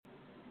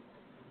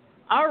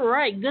All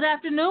right. Good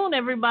afternoon,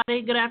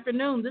 everybody. Good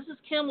afternoon. This is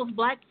Kim with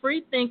Black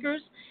Free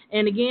Thinkers.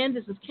 And again,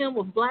 this is Kim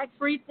with Black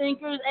Free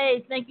Thinkers.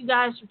 Hey, thank you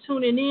guys for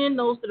tuning in.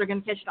 Those that are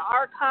going to catch the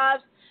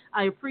archives,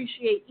 I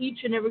appreciate each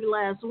and every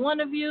last one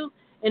of you.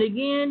 And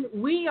again,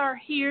 we are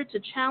here to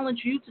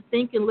challenge you to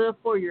think and live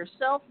for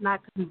yourself,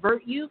 not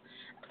convert you.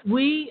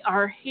 We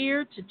are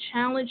here to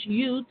challenge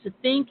you to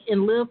think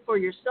and live for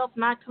yourself,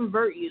 not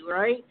convert you,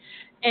 right?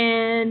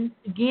 And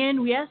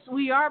again, yes,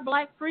 we are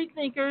Black Free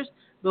Thinkers,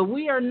 but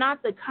we are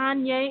not the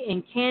Kanye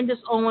and Candace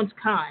Owens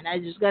kind. I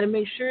just got to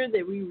make sure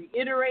that we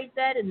reiterate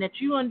that and that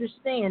you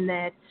understand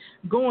that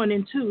going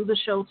into the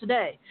show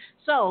today.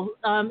 So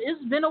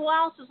it's been a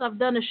while since I've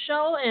done a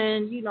show,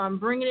 and, I'm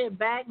bringing it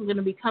back. I'm going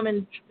to be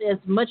coming as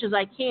much as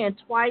I can,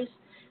 twice,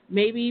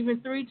 maybe even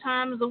 3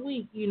 times a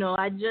week.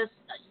 I just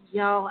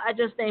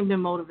ain't been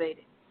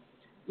motivated.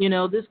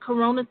 This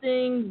corona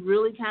thing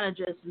really kind of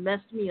just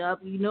messed me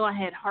up. I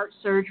had heart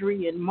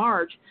surgery in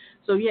March.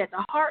 So, yeah,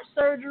 the heart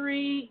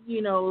surgery,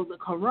 the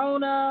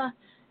corona,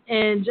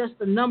 and just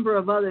a number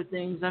of other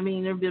things. I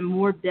mean, there have been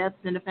more deaths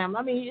in the family.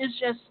 I mean,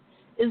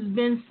 it's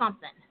been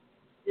something.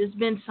 It's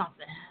been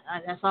something.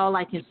 That's all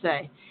I can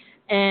say.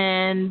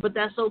 But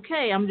that's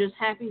okay. I'm just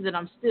happy that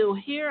I'm still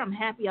here. I'm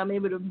happy I'm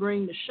able to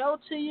bring the show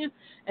to you.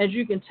 As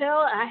you can tell,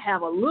 I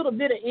have a little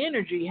bit of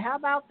energy. How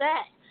about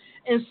that?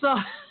 And so,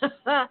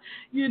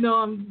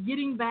 I'm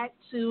getting back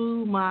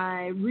to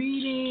my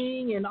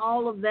reading and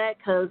all of that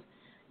because,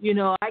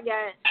 I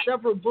got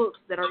several books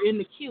that are in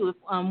the queue.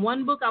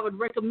 One book I would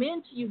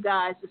recommend to you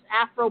guys is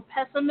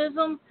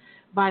Afro-Pessimism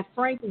by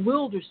Frank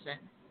Wilderson.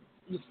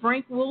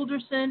 Frank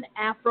Wilderson,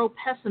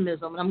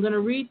 Afro-Pessimism. And I'm going to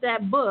read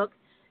that book,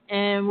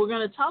 and we're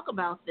going to talk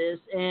about this.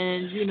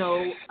 And,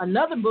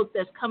 another book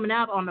that's coming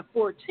out on the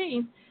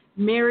 14th,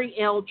 Mary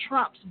L.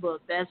 Trump's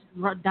book. That's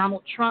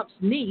Donald Trump's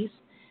niece.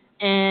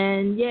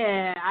 And,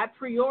 yeah, I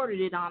pre-ordered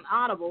it on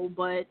Audible,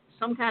 but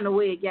some kind of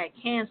way it got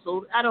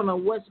canceled. I don't know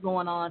what's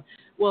going on.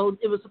 Well,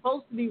 it was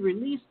supposed to be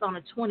released on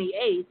the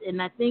 28th,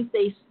 and I think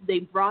they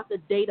brought the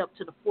date up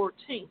to the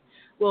 14th.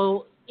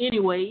 Well,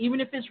 anyway,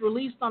 even if it's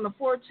released on the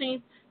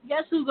 14th,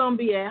 guess who's going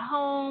to be at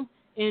home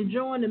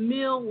enjoying the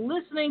meal,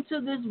 listening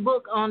to this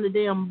book on the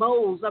damn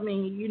Bose? I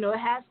mean, it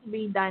has to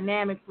be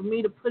dynamic for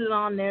me to put it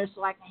on there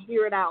so I can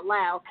hear it out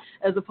loud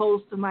as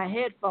opposed to my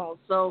headphones.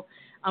 So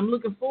I'm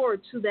looking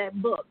forward to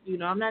that book.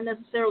 I'm not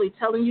necessarily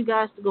telling you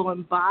guys to go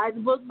and buy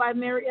the book by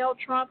Mary L.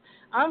 Trump.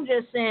 I'm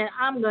just saying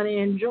I'm going to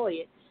enjoy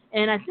it.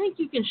 And I think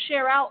you can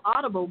share out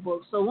Audible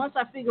books. So once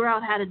I figure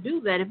out how to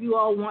do that, if you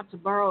all want to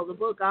borrow the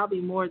book, I'll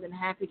be more than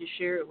happy to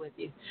share it with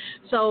you.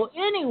 So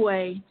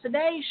anyway,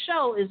 today's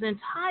show is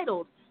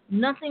entitled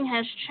Nothing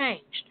Has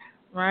Changed,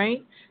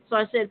 right? So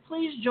I said,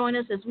 please join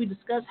us as we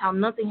discuss how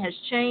nothing has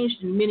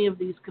changed in many of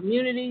these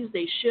communities.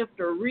 They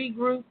shift or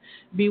regroup.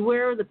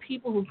 Beware of the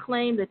people who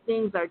claim that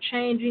things are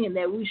changing and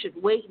that we should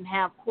wait and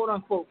have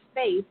quote-unquote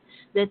faith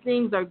that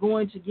things are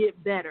going to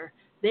get better.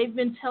 They've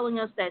been telling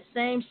us that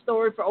same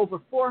story for over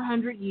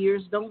 400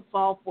 years. Don't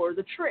fall for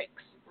the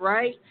tricks,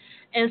 right?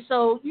 And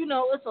so,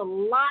 it's a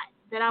lot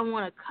that I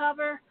want to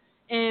cover.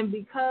 And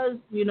because,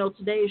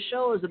 today's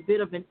show is a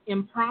bit of an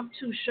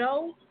impromptu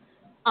show,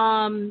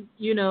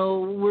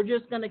 we're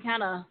just going to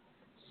kind of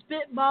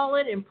spitball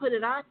it and put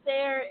it out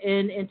there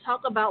and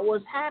talk about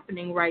what's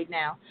happening right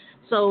now.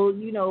 So,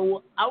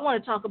 I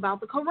want to talk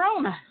about the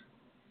corona.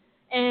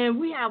 And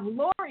we have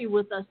Lori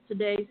with us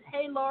today.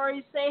 Hey,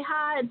 Lori, say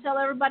hi and tell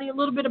everybody a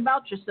little bit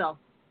about yourself.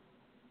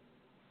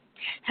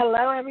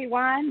 Hello,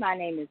 everyone. My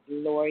name is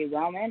Lori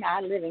Wellman.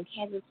 I live in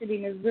Kansas City,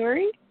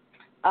 Missouri.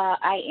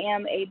 I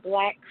am a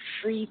Black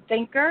free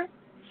thinker,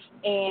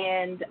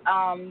 and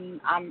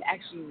I'm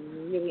actually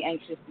really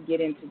anxious to get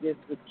into this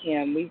with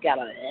Kim. We've got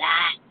a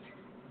lot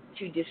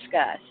to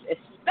discuss,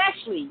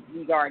 especially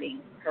regarding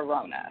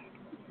Corona.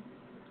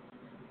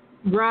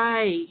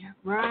 Right.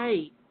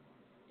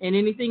 And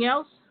anything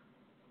else?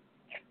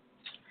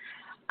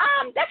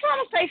 That's all I'm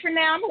gonna say for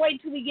now. I'm gonna wait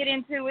until we get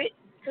into it,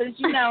 because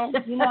I'm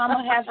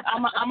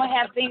gonna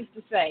have things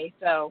to say.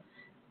 So.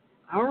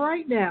 All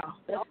right now.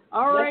 So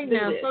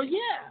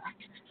yeah,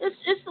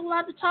 it's a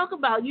lot to talk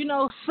about.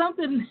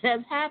 Something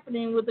that's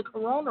happening with the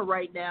corona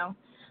right now.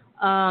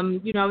 I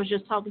was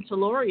just talking to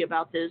Lori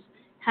about this.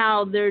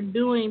 How they're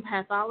doing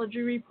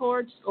pathology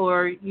reports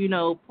or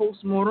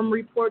post-mortem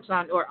reports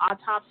or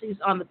autopsies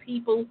on the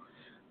people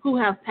who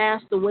have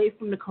passed away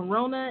from the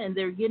corona, and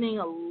they're getting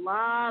a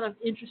lot of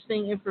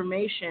interesting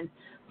information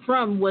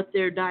from what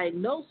they're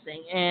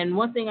diagnosing. And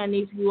one thing I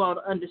need for you all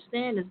to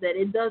understand is that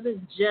it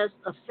doesn't just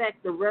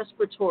affect the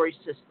respiratory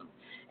system.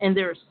 And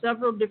there are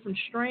several different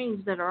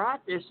strains that are out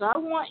there. So I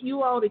want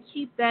you all to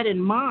keep that in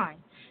mind.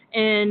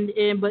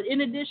 But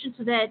in addition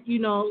to that,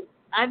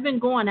 I've been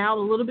going out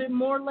a little bit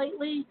more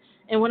lately.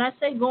 And when I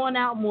say going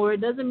out more,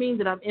 it doesn't mean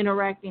that I'm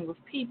interacting with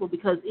people,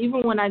 because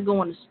even when I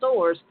go in the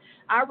stores,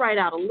 I write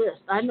out a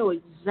list. I know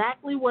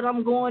exactly what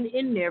I'm going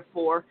in there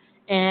for,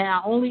 and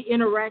I only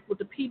interact with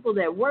the people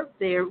that work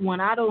there when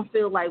I don't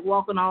feel like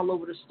walking all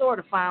over the store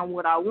to find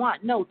what I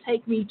want. No,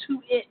 take me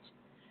to it,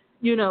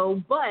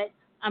 But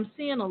I'm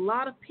seeing a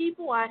lot of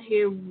people out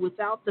here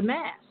without the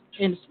mask,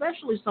 and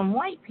especially some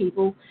white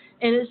people.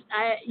 And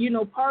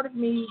part of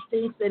me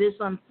thinks that it's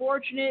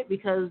unfortunate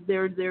because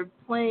they're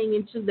playing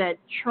into that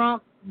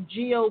Trump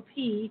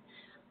GOP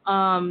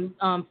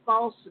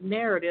false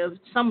narrative.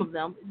 Some of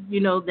them,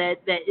 it'll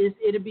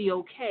be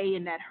okay,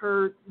 and that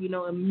herd,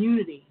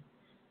 immunity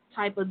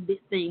type of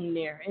thing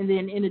there. And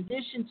then in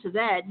addition to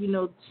that,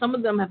 some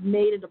of them have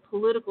made it a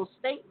political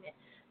statement.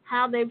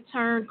 How they've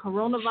turned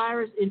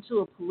coronavirus into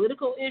a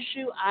political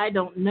issue, I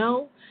don't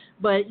know.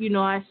 But,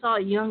 I saw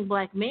a young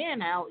black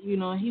man out,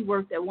 he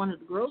worked at one of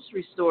the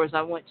grocery stores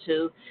I went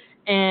to.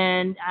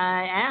 And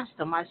I asked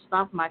him, I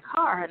stopped my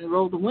car and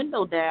rolled the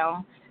window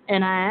down.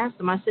 And I asked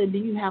him, I said, do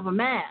you have a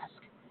mask?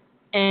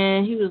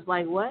 And he was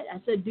like, what? I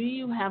said, do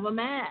you have a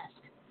mask?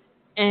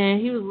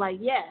 And he was like,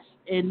 yes.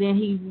 And then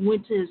he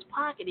went to his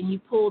pocket and he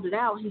pulled it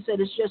out. He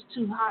said, it's just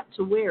too hot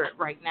to wear it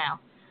right now.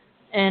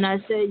 And I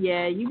said,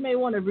 yeah, you may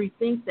want to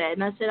rethink that.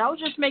 And I said, I was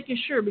just making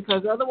sure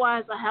because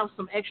otherwise I have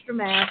some extra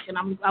mask and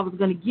I was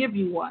going to give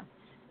you one.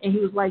 And he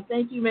was like,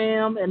 thank you,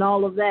 ma'am, and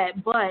all of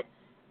that. But,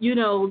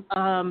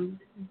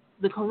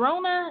 the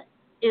corona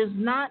is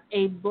not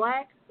a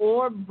black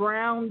or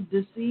brown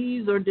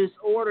disease or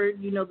disorder.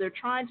 They're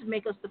trying to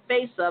make us the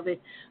face of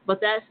it,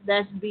 but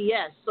that's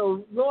BS.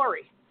 So,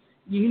 Lori,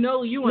 you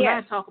and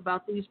I talk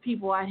about these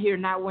people out here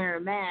not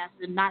wearing masks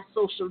and not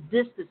social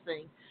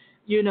distancing.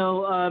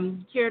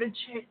 Care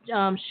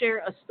to share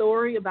a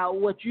story about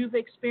what you've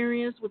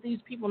experienced with these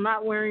people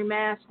not wearing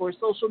masks or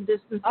social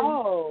distancing?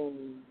 Oh,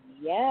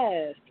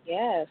 yes.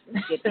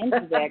 Let's get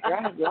into that, girl.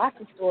 I have lots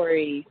of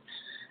stories.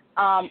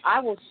 I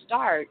will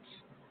start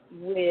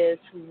with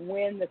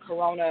when the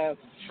corona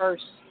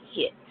first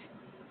hit.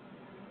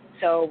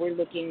 So we're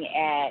looking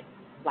at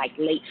like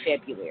late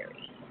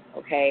February,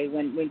 okay,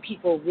 when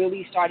people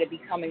really started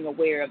becoming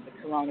aware of the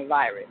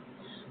coronavirus.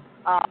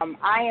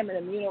 I am an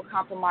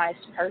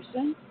immunocompromised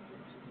person,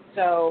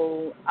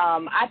 so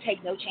I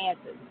take no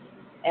chances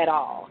at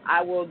all.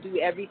 I will do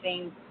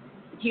everything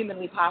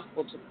humanly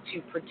possible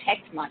to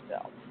protect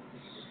myself.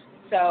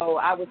 So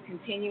I was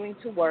continuing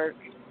to work,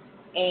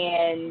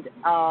 and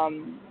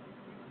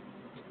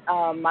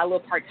my little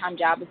part-time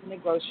job was in a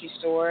grocery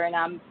store, and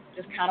I'm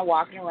just kind of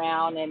walking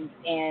around, and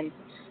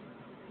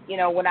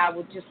when I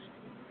would just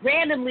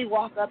randomly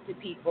walk up to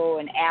people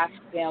and ask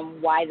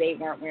them why they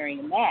weren't wearing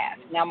a mask.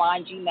 Now,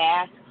 mind you,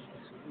 masks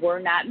were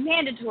not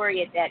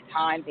mandatory at that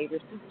time. They were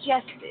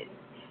suggested.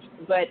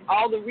 But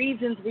all the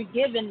reasons were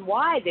given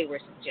why they were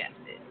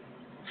suggested.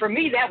 For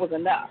me, that was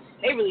enough.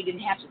 They really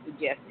didn't have to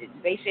suggest it.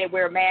 They said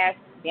wear a mask.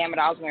 Damn it,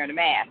 I was wearing a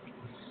mask.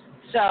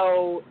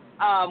 So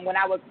when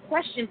I would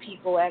question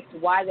people as to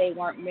why they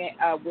weren't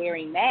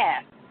wearing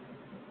masks,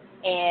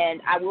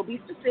 and I will be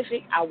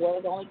specific, I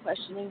was only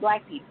questioning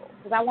black people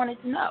because I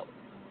wanted to know,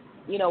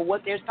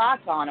 what their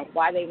thoughts on it,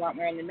 why they weren't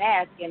wearing the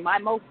mask. And the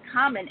most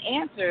common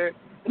answer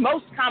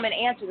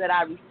that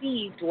I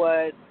received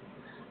was,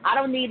 I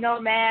don't need no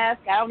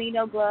mask, I don't need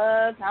no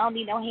gloves, I don't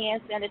need no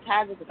hand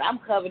sanitizer because I'm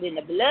covered in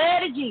the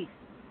blood of Jesus.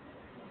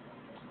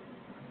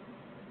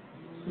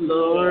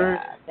 Lord.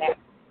 Yeah,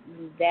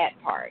 that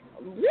part.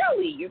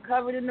 Really? You're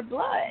covered in the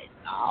blood?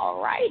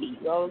 All righty.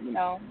 Well,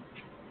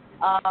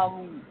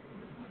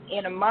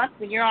 in a month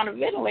when you're on a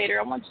ventilator,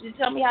 I want you to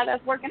tell me how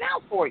that's working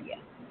out for you.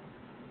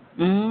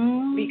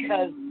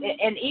 Because,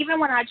 and even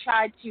when I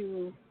tried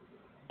to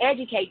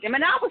educate them,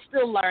 and I was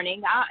still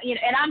learning,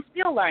 and I'm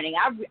still learning.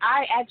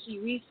 I actually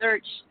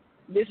research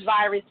this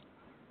virus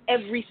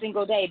every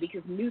single day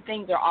because new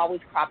things are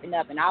always cropping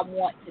up, and I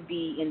want to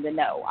be in the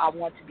know. I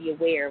want to be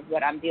aware of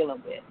what I'm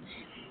dealing with.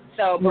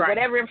 So, but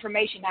whatever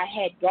information I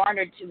had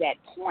garnered to that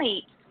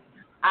point,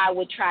 I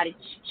would try to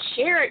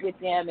share it with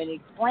them and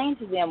explain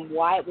to them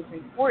why it was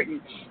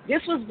important.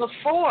 This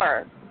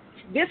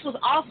was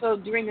also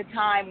during the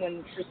time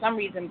when, for some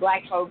reason,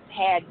 black folks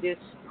had this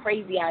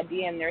crazy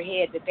idea in their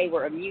head that they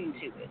were immune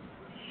to it,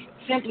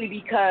 simply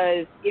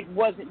because it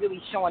wasn't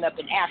really showing up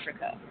in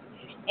Africa.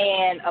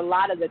 And a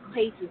lot of the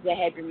cases that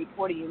had been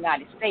reported in the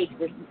United States,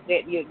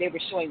 they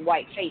were showing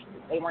white faces.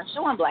 They weren't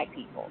showing black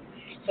people.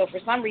 So for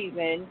some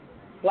reason,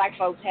 black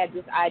folks had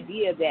this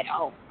idea that,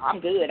 oh,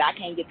 I'm good, I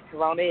can't get the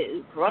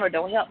corona. Corona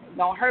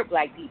don't hurt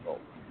black people.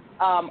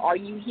 Are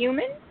you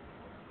human?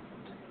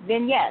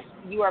 Then yes,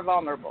 you are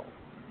vulnerable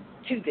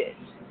to this.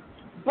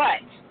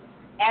 But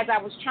as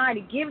I was trying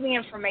to give the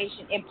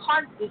information,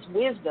 impart this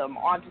wisdom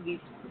onto these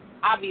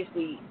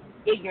obviously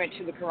ignorant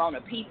to the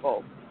corona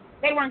people,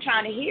 they weren't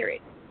trying to hear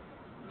it.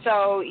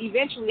 So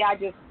eventually I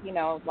just,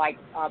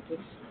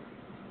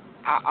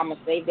 I'm going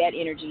to save that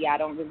energy. I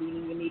don't really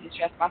even need to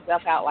stress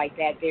myself out like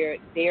that. They're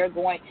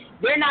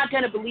not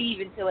going to believe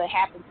until it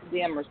happens to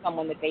them or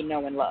someone that they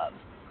know and love.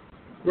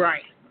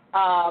 Right.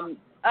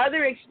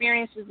 Other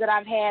experiences that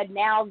I've had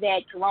now that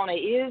corona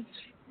is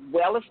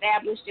well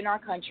established in our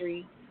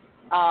country,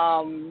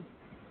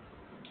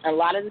 a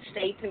lot of the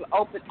states have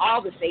opened,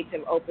 all the states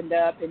have opened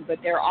up, but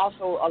there are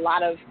also a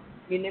lot of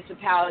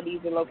municipalities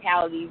and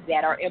localities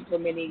that are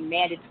implementing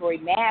mandatory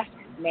mask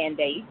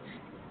mandates.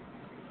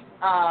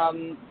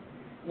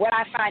 what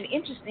I find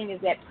interesting is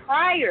that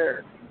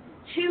prior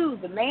to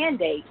the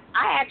mandate,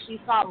 I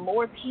actually saw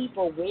more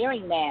people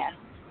wearing masks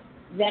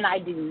than I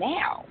do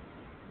now.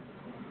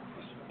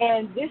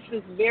 And this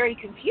is very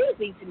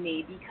confusing to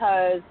me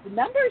because the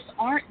numbers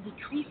aren't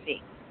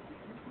decreasing.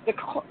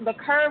 The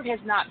curve has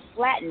not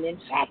flattened. In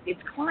fact,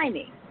 it's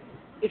climbing.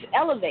 It's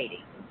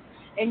elevating.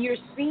 And you're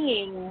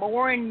seeing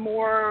more and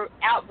more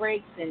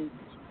outbreaks and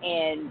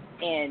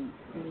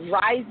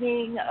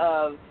rising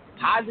of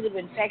positive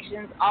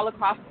infections all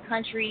across the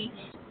country.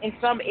 In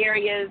some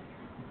areas,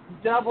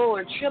 double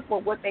or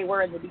triple what they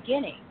were in the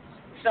beginning.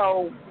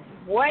 So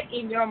what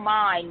in your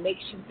mind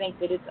makes you think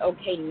that it's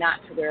okay not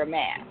to wear a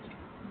mask?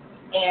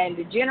 And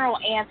the general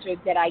answer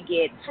that I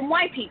get from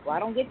white people, I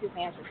don't get this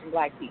answer from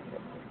black people,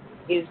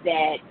 is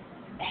that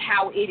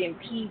how it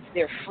impedes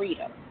their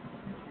freedom.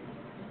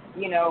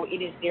 You know,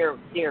 it is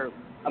their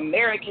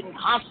American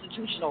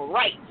constitutional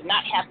right to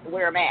not have to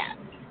wear a mask.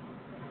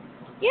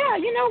 Yeah,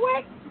 you know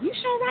what? You're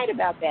so right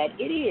about that.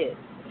 It is.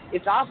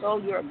 It's also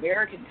your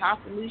American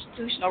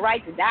constitutional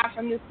right to die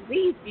from this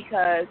disease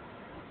because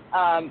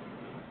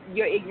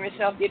your ignorant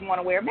self didn't want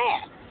to wear a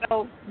mask.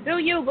 So do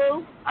you,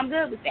 boo. I'm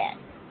good with that.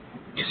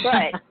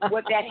 But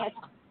what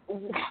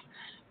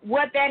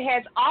that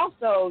has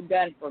also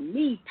done for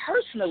me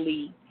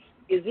personally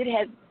is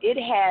it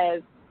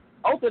has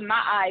opened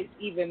my eyes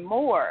even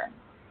more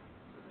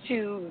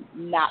to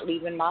not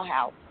leaving my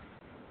house,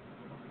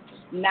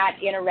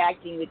 not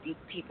interacting with these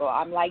people.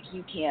 I'm like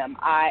you, Kim.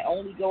 I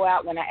only go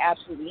out when I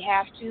absolutely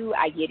have to.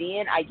 I get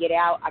in, I get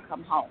out, I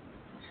come home.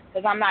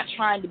 Because I'm not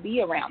trying to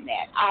be around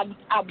that.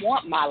 I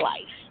want my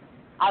life.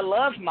 I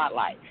love my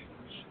life.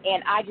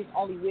 And I just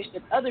only wish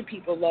that other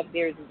people love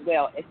theirs as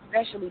well,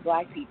 especially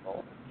black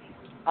people.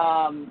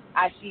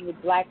 I see with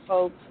black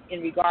folks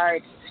in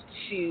regards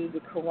to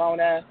the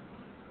corona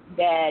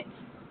that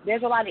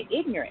there's a lot of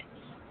ignorance.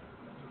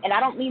 And I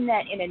don't mean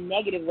that in a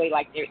negative way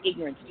like they're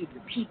ignorant,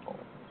 stupid people,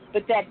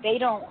 but that they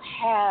don't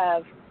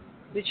have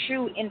the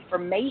true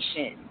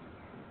information,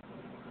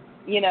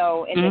 you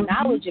know, and the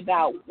knowledge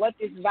about what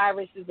this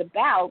virus is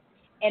about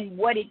and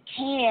what it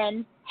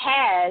can,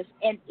 has,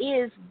 and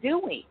is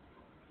doing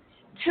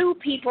to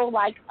people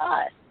like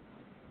us.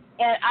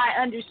 And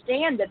I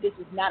understand that this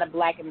is not a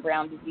black and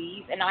brown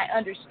disease, and I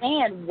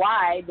understand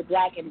why the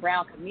black and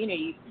brown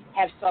communities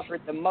have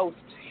suffered the most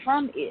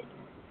from it,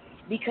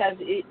 because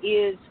it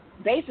is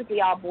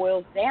basically all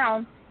boils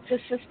down to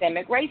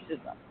systemic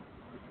racism.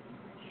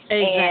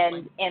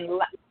 Exactly.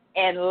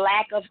 and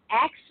lack of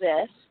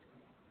access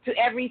to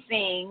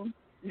everything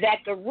that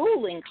the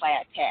ruling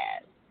class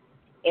has.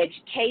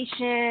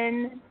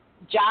 Education,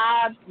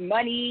 jobs,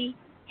 money,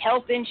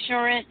 health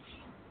insurance,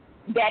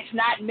 that's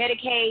not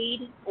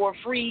Medicaid or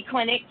free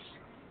clinics,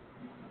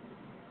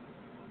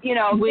 you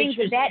know, things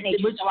of that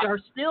nature. Which are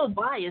still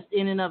biased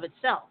in and of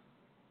itself.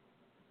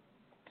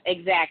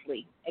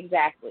 Exactly.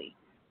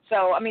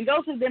 So, I mean,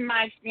 those have been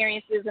my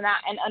experiences, and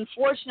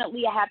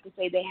unfortunately, I have to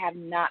say they have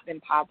not been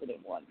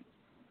positive ones.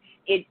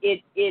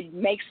 It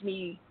makes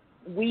me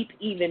weep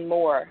even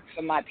more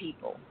for my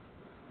people.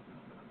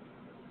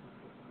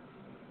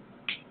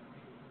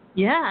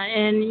 Yeah,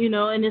 and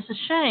and it's a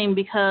shame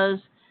because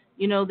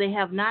they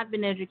have not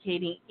been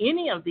educating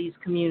any of these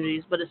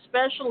communities, but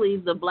especially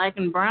the black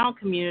and brown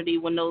community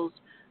when those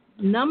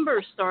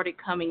numbers started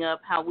coming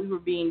up, how we were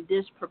being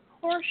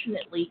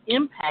disproportionately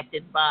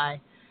impacted by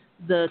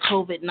the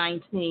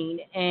COVID-19,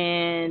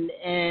 and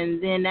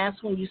then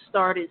that's when you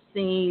started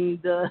seeing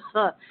the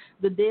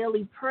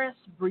daily press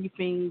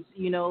briefings,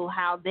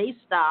 how they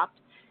stopped,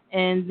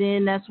 and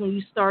then that's when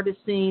you started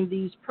seeing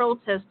these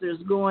protesters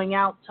going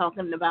out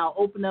talking about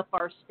open up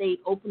our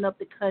state, open up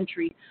the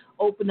country,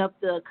 open up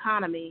the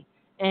economy,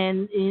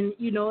 and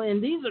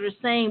these are the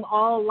same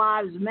all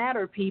lives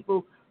matter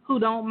people who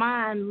don't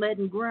mind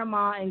letting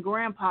grandma and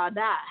grandpa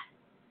die.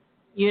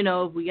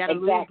 If we got to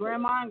lose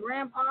grandma and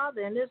grandpa,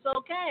 then it's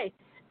okay.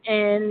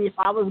 And if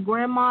I was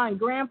grandma and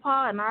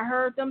grandpa and I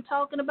heard them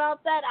talking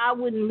about that, I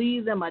wouldn't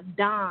leave them a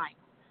dime,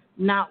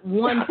 not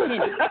one penny.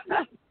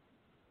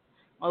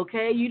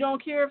 Okay, you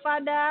don't care if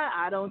I die,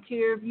 I don't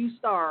care if you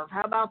starve.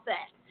 How about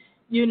that?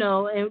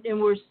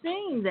 And we're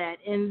seeing that.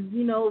 And,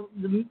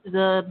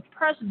 the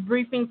press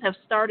briefings have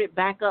started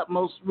back up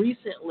most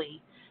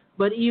recently.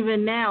 But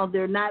even now,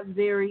 they're not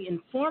very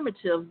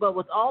informative. But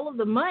with all of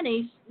the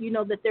monies,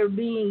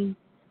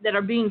 that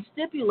are being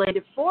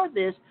stipulated for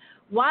this,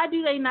 why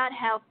do they not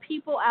have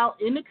people out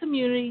in the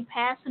community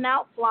passing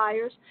out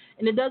flyers?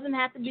 And it doesn't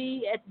have to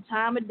be at the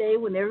time of day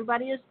when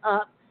everybody is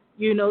up.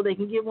 They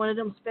can get one of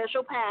them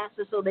special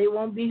passes so they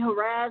won't be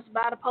harassed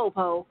by the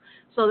popo,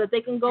 so that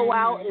they can go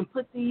out and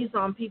put these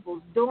on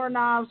people's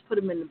doorknobs, put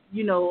them in,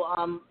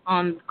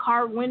 on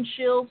car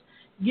windshields,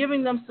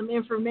 giving them some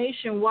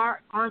information. Why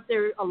aren't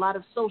there a lot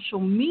of social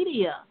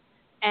media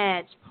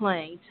ads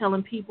playing,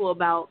 telling people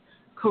about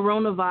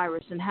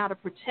coronavirus and how to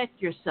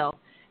protect yourself?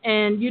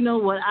 And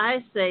what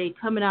I say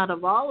coming out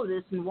of all of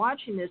this and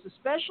watching this,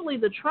 especially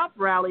the Trump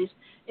rallies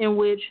in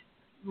which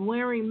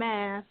wearing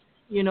masks,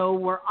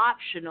 were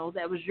optional.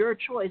 That was your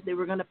choice. They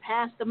were going to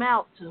pass them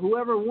out to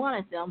whoever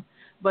wanted them.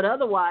 but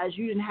otherwise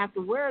you didn't have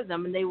to wear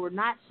them, and they were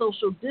not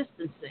social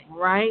distancing,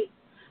 right?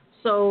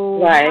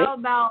 So Right. how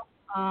about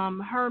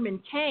Herman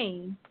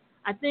Cain?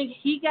 I think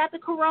he got the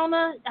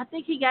corona. I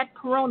think he got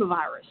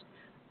coronavirus,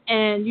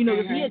 and he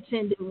Mhm.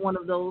 attended one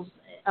of those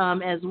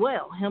as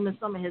well. Him and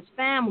some of his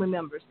family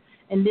members,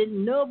 and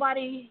didn't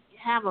nobody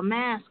have a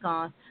mask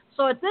on.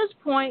 So at this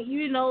point,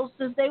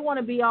 since they want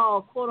to be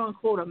all quote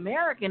unquote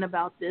American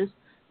about this,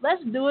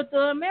 let's do it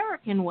the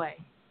American way.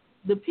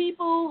 The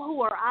people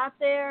who are out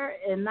there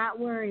and not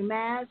wearing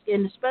masks,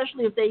 and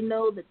especially if they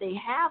know that they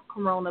have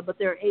corona but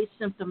they're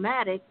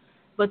asymptomatic,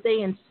 but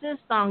they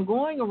insist on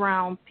going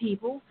around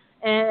people,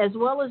 and as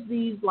well as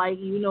these, like,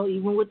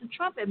 even with the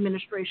Trump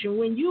administration,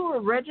 when you were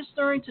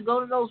registering to go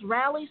to those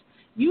rallies,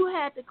 you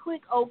had to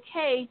click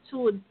OK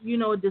to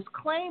a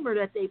disclaimer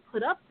that they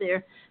put up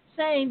there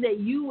saying that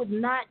you would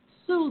not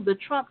sue the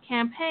Trump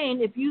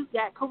campaign if you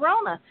got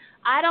corona.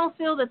 I don't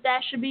feel that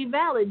that should be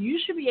valid. You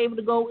should be able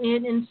to go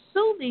in and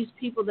sue these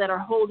people that are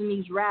holding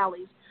these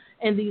rallies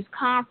and these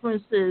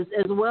conferences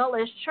as well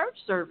as church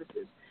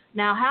services.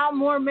 Now, how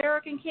more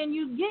American can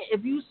you get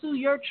if you sue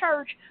your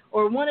church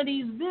or one of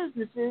these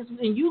businesses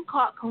and you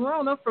caught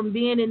corona from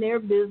being in their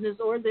business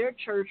or their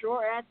church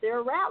or at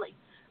their rally?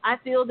 I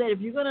feel that if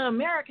you're going to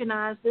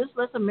Americanize this,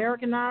 let's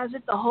Americanize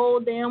it the whole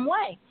damn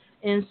way.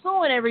 And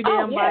suing every Oh,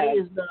 damn body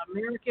yeah. is the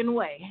American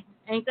way.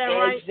 Ain't that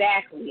right?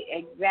 Exactly.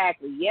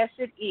 Exactly. Yes,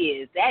 it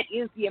is. That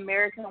is the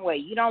American way.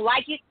 You don't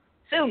like it?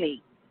 Sue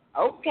me.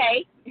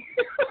 Okay.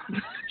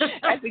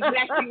 That's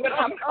exactly what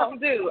I'm going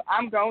to do.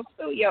 I'm going to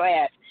sue your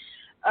ass.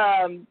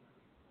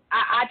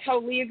 I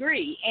totally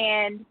agree.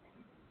 And,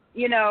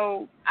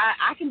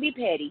 I can be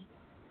petty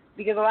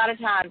because a lot of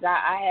times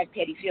I have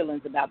petty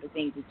feelings about the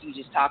things that you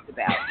just talked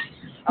about.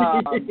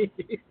 And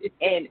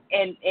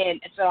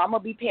so I'm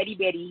going to be petty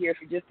Betty here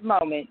for just a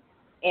moment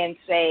and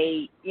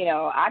say,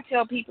 I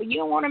tell people you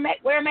don't want to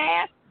wear a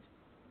mask?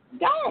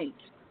 Don't.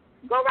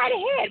 Go right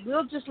ahead.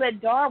 We'll just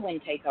let Darwin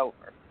take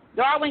over.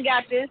 Darwin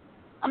got this.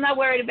 I'm not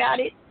worried about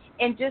it.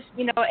 And just,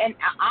 and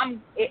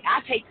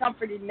I take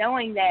comfort in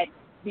knowing that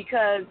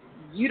because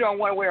you don't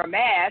want to wear a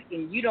mask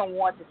and you don't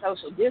want to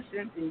social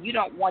distance and you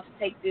don't want to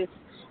take this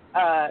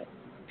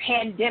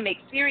pandemic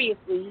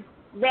seriously,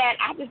 that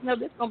I just know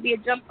there's going to be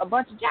a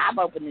bunch of job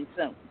openings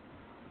soon.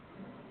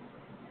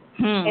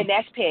 And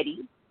that's petty,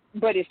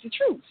 but it's the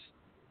truth.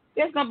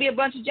 There's going to be a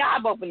bunch of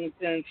job openings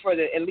soon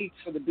at least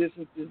for the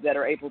businesses that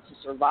are able to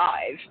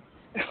survive.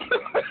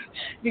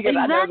 Because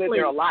I know that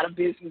there are a lot of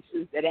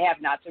businesses that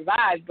have not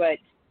survived, but,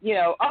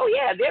 oh,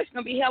 yeah, there's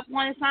going to be help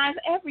wanted signs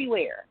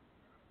everywhere.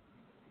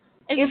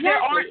 If there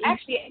aren't,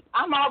 actually,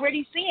 I'm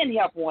already seeing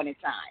help wanted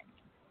signs.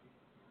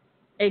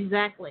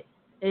 Exactly.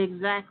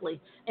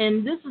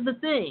 And this is the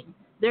thing.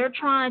 They're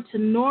trying to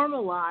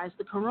normalize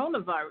the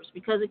coronavirus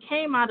because it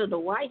came out of the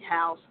White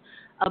House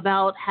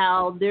about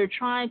how they're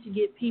trying to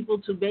get people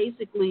to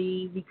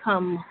basically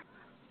become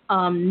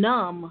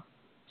numb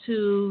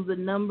to the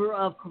number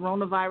of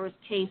coronavirus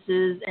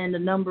cases and the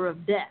number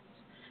of deaths.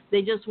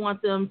 They just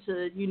want them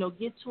to,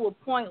 get to a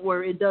point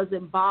where it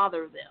doesn't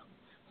bother them.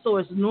 So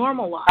it's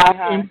normalized.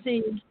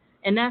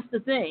 And that's the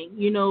thing,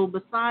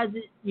 besides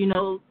it,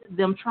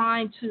 them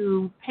trying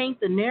to paint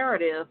the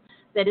narrative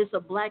that it's a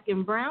black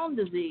and brown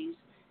disease,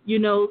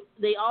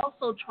 they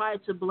also try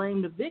to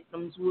blame the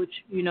victims,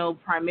 which,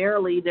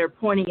 primarily they're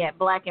pointing at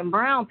black and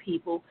brown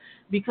people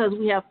because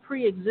we have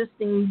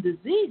pre-existing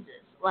diseases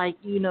like,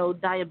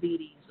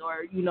 diabetes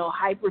or,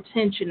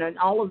 hypertension and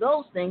all of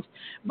those things.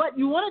 But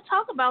you want to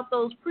talk about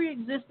those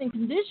pre-existing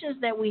conditions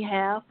that we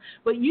have,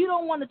 but you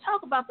don't want to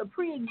talk about the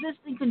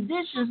pre-existing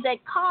conditions that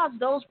cause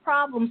those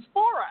problems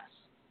for us.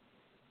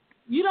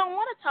 You don't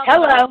want to talk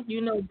about,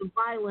 the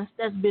violence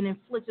that's been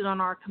inflicted on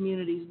our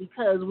communities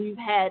because we've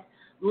had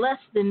less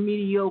than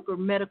mediocre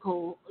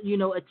medical,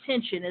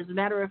 attention. As a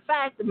matter of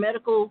fact, the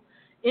medical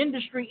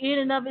industry in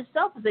and of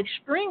itself is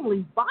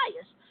extremely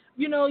biased.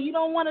 You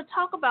don't want to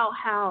talk about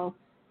how,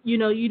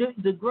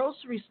 the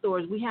grocery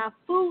stores, we have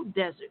food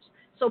deserts.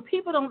 So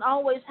people don't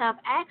always have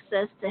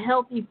access to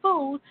healthy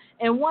food.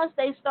 And once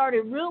they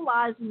started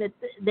realizing that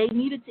they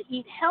needed to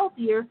eat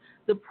healthier,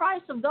 the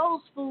price of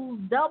those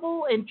foods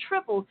doubled and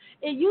tripled.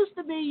 It used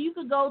to be you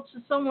could go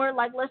to somewhere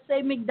like, let's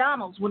say,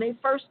 McDonald's when they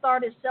first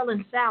started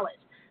selling salads.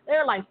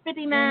 They're like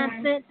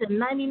 59 cents and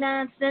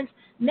 99 cents.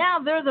 Now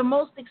they're the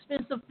most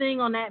expensive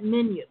thing on that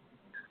menu.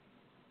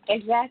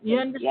 Exactly.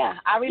 Yeah.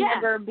 I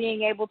remember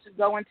being able to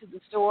go into the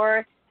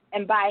store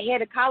and buy a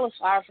head of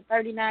cauliflower for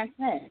 39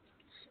 cents.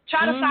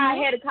 Try to find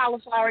a head of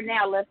cauliflower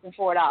now less than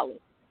 $4.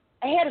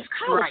 A head of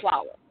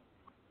cauliflower.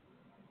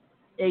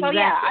 Right. Exactly. So,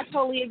 yeah, I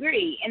totally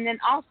agree. And then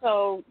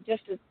also,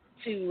 just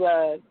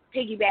to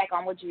piggyback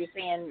on what you were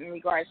saying in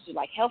regards to,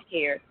 like,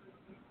 healthcare,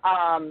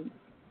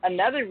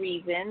 another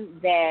reason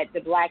that the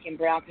black and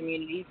brown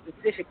communities,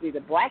 specifically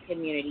the black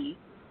community,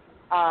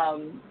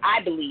 I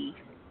believe,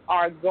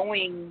 are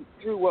going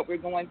through what we're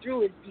going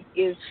through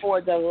is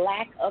for the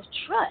lack of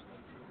trust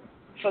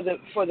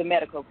for the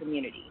medical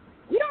community.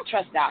 We don't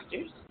trust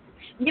doctors.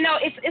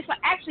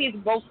 It's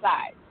both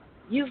sides.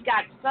 You've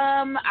got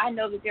I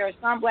know that there are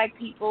some black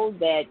people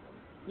that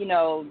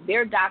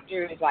their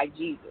doctor is like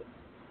Jesus.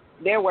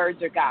 Their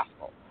words are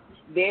gospel.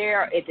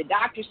 If the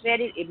doctor said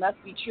it, it must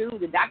be true.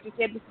 The doctor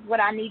said this is what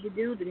I need to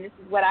do, then this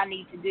is what I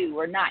need to do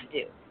or not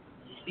do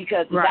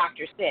because the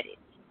doctor said it,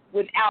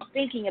 without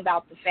thinking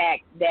about the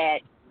fact that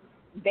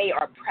they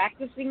are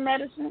practicing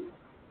medicine.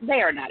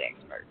 They are not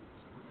experts.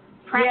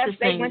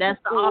 Practicing, yes, that's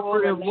the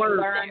operative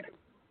word.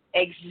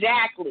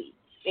 Exactly.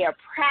 They are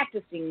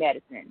practicing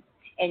medicine.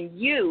 And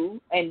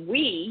you and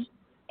we,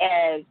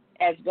 as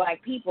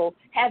black people,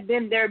 have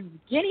been their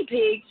guinea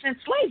pigs since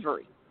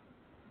slavery.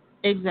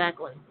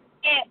 Exactly.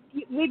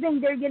 And we've been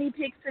their guinea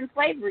pigs since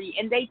slavery,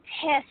 and they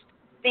test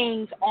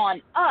things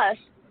on us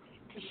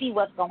to see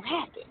what's going to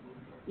happen.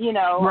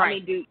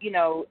 Right. I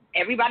mean,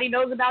 everybody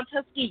knows about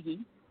Tuskegee.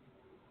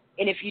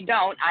 And if you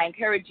don't, I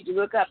encourage you to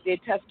look up the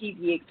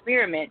Tuskegee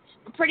experiment.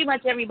 Pretty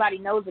much everybody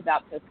knows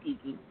about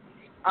Tuskegee.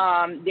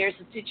 There's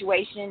a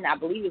situation, I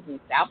believe it's in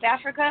South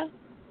Africa,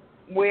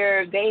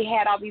 where they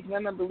had all these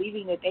women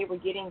believing that they were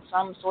getting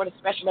some sort of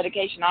special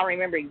medication. I don't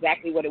remember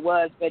exactly what it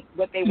was, but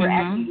what they were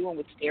actually doing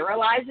was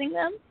sterilizing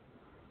them.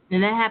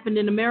 And that happened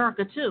in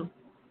America, too.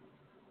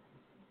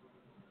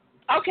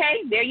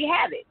 Okay, there you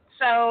have it.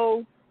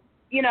 So,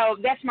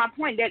 that's my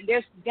point.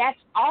 That's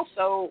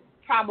also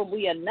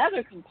probably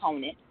another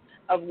component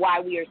of why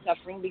we are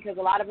suffering, because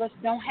a lot of us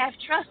don't have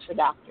trust for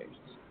doctors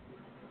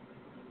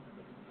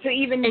to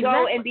even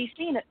go and be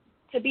seen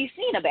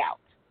about.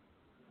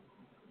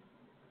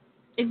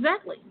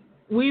 Exactly.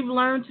 We've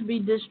learned to be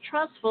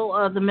distrustful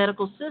of the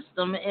medical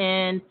system,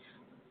 and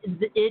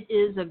it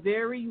is a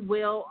very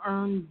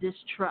well-earned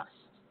distrust.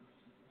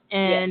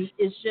 And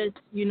It's just,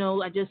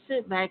 I just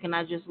sit back and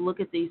I just look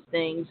at these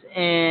things,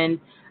 and,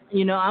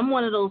 I'm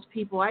one of those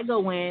people, I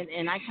go in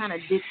and I kind of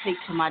dictate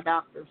to my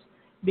doctors,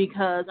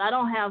 because I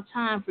don't have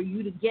time for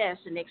you to guess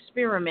and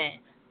experiment.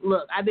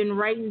 Look, I've been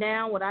writing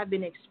down what I've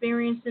been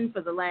experiencing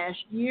for the last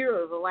year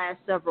or the last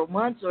several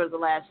months or the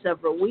last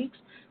several weeks.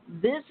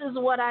 This is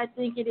what I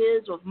think it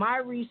is with my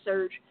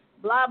research,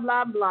 blah,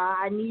 blah, blah.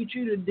 I need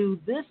you to do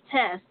this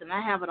test, and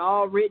I have it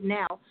all written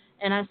out.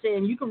 And I say,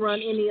 and you can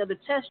run any other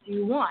test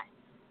you want.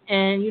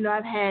 And,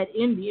 I've had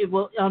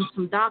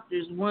some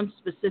doctors, one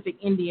specific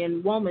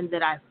Indian woman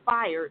that I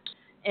fired,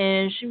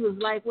 and she was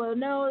like, well,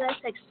 no, that's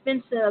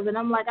expensive. And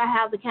I'm like, I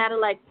have the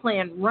Cadillac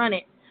plan, run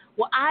it.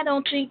 Well, I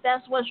don't think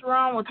that's what's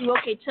wrong with you.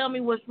 Okay, tell me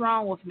what's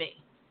wrong with me.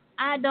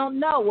 I don't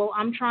know. Well,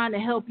 I'm trying to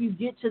help you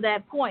get to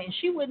that point. And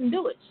she wouldn't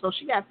do it, so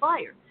she got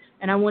fired.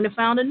 And I went and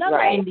found another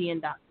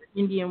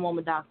Indian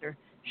woman doctor.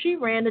 She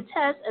ran the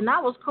test, and I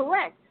was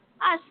correct.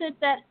 I sent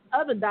that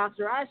other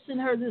doctor, I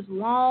sent her this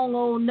long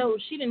old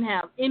note. She didn't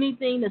have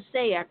anything to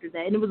say after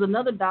that. And it was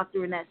another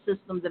doctor in that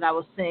system that I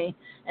was seeing,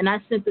 and I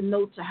sent the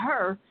note to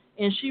her,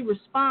 and she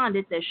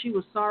responded that she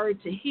was sorry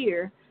to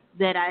hear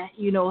that I,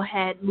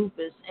 had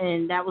lupus,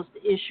 and that was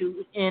the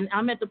issue. And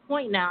I'm at the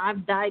point now,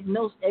 I've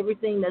diagnosed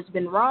everything that's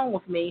been wrong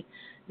with me,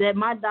 that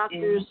my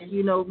doctors,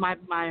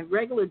 my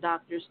regular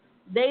doctors,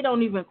 they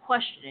don't even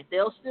question it.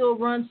 They'll still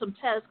run some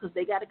tests because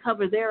they got to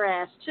cover their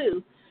ass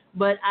too.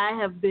 But I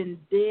have been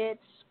dead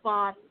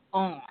spot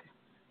on,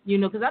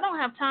 because I don't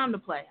have time to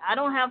play. I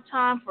don't have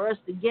time for us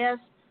to guess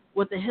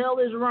what the hell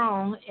is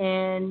wrong.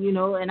 And,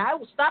 and I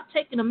will stop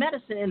taking the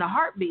medicine in a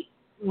heartbeat.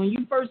 When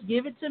you first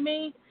give it to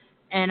me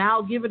and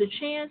I'll give it a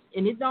chance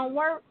and it don't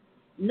work,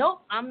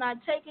 nope, I'm not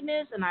taking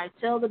this. And I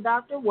tell the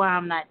doctor why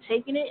I'm not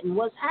taking it and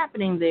what's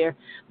happening there.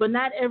 But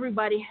not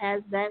everybody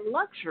has that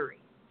luxury.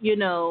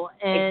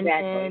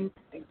 Exactly.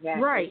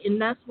 Right,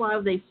 and that's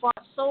why they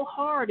fought so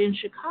hard in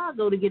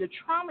Chicago to get a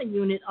trauma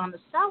unit on the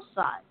south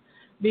side,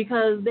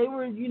 because they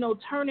were,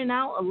 turning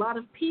out a lot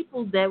of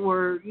people that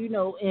were,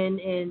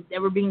 and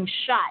that were being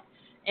shot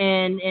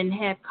and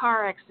had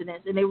car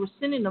accidents, and they were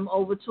sending them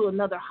over to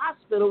another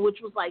hospital, which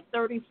was like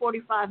 30,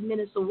 45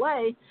 minutes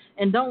away,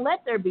 and don't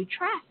let there be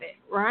traffic,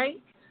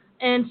 right?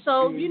 And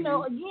so,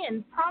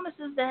 again,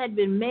 promises that had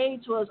been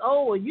made to us,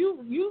 oh, well,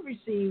 you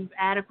receive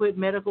adequate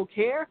medical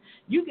care.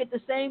 You get the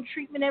same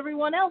treatment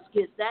everyone else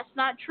gets. That's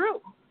not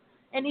true.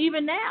 And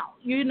even now,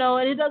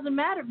 and it doesn't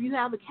matter if you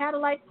have the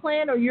Cadillac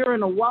plan or you're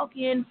in a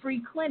walk-in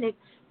free clinic,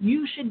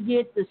 you should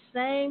get the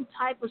same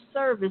type of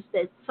service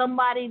that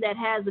somebody that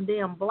has a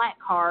damn black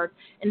card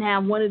and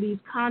have one of these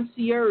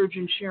concierge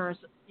insurance,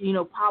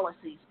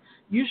 policies.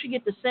 You should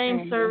get the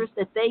same service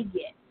that they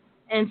get.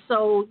 And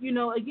so,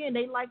 again,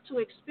 they like to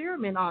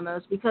experiment on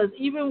us, because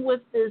even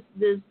with this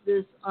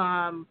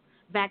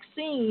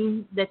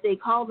vaccine that they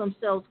call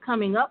themselves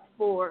coming up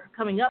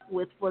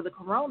with for the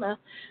corona,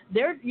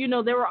 there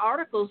were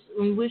articles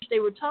in which they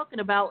were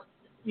talking about,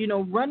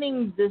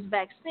 running this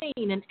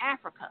vaccine in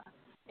Africa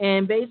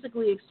and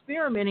basically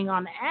experimenting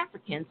on the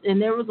Africans.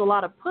 And there was a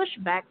lot of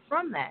pushback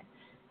from that.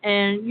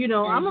 And,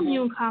 I'm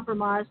immune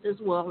compromised as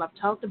well. I've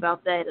talked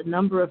about that a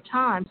number of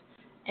times.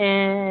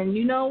 And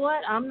you know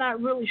what? I'm not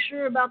really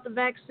sure about the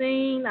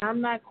vaccine. I'm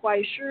not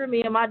quite sure.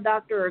 Me and my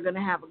doctor are going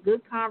to have a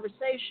good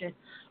conversation.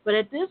 But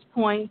at this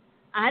point,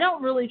 I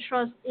don't really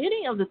trust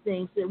any of the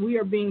things that we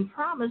are being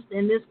promised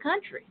in this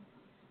country,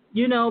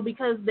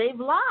 because they've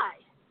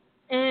lied.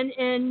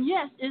 And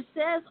yes, it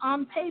says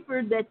on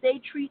paper that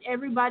they treat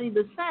everybody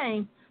the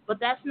same, but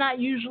that's not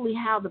usually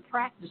how the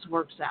practice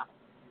works out.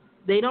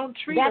 They don't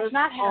treat us That's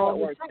not how all it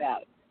the works same.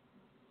 out.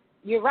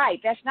 You're right.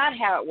 That's not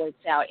how it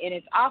works out. And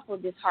it's also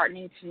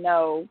disheartening to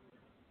know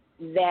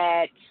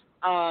that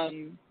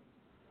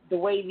the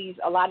way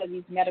a lot of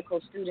these medical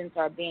students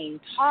are being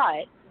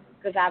taught,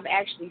 because I've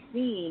actually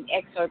seen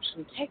excerpts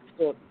from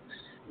textbooks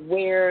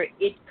where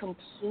it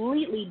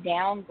completely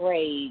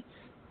downgrades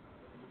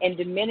and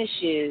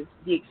diminishes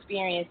the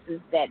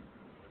experiences that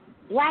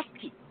black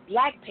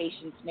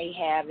patients may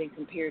have in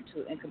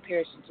comparison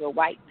to a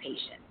white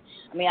patient.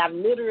 I mean, I've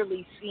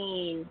literally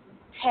seen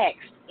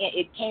text.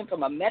 It came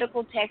from a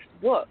medical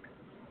textbook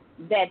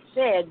that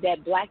said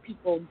that black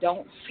people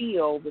don't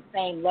feel the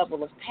same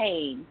level of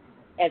pain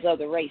as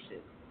other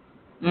races.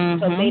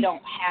 Mm-hmm. So they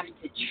don't have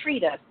to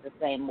treat us the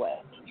same way.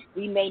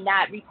 We may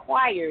not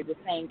require the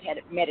same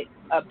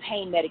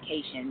pain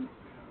medication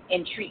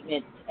and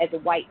treatment as a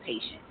white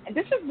patient. And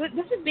this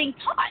is being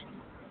taught.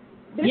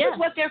 This yes. is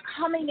what they're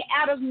coming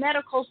out of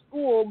medical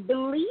school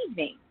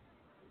believing.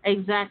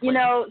 Exactly. You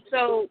know,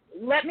 so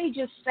let me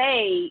just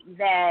say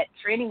that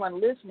for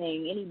anyone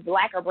listening, any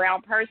black or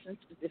brown person,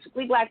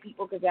 specifically black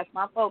people, because that's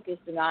my focus,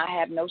 and I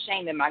have no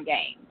shame in my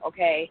game,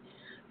 okay?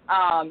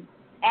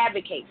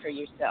 Advocate for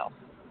yourself.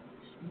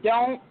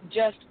 Don't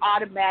just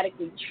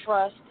automatically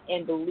trust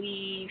and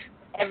believe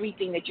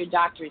everything that your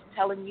doctor is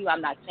telling you.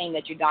 I'm not saying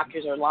that your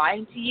doctors are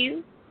lying to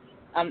you.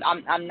 I'm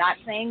not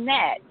saying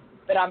that.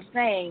 But I'm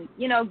saying,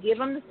 you know, give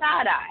them the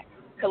side eye.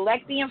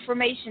 Collect the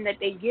information that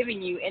they've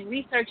given you and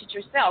research it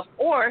yourself.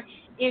 Or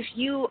if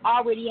you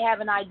already have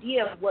an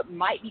idea of what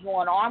might be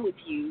going on with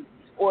you,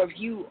 or if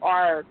you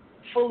are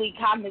fully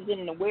cognizant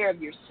and aware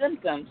of your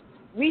symptoms,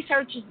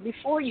 research it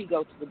before you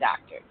go to the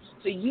doctor.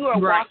 So you are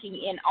right. walking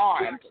in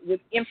armed with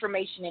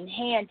information in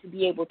hand to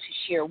be able to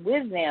share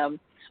with them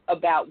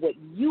about what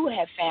you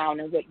have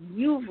found and what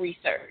you've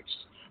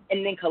researched,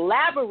 and then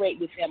collaborate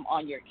with them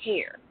on your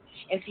care.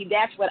 And see,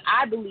 that's what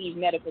I believe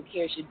medical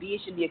care should be.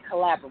 It should be a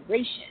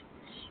collaboration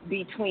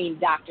between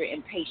doctor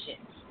and patient,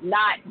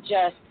 not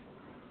just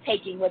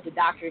taking what the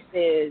doctor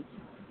says,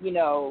 you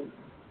know,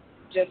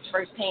 just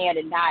firsthand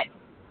and not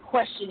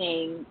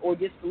questioning or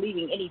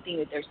disbelieving anything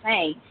that they're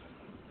saying.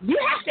 You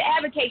have to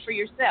advocate for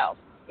yourself.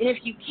 And if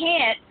you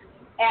can't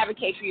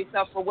advocate for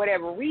yourself for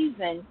whatever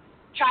reason,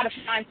 try to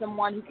find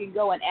someone who can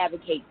go and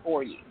advocate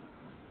for you.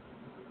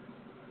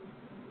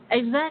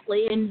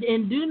 Exactly,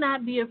 and do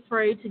not be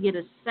afraid to get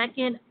a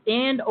second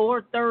and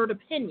or third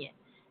opinion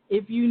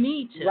if you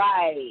need to.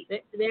 Right.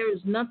 There is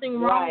nothing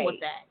wrong with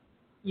that,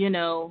 you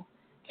know.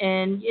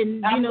 And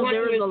you know,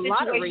 there is a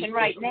lot of reasons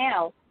right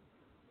now.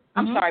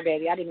 I'm sorry,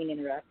 baby. I didn't mean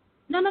to interrupt.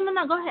 No.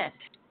 Go ahead.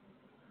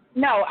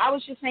 No, I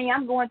was just saying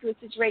I'm going through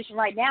a situation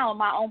right now in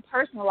my own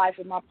personal life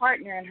with my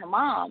partner and her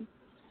mom,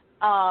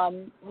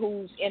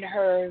 who's in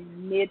her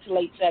mid to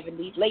late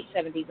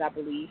 70s, I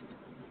believe.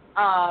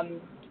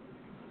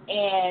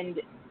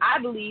 And I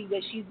believe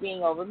that she's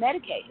being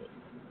over-medicated.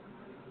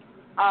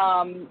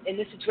 And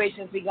this situation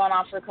has been going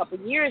on for a couple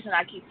of years, and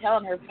I keep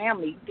telling her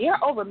family, they're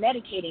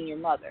over-medicating your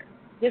mother.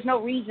 There's no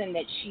reason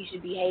that she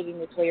should be behaving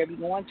this way or be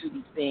going through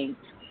these things.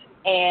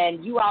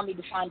 And you all need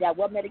to find out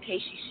what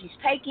medication she's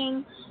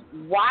taking,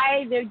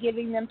 why they're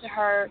giving them to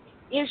her,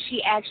 if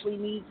she actually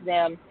needs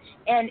them,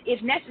 and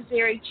if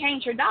necessary,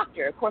 change her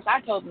doctor. Of course,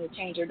 I told them to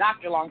change her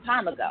doctor a long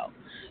time ago,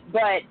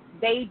 but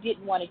they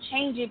didn't want to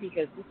change it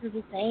because this is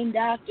the same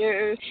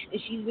doctor that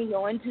she's been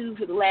going to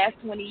for the last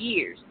 20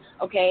 years.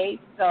 Okay,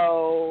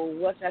 so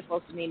what's that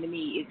supposed to mean to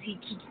me? Is he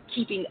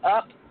keeping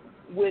up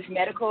with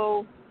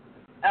medical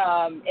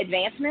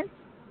advancements?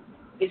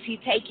 Is he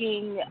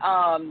taking,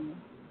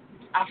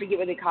 I forget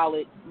what they call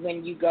it,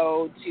 when you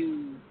go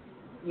to,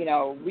 you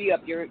know,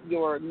 re-up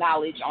your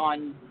knowledge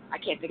on, I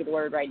can't think of the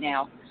word right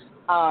now.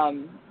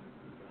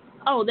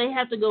 They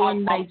have to go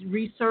and like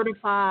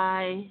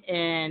recertify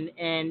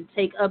and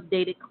take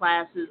updated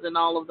classes and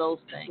all of those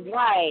things.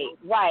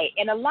 Right.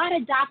 And a lot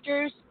of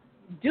doctors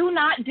do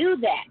not do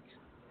that.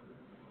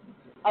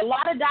 A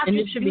lot of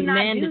doctors do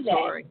not do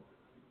that.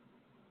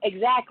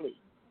 Exactly.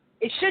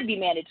 It should be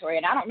mandatory,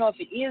 and I don't know if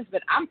it is,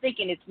 but I'm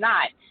thinking it's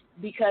not,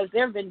 because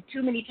there have been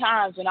too many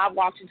times when I've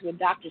walked into a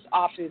doctor's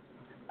office,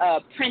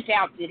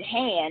 printout in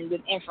hand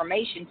with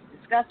information to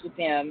discuss with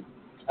them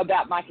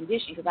about my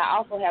condition, because I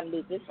also have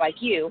lupus like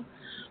you,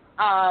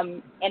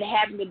 and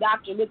having the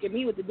doctor look at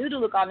me with the doodle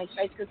look on his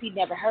face because he'd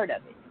never heard of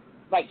it.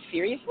 Like,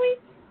 seriously?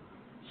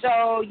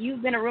 So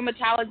you've been a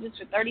rheumatologist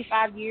for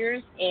 35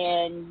 years,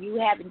 and you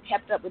haven't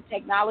kept up with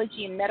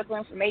technology and medical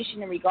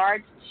information in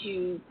regards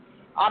to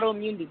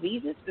autoimmune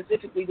diseases,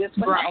 specifically this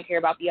one. Right. I don't care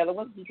about the other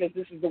ones because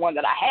this is the one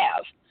that I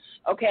have,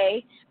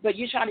 okay? But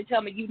you're trying to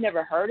tell me you've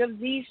never heard of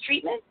these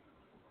treatments,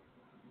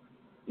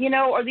 you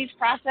know, or these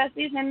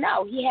processes? And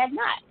no, he has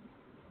not.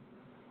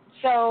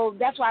 So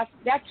that's why,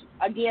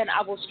 again,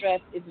 I will stress,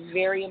 it's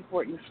very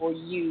important for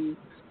you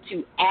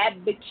to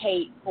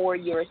advocate for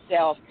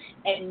yourself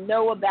and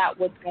know about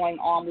what's going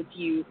on with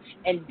you,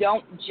 and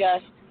don't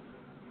just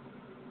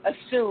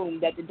assume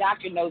that the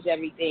doctor knows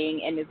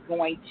everything and is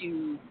going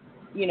to,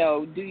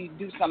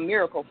 do some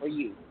miracle for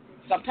you.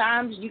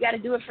 Sometimes you got to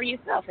do it for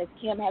yourself, as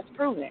Kim has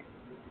proven.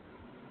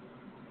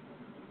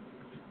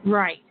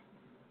 Right.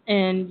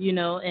 And,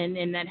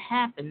 and that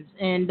happens.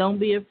 And don't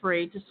be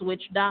afraid to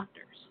switch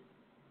doctors.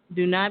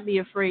 Do not be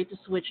afraid to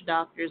switch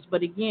doctors.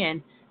 But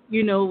again,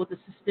 with the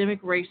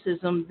systemic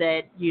racism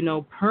that,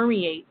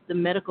 permeates the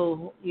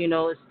medical,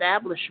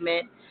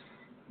 establishment,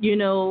 you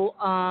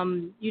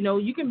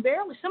can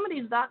barely, some of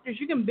these doctors,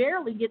 you can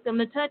barely get them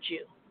to touch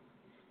you.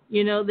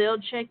 They'll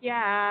check your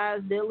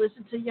eyes, they'll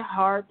listen to your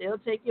heart, they'll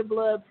take your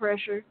blood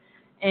pressure,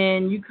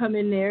 and you come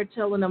in there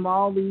telling them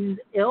all these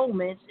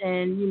ailments,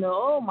 and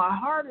oh, my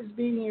heart is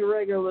beating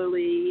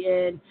irregularly,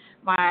 and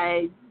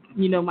my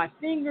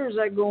fingers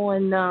are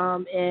going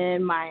numb,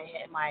 and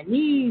my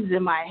knees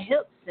and my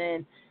hips,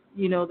 and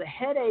the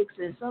headaches,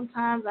 and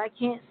sometimes I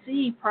can't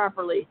see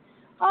properly.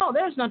 Oh,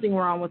 there's nothing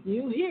wrong with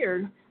you.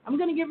 Here, I'm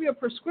going to give you a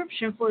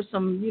prescription for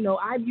some,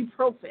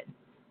 ibuprofen.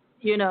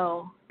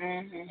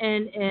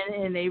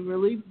 And they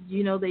really,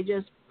 they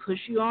just push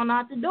you on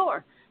out the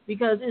door,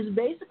 because it's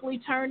basically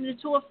turned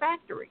into a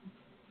factory.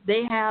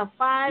 They have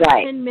 5,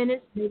 Right. 10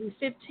 minutes, maybe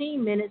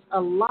 15 minutes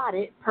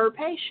allotted per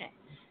patient,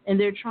 and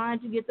they're trying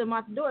to get them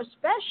out the door,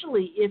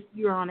 especially if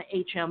you're on an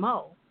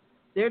HMO.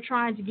 They're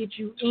trying to get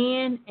you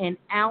in and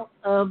out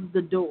of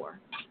the door.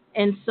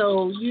 And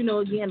so,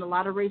 again, a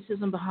lot of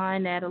racism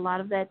behind that, a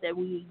lot of that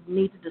we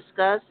need to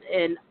discuss,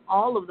 and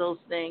all of those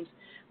things.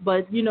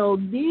 But,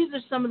 these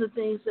are some of the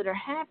things that are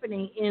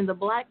happening in the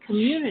black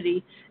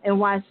community, and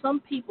why some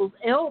people's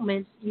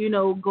ailments,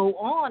 go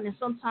on, and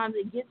sometimes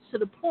it gets to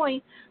the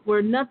point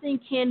where nothing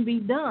can be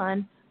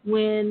done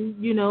when,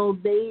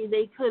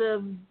 they could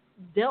have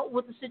dealt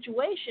with the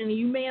situation.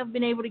 You may have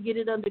been able to get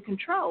it under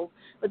control,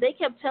 but they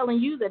kept telling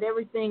you that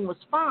everything was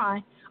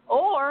fine.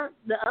 Or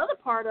the other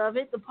part of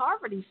it, the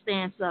poverty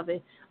stance of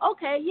it.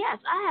 Okay, yes,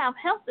 I have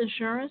health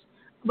insurance,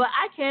 but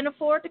I can't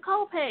afford the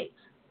co-pays.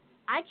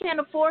 I can't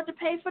afford to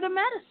pay for the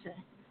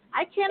medicine.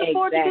 I can't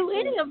afford to do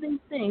any of these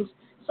things.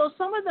 So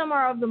some of them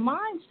are of the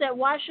mindset,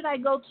 why should I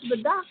go to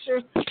the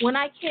doctor when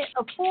I can't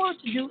afford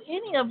to do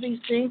any of these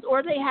things,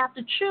 or they have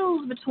to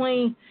choose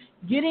between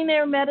getting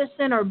their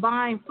medicine or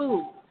buying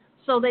food.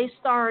 So they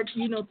start,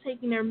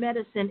 taking their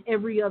medicine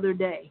every other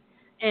day.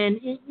 And,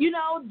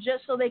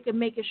 just so they can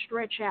make it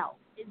stretch out.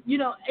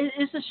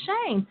 It's a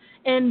shame.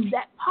 And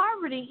that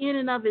poverty in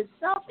and of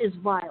itself is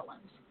violence.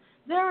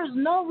 There is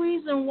no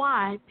reason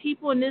why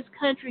people in this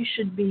country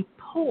should be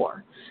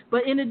poor.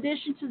 But in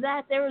addition to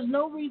that, there is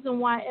no reason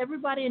why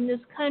everybody in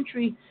this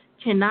country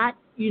cannot,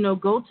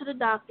 go to the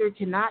doctor,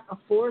 cannot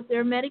afford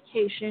their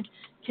medication,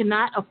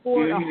 cannot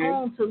afford a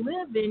home to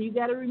live in. You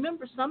got to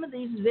remember, some of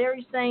these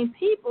very same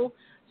people,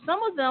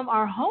 some of them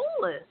are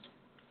homeless.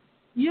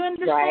 You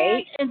understand?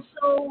 Right. And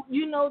so,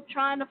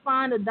 trying to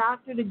find a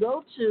doctor to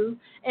go to,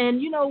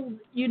 and,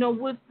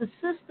 with the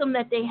system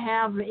that they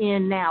have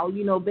in now,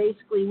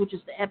 basically, which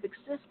is the EPIC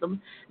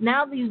system,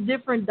 now these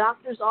different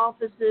doctors'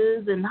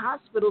 offices and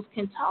hospitals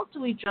can talk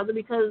to each other,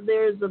 because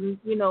there is a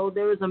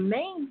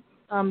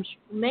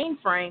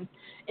mainframe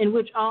in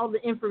which all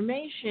the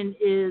information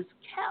is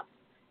kept,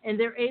 and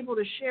they're able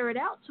to share it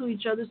out to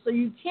each other, so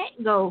you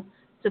can't go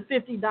to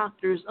 50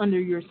 doctors under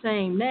your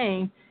same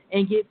name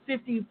and get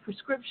 50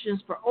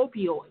 prescriptions for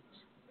opioids,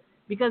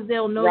 because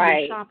they'll know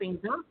you're shopping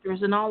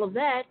doctors and all of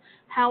that.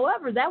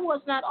 However, that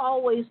was not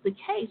always the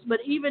case.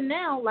 But even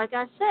now, like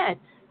I said,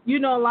 a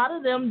lot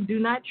of them do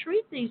not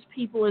treat these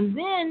people, and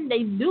then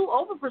they do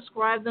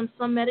overprescribe them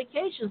some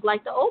medications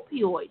like the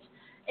opioids.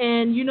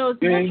 And,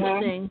 it's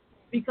interesting,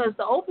 because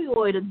the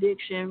opioid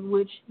addiction,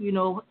 which,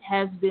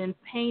 has been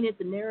painted,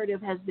 the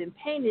narrative has been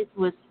painted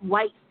with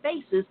white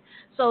faces,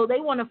 so they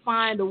want to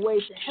find a way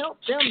to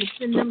help them, to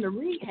send them to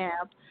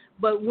rehab.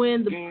 But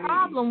when the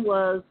problem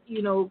was,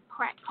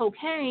 crack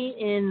cocaine,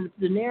 and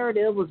the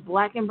narrative was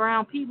black and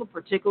brown people,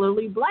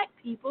 particularly black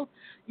people,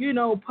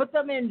 put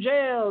them in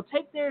jail,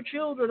 take their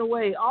children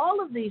away,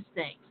 all of these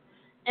things.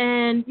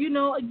 And,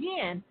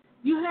 again,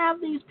 you have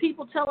these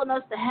people telling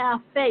us to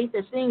have faith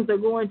that things are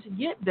going to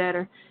get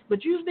better,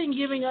 but you've been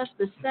giving us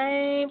the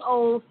same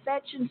old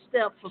fetch and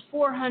step for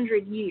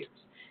 400 years.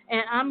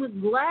 And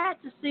I'm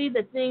glad to see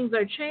that things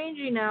are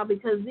changing now,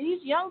 because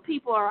these young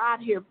people are out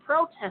here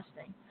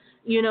protesting.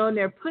 And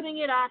they're putting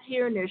it out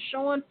here, and they're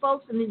showing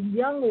folks, and these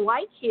young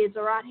white kids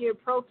are out here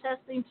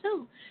protesting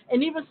too.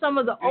 And even some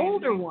of the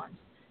older ones,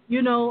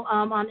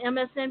 on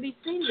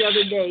MSNBC the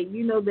other day,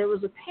 there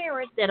was a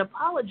parent that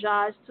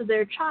apologized to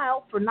their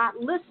child for not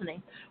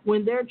listening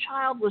when their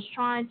child was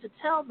trying to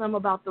tell them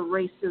about the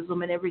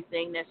racism and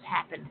everything that's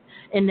happened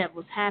and that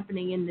was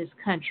happening in this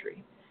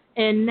country.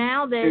 And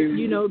now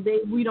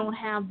that, we don't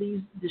have these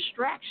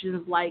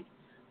distractions like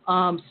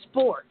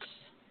sports,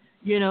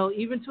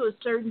 even to a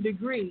certain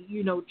degree,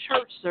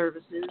 church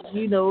services,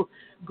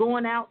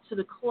 going out to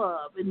the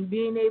club and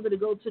being able to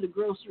go to the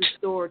grocery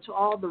store, to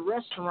all the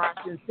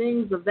restaurants and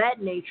things of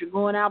that nature,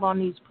 going out on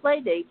these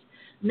play dates.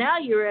 Now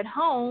you're at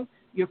home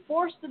You're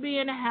forced to be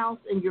in a house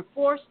and you're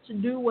forced to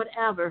do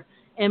whatever.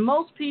 And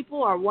most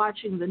people are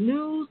watching the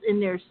news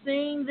and they're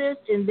seeing this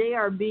and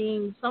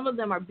some of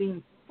them are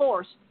being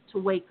forced to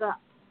wake up.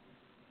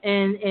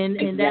 And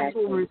that's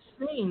what we're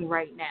seeing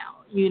right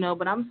now,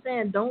 But I'm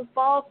saying don't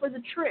fall for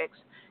the tricks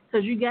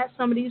because you got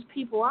some of these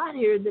people out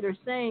here that are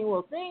saying,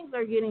 well, things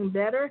are getting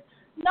better.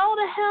 No,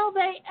 the hell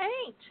they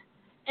ain't.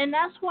 And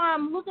that's why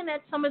I'm looking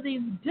at some of these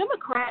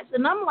Democrats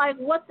and I'm like,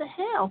 what the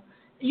hell?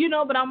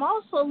 But I'm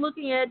also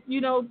looking at,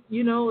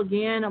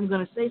 again, I'm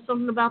going to say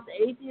something about the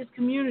atheist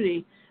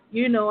community.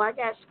 I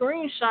got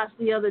screenshots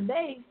the other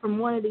day from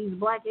one of these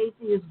black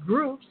atheist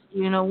groups,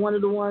 one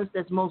of the ones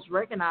that's most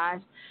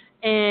recognized,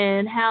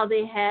 and how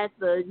they had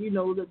the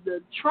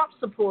Trump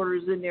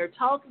supporters in there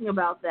talking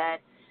about that.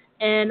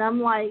 And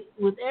I'm like,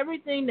 with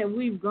everything that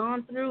we've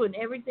gone through and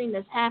everything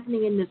that's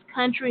happening in this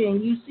country,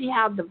 and you see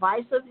how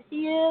divisive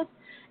he is,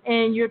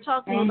 and you're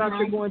talking about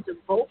you're going to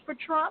vote for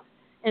Trump,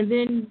 and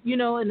then,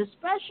 and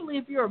especially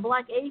if you're a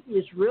black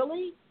atheist,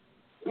 really,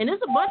 and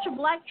there's a bunch of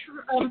black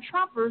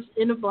Trumpers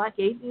in the black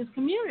atheist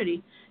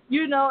community,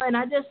 and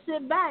I just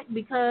sit back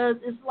because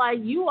it's like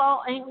you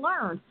all ain't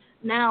learned.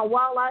 Now,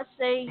 while I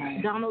say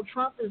Donald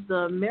Trump is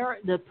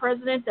the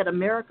president that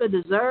America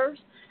deserves,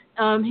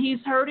 he's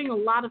hurting a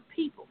lot of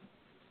people.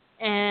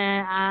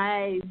 And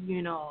I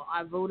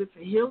voted for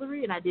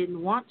Hillary and I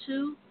didn't want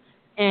to.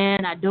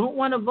 And I don't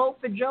want to vote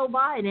for Joe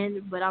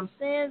Biden, but I'm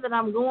saying that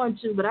I'm going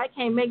to, but I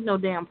can't make no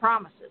damn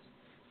promises.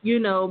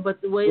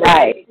 But the way that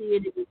I see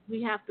it is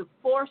we have to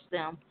force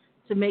them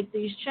to make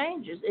these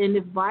changes. And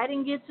if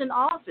Biden gets in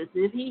office,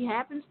 if he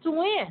happens to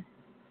win,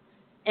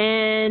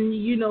 and,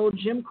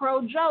 Jim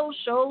Crow Joe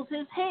shows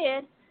his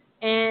head,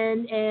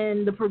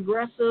 and the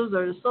progressives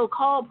or the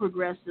so-called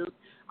progressives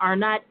are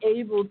not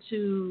able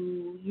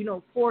to,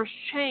 force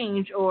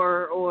change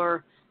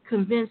or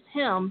convince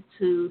him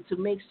to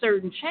make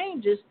certain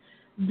changes,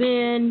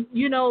 then,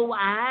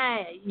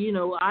 I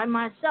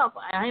myself,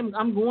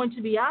 I'm going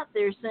to be out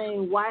there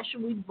saying, why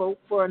should we vote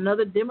for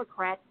another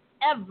Democrat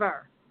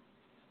ever?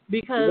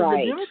 Because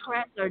the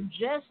Democrats are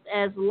just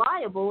as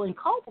liable and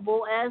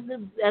culpable as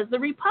the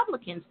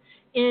Republicans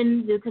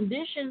in the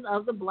conditions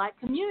of the black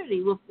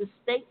community with the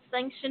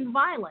state-sanctioned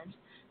violence.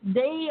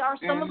 They are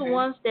some of the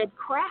ones that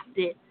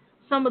crafted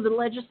some of the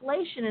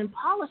legislation and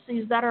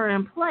policies that are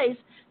in place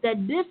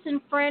that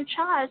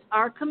disenfranchise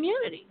our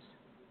communities.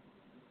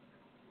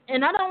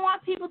 And I don't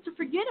want people to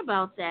forget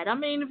about that. I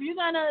mean, if you're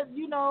going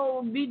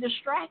to, be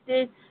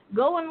distracted,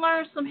 go and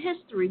learn some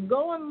history.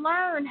 Go and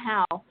learn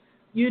how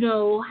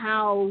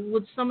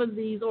with some of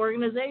these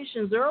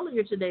organizations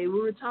earlier today, we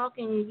were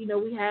talking,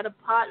 we had a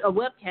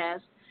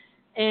webcast,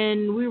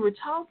 and we were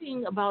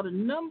talking about a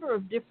number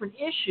of different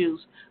issues,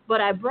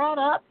 but I brought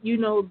up,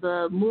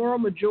 the moral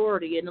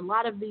majority and a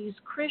lot of these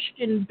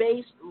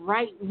Christian-based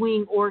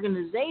right-wing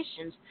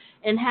organizations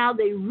and how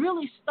they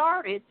really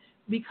started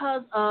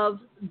because of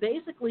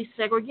basically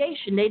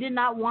segregation. They did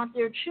not want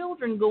their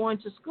children going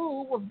to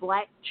school with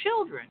black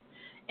children.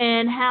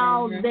 And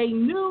how they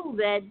knew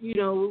that,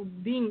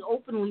 being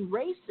openly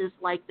racist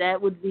like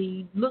that would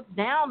be looked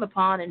down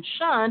upon and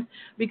shunned,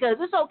 because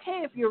it's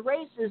okay if you're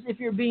racist if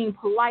you're being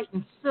polite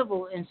and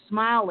civil and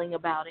smiling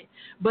about it.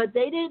 But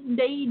they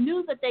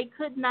knew that they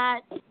could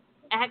not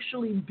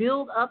actually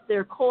build up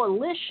their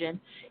coalition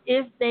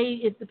if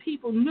the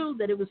people knew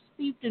that it was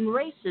steeped in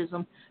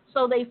racism.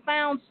 So they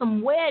found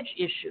some wedge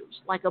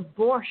issues like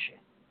abortion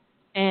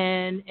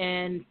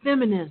and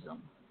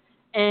feminism.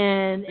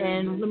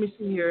 And let me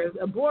see here,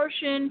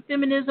 abortion,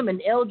 feminism, and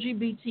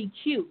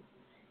LGBTQ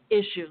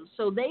issues.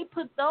 So they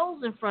put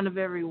those in front of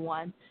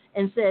everyone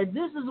and said,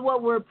 this is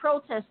what we're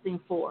protesting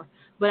for.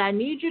 But I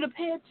need you to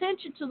pay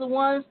attention to the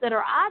ones that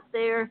are out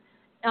there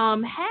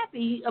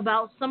happy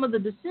about some of the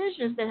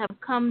decisions that have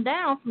come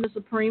down from the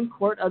Supreme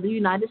Court of the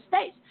United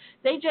States.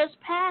 They just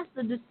passed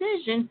the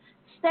decision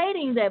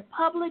stating that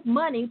public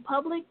money,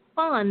 public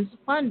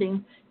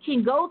funding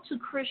can go to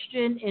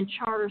Christian and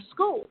charter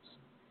schools.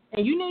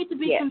 And you need to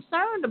be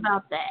concerned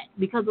about that,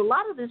 because a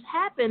lot of this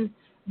happened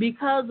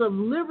because of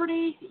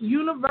Liberty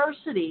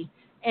University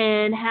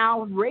and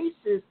how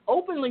racist,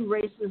 openly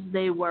racist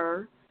they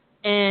were.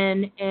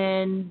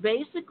 And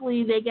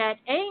basically they got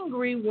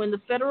angry when the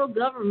federal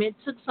government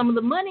took some of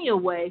the money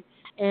away.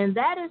 And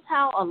that is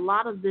how a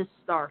lot of this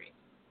started.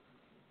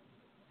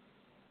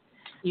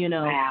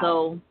 Wow.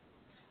 So,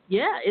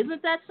 yeah,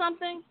 isn't that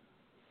something?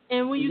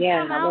 And when you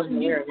come out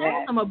and you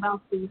tell them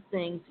about these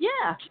things,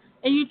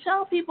 and you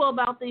tell people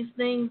about these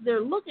things,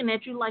 they're looking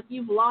at you like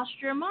you've lost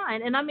your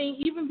mind. And I mean,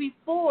 even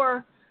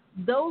before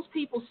those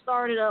people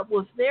started up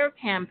with their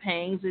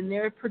campaigns and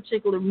their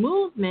particular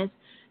movements,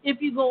 if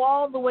you go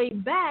all the way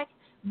back,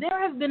 there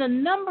have been a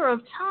number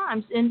of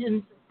times,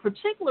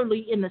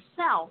 particularly in the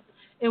South,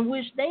 in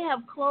which they have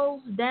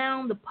closed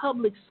down the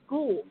public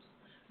schools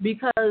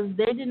because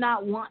they did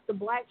not want the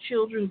black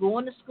children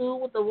going to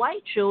school with the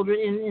white children.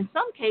 And in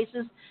some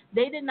cases,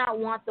 they did not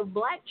want the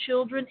black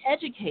children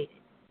educated.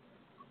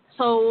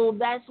 So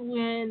that's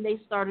when they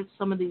started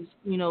some of these,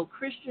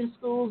 Christian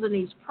schools and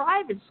these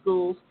private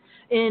schools,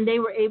 and they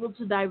were able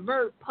to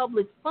divert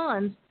public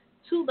funds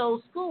to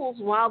those schools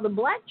while the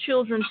black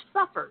children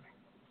suffered.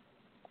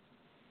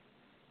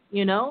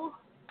 They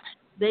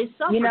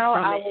suffered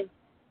from it.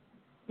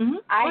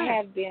 I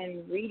have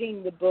been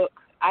reading the book.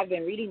 I've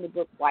been reading the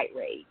book White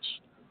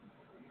Rage.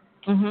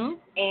 And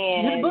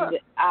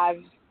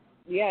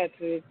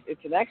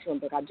it's an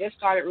excellent book. I just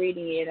started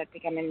reading it. I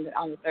think I'm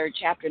on the third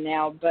chapter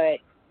now. But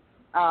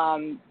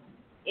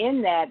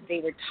in that, they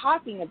were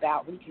talking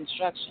about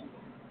Reconstruction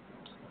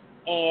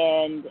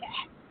and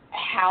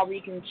how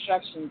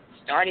Reconstruction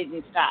started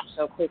and stopped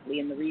so quickly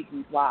and the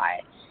reasons why.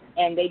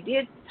 And they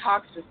did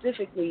talk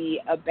specifically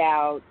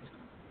about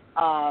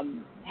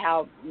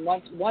how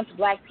once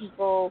black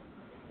people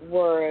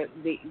were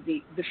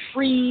the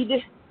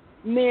freed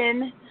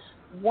men,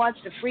 once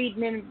the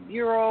Freedmen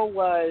Bureau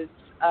was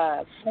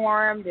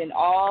formed and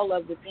all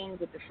of the things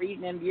that the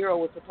Freedmen Bureau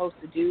was supposed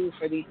to do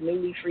for these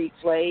newly freed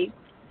slaves,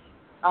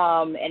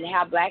 and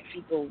how black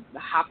people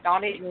hopped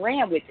on it and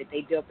ran with it.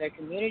 They built their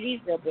communities,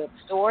 they built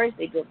stores,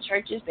 they built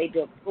churches, they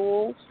built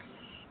schools,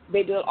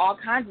 they built all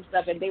kinds of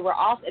stuff. And they were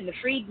also, and the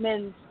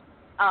Freedmen's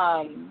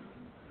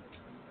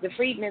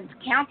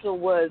Council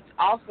was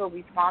also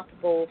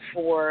responsible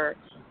for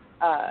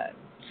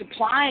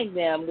supplying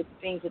them with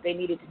the things that they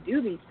needed to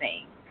do these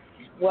things.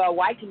 Well,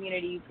 white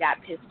communities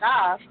got pissed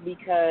off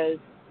because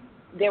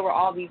there were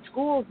all these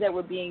schools that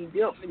were being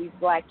built for these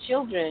black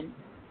children,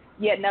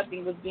 yet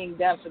nothing was being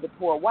done for the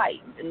poor whites,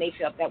 and they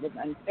felt that was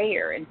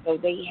unfair. And so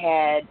they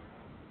had,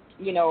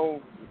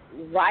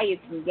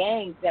 riots and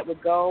gangs that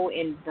would go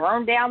and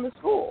burn down the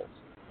schools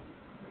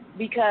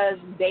because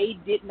they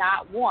did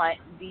not want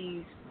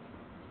these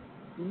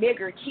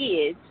nigger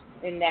kids,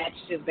 and that's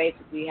just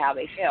basically how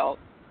they felt.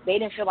 They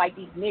didn't feel like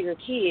these nigger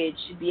kids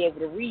should be able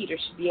to read or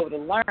should be able to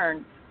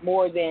learn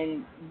more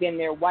than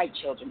their white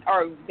children,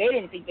 or they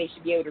didn't think they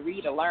should be able to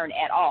read or learn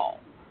at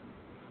all.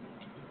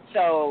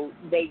 So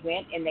they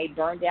went and they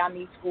burned down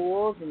these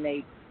schools, and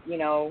they,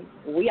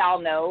 we all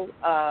know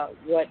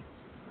what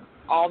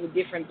all the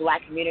different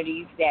black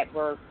communities that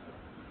were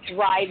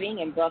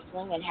thriving and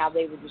bustling and how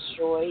they were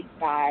destroyed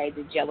by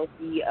the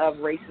jealousy of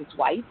racist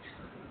whites.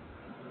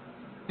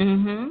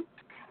 And,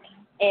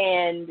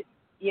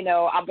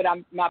 but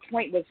my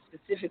point was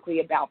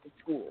specifically about the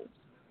schools,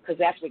 because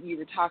that's what you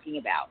were talking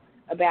about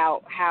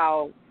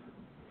how,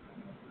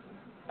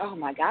 oh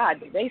my God,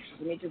 the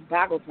racism, it just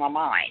boggles my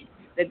mind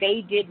that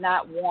they did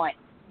not want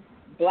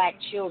black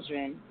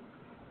children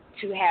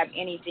to have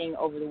anything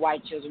over the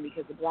white children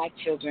because the black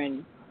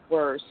children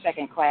were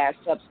second class,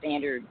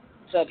 substandard,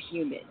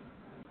 subhuman,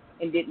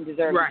 and didn't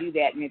deserve to do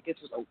that. And if this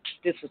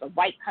was a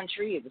white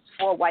country, it was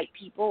for white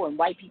people and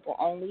white people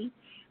only,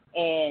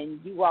 and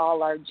you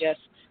all are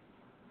just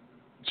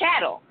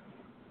chattel.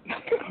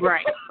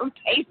 Right.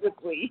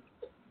 Basically.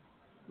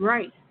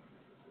 Right.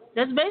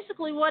 That's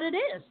basically what it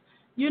is.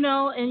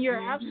 And you're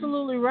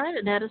absolutely right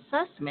in that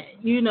assessment,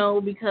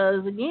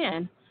 because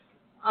again,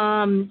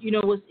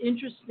 what's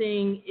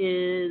interesting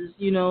is,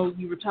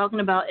 you were talking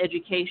about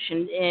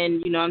education,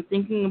 and, I'm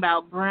thinking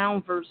about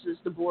Brown versus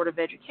the Board of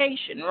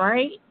Education,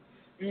 right?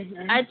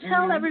 I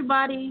tell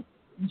everybody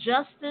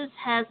justice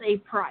has a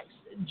price.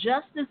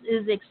 Justice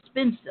is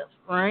expensive,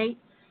 right?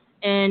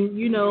 And,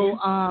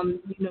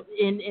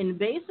 and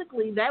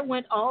basically that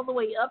went all the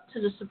way up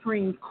to the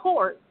Supreme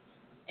Court.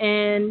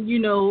 And,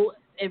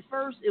 at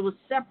first it was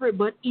separate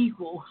but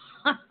equal,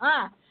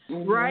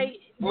 right?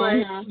 But,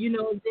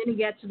 then it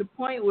got to the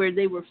point where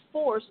they were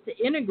forced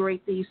to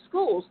integrate these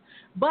schools.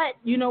 But,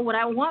 what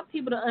I want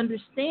people to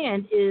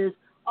understand is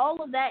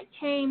all of that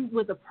came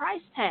with a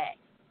price tag.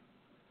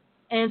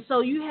 And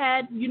so you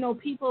had,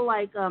 people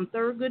like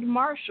Thurgood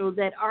Marshall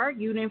that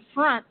argued in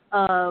front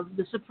of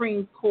the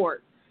Supreme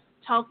Court,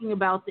 talking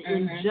about the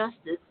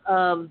injustice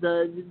of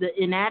the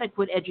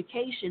inadequate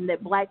education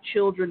that black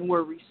children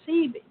were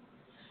receiving.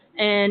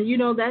 And,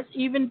 that's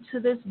even to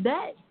this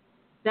day.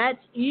 That,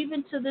 the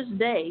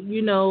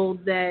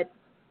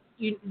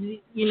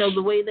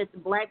way that the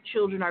black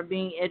children are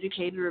being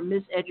educated or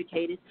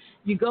miseducated.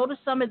 You go to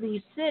some of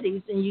these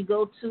cities and you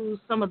go to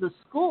some of the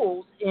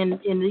schools in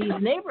these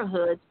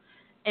neighborhoods,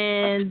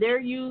 and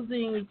they're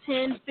using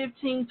 10,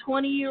 15,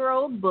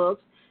 20-year-old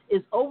books.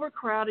 It's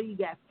overcrowded. You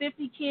got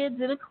 50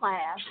 kids in a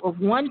class of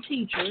one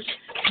teacher.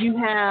 You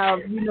have,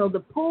 the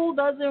pool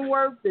doesn't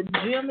work. The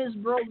gym is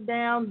broke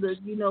down. The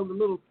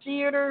little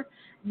theater,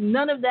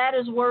 none of that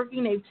is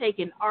working. They've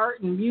taken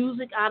art and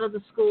music out of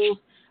the schools.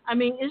 I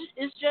mean,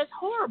 it's just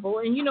horrible.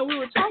 And, we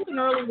were talking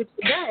earlier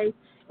today,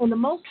 and the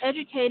most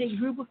educated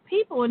group of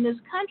people in this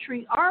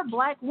country are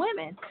black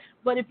women.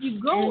 But if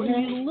you go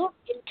and you look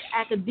at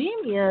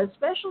academia,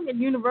 especially at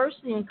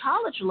university and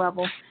college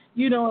level,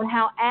 and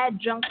how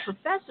adjunct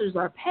professors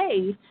are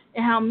paid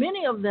and how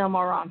many of them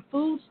are on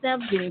food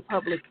stamps, getting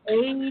public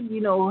aid,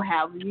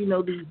 have,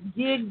 these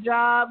gig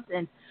jobs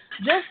and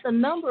just a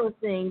number of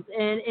things.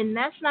 And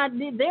that's not,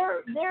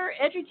 they're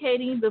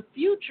educating the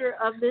future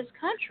of this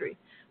country,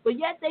 but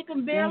yet they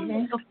can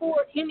barely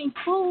afford any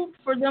food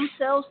for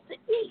themselves to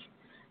eat.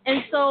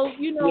 And so,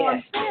 Yes.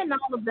 I'm saying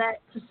all of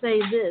that to say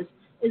this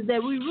is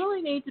that we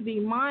really need to be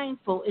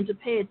mindful and to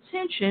pay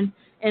attention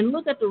and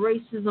look at the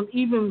racism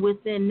even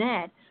within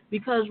that.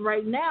 Because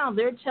right now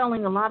they're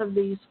telling a lot of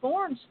these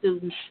foreign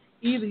students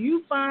either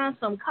you find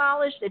some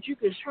college that you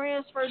can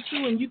transfer to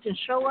and you can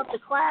show up to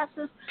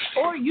classes,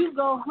 or you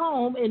go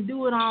home and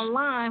do it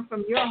online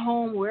from your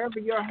home, wherever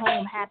your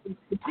home happens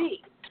to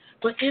be.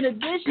 But in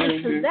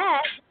addition to Mhm.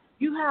 that,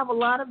 you have a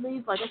lot of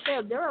these, like I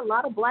said, there are a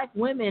lot of black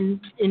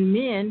women and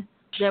men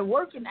that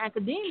work in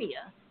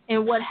academia.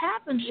 And what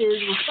happens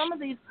is with some of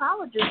these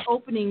colleges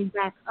opening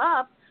back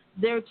up,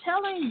 they're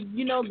telling,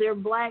 their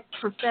black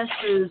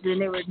professors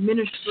and their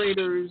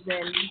administrators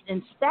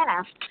and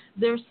staff,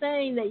 they're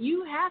saying that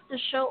you have to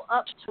show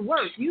up to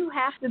work. You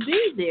have to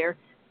be there.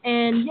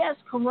 And yes,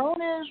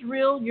 corona is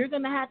real. You're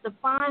going to have to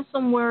find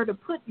somewhere to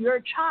put your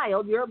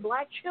child, your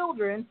black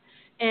children,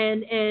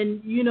 and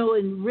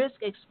risk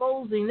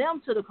exposing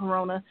them to the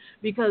corona,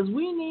 because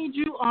we need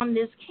you on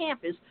this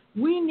campus.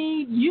 We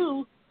need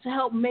you to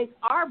help make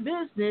our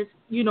business,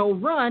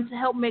 run, to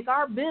help make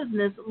our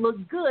business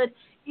look good,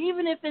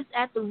 even if it's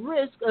at the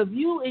risk of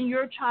you and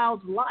your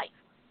child's life.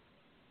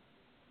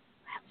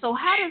 So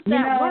how does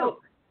that work?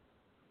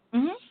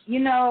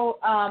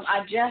 I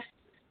just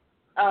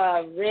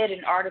read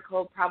an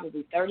article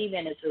probably 30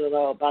 minutes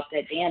ago about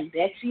that damn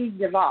Betsy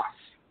DeVos,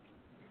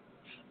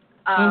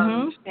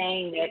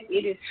 saying that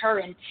it is her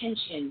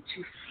intention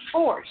to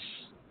force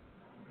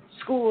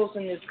schools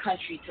in this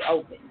country to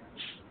open.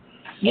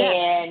 Yes.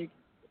 And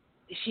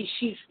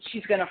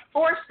she's going to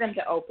force them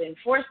to open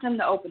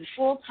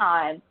full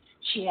time.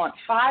 She wants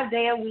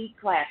 5-day-a-week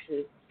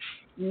classes,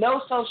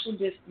 no social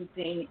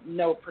distancing,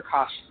 no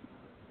precautions,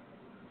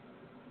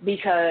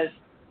 because,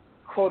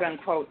 quote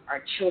unquote,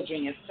 our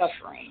children is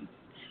suffering.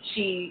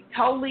 She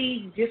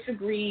totally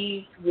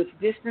disagrees with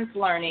distance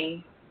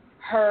learning.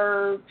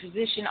 Her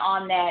position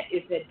on that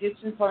is that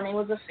distance learning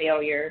was a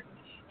failure,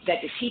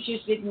 that the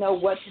teachers didn't know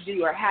what to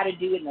do or how to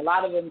do it, and a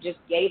lot of them just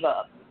gave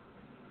up.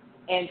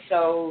 And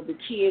so the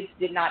kids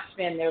did not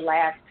spend their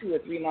last 2 or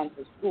 3 months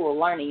of school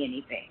learning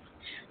anything,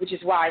 which is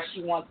why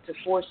she wants to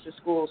force the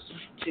schools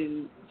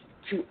to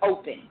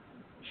open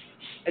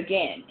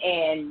again.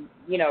 And,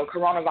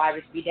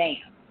 coronavirus be damned.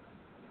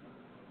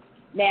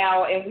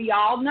 Now, and we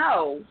all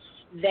know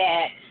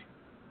that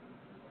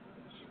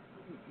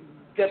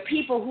the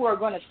people who are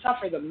going to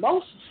suffer the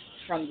most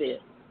from this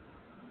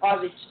are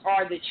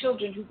the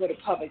children who go to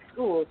public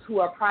schools, who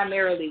are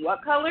primarily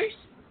what colors?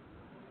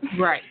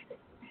 Right.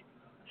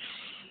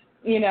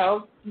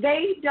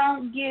 They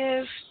don't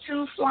give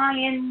two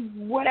flying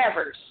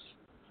whatevers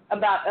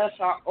about us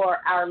or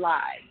our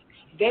lives.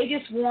 They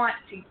just want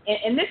to,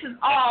 and this is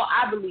all,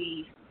 I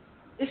believe,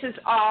 this is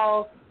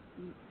all,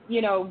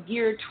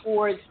 geared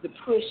towards the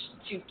push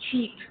to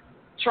keep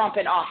Trump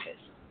in office.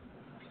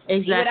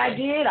 Exactly. See what I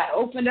did? I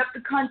opened up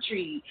the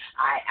country.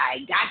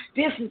 I got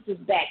businesses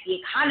back. The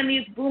economy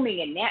is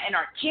booming, and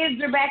our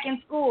kids are back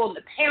in school, and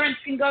the parents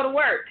can go to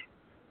work.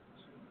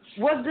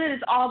 What good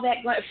is all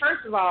that going?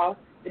 First of all,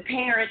 the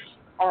parents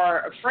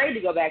are afraid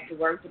to go back to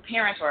work. The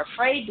parents are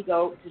afraid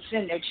to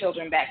send their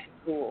children back to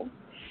school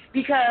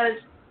because,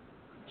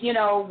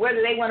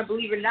 whether they want to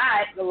believe it or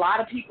not, a lot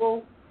of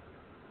people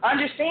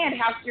understand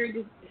how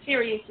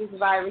serious this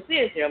virus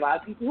is. There are a lot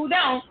of people who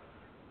don't,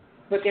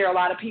 but there are a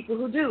lot of people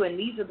who do, and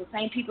these are the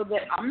same people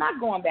that I'm not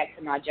going back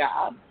to my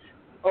job,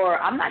 or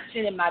I'm not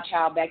sending my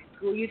child back to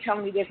school. You're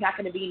telling me there's not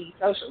going to be any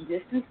social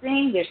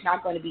distancing, there's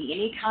not going to be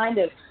any kind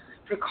of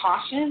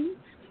precautions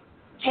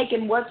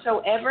taken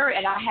whatsoever,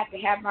 and I have to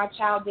have my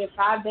child there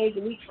 5 days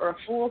a week for a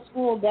full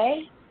school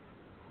day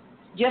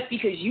just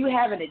because you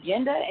have an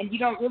agenda and you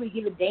don't really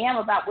give a damn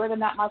about whether or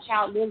not my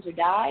child lives or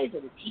dies,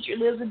 or the teacher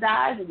lives or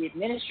dies, or the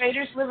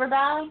administrators live or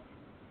die.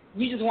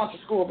 You just want the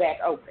school back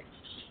open.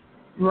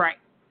 Right.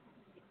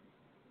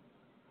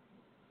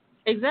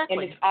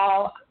 Exactly. And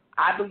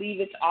I believe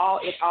it all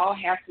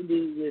has to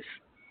do with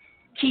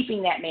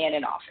keeping that man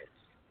in office.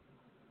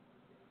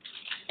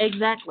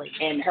 Exactly.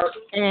 And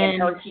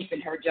her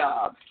keeping her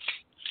job.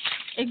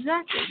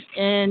 Exactly.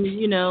 And,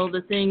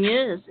 the thing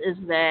is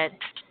that,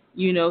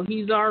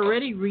 he's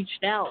already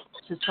reached out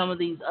to some of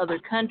these other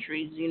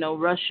countries,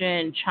 Russia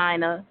and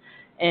China,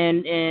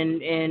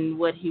 and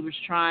what he was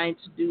trying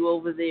to do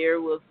over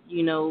there with,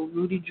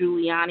 Rudy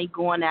Giuliani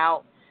going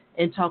out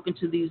and talking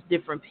to these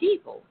different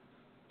people.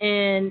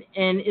 And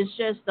it's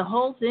just, the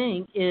whole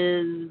thing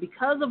is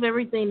because of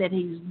everything that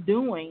he's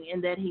doing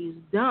and that he's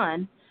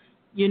done,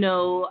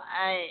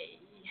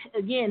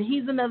 again,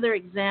 he's another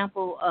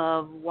example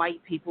of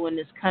white people in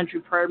this country,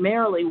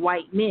 primarily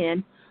white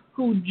men,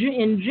 who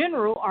in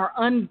general are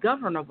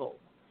ungovernable.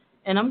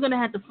 And I'm going to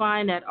have to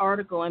find that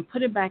article and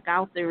put it back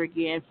out there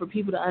again for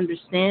people to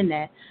understand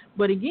that.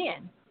 But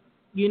again,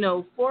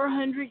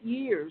 400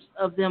 years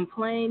of them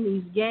playing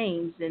these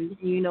games and,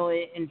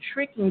 and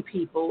tricking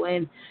people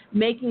and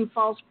making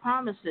false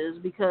promises,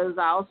 because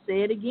I'll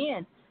say it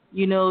again,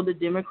 the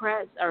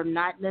Democrats are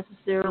not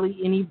necessarily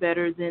any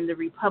better than the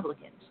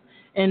Republicans.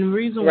 And the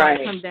reason why I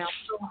Right. come down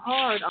so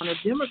hard on the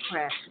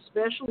Democrats,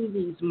 especially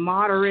these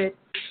moderate,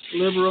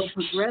 liberal,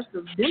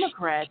 progressive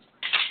Democrats,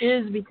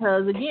 is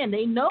because again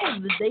they know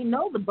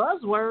the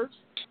buzzwords.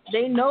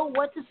 They know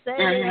what to say.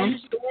 They Mhm.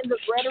 understand the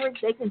rhetoric.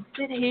 They can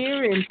sit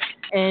here and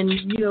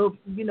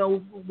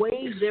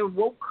wave their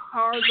woke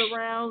cards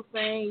around,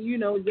 saying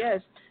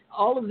yes,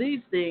 all of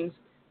these things.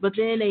 But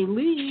then they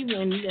leave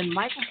and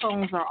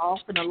microphones are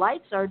off and the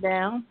lights are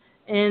down,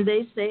 and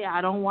they say, I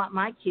don't want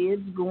my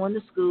kids going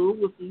to school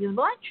with these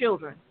black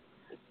children.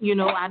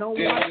 I don't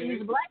want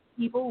these Mhm. black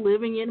people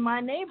living in my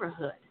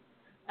neighborhood.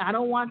 I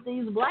don't want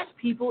these black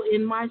people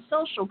in my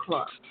social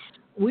club.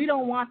 We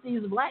don't want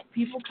these black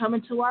people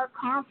coming to our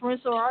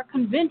conference or our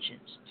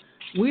conventions.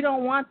 We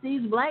don't want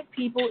these black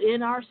people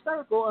in our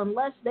circle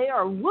unless they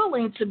are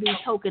willing to be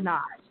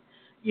tokenized,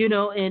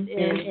 Mhm.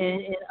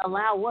 and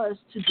allow us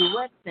to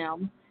direct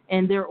them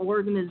and their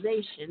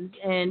organizations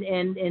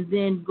and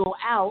then go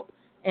out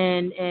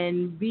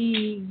and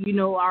be,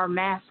 our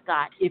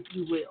mascot, if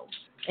you will,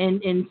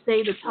 and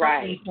say the talking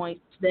Right.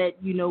 points that,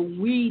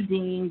 we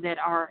deem that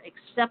are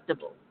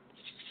acceptable.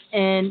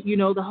 And,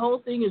 the whole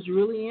thing is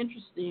really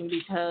interesting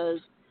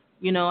because,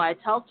 I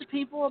talk to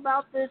people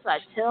about this, I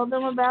tell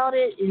them about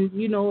it, and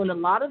a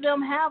lot of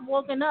them have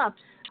woken up.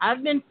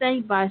 I've been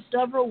thanked by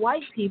several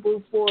white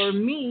people for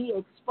me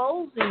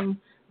exposing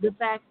the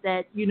fact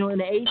that, in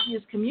the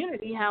atheist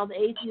community, how the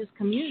atheist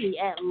community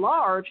at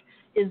large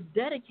is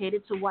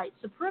dedicated to white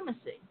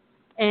supremacy.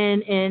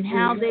 And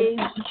how Mhm.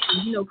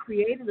 they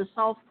created a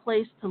soft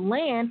place to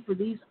land for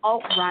these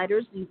alt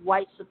writers, these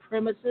white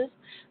supremacists,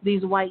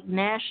 these white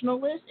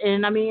nationalists,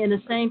 and I mean, and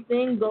the same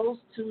thing goes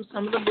to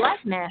some of the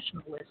black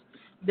nationalists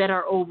that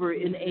are over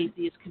in the Mhm.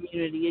 atheist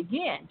community.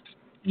 Again,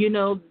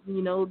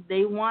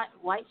 they want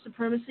white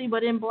supremacy,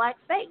 but in black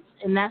face,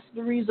 and that's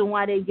the reason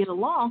why they get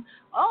along.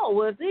 Oh,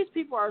 well, if these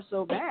people are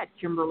so bad,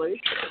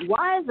 Kimberly,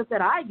 why is it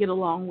that I get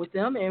along with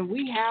them and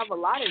we have a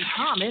lot in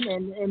common,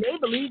 and they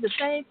believe the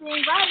same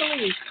things I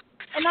believe?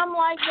 And I'm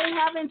like, they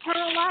have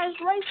internalized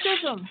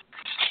racism,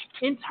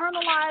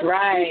 internalized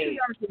Right.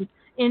 patriarchy,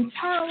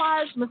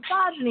 internalized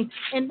misogyny.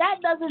 And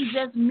that doesn't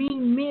just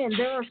mean men.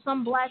 There are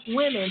some black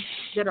women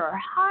that are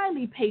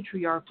highly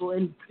patriarchal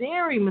and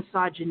very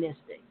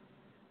misogynistic.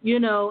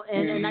 And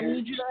I Mhm.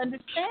 need you to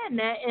understand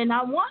that. And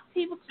I want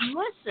people to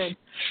listen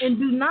and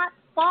do not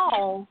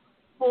fall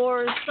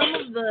for some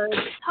of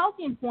the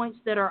talking points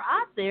that are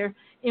out there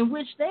in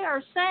which they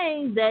are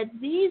saying that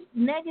these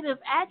negative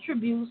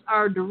attributes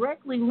are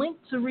directly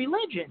linked to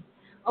religion.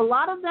 A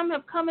lot of them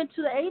have come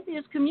into the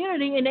atheist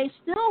community and they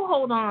still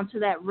hold on to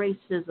that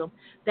racism,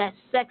 that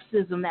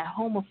sexism, that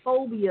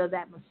homophobia,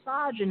 that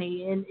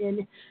misogyny, and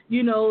the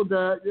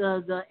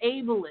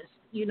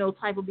ableist,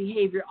 type of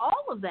behavior,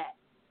 all of that.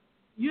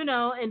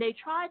 And they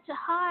try to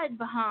hide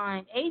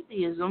behind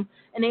atheism,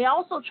 and they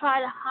also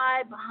try to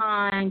hide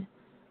behind,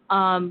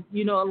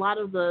 a lot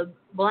of the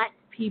black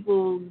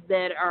people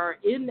that are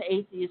in the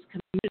atheist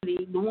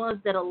community, the ones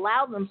that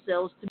allow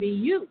themselves to be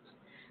used.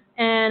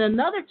 And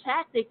another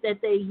tactic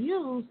that they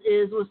use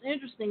is what's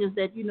interesting is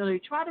that, they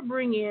try to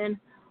bring in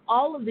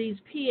all of these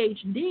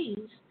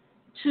PhDs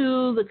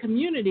to the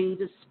community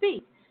to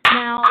speak.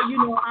 Now,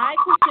 I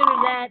consider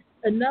that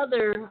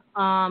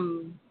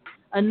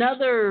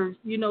another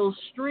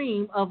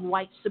stream of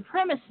white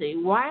supremacy.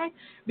 Why?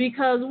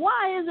 Because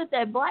why is it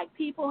that black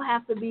people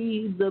have to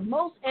be the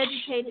most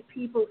educated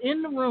people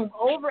in the room,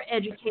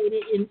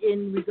 overeducated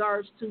in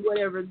regards to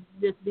whatever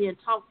is being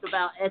talked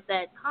about at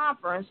that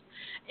conference,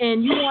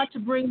 and you want to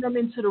bring them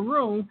into the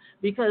room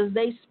because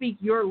they speak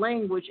your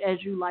language,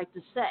 as you like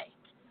to say?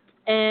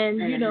 And,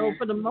 Mhm.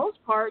 for the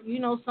most part,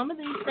 some of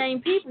these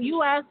same people,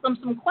 you ask them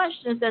some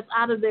questions that's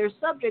out of their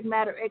subject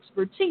matter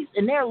expertise,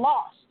 and they're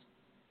lost.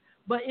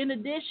 But in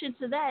addition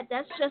to that,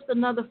 that's just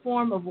another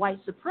form of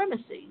white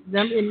supremacy,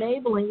 them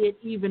enabling it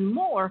even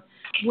more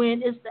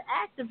when it's the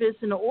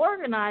activists and the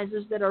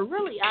organizers that are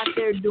really out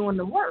there doing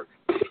the work.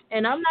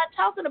 And I'm not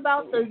talking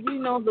about the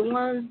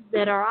ones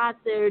that are out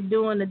there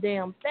doing the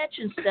damn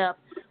fetching stuff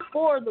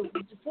for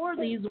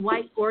these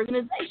white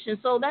organizations.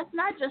 So that's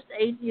not just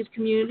the atheist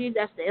community,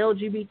 that's the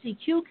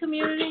LGBTQ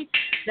community,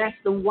 that's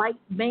the white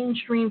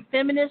mainstream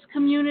feminist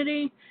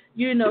community,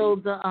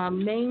 the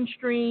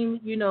mainstream,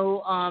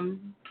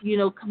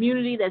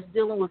 community that's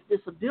dealing with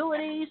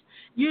disabilities,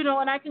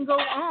 and I can go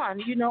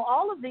on,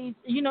 all of these,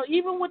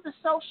 even with the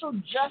social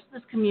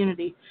justice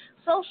community.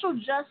 Social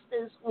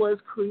justice was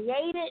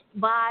created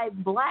by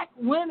black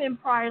women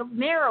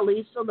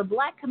primarily, so the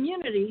black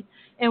community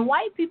and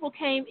white people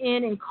came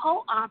in and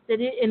co-opted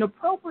it and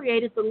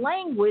appropriated the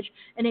language,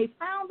 and they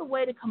found a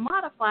way to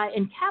commodify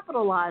and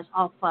capitalize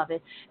off of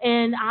it.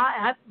 And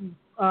I've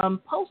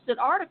posted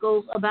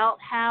articles about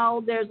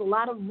how there's a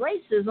lot of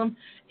racism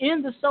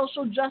in the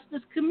social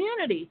justice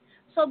community.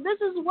 So this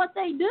is what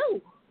they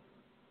do.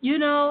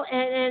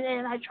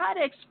 And I try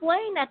to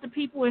explain that to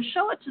people and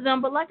show it to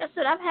them. But like I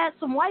said, I've had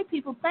some white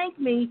people thank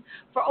me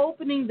for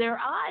opening their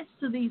eyes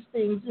to these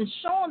things and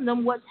showing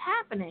them what's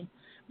happening.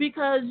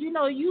 Because,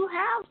 you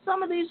have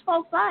some of these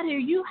folks out here,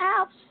 you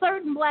have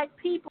certain black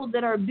people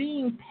that are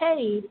being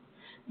paid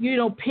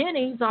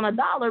pennies on a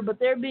dollar, but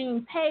they're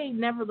being paid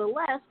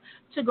nevertheless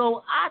to go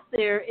out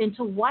there and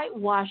to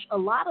whitewash a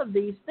lot of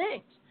these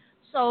things.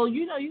 So,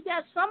 you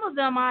got some of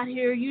them out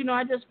here,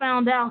 I just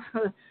found out,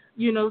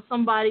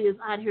 somebody is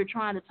out here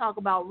trying to talk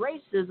about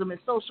racism and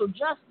social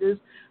justice,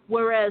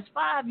 whereas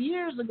 5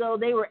 years ago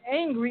they were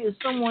angry if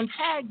someone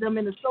tagged them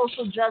in a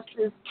social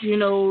justice,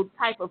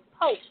 type of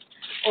post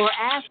or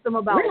asked them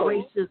about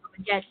Really? racism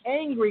and got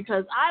angry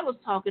because I was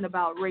talking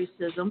about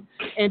racism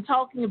and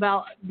talking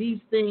about these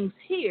things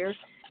here.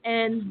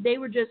 And they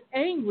were just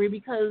angry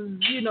because,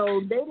 they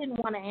didn't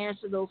want to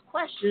answer those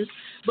questions.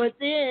 But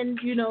then,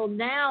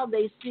 now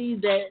they see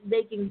that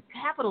they can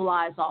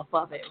capitalize off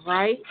of it,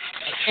 right?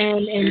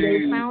 And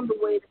they found a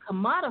way to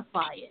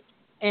commodify it.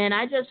 And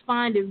I just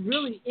find it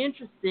really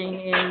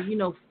interesting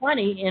and,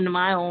 funny in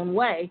my own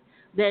way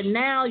that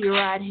now you're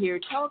out here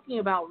talking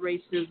about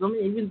racism,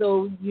 even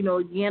though,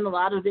 again, a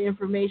lot of the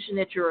information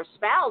that you're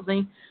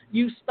espousing,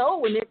 you've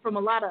stolen it from a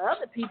lot of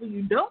other people.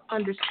 You don't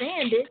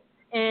understand it.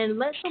 And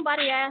let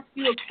somebody ask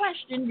you a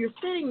question, you're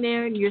sitting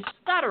there and you're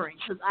stuttering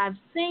because I've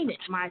seen it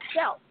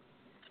myself.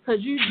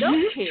 Because you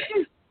don't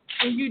care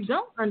and you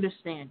don't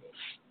understand it.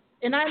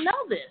 And I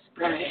know this.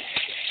 Right.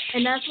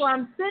 And that's why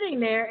I'm sitting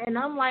there and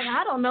I'm like,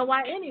 I don't know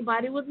why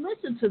anybody would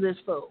listen to this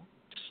fool.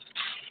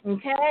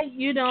 Okay?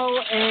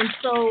 And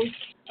so,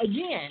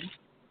 again,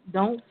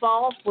 don't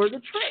fall for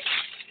the trick.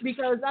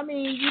 Because, I'll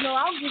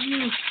give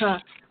you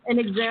an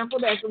example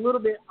that's a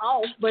little bit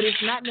off, but it's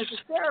not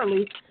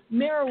necessarily.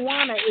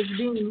 Marijuana is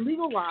being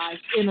legalized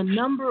in a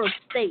number of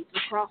states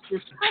across this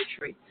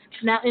country.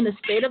 Now, in the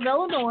state of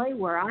Illinois,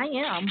 where I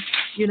am,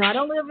 I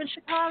don't live in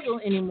Chicago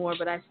anymore,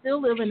 but I still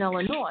live in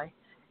Illinois.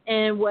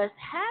 And what's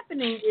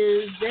happening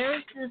is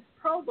there's this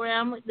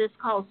program that's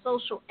called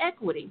social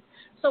equity.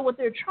 So what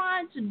they're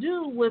trying to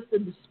do with the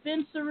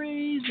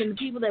dispensaries and the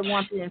people that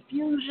want the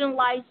infusion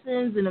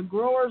license and the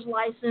grower's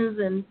license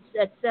and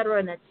et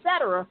cetera,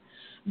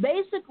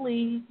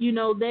 basically,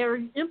 they're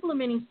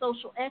implementing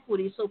social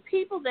equity. So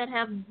people that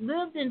have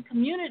lived in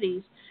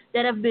communities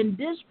that have been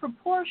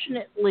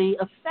disproportionately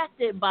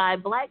affected by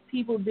black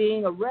people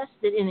being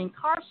arrested and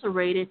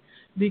incarcerated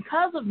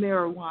because of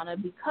marijuana,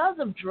 because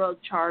of drug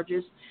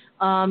charges,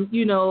 and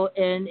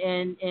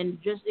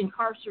just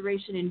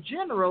incarceration in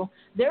general,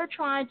 they're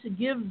trying to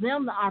give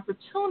them the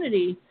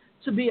opportunity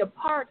to be a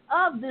part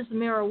of this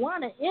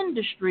marijuana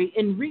industry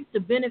and reap the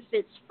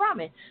benefits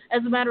from it.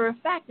 As a matter of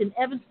fact, in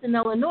Evanston,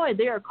 Illinois,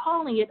 they are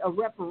calling it a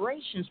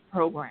reparations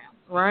program,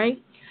 right?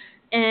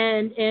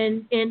 And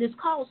it's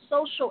called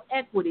social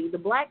equity. The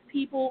black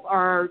people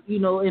are,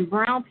 and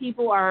brown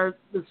people are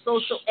the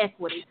social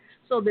equity.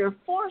 So they're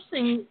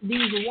forcing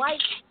these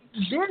white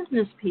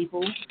business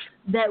people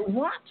that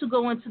want to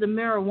go into the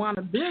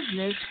marijuana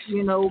business,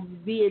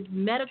 be it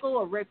medical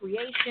or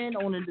recreation,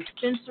 own a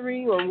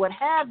dispensary or what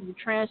have you,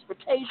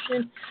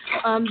 transportation,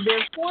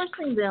 they're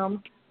forcing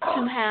them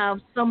to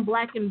have some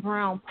black and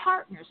brown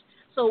partners.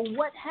 So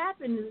what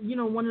happened,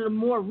 one of the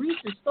more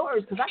recent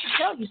stories, because I can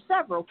tell you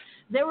several,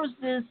 there was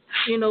this,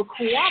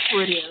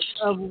 cooperative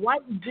of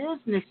white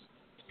business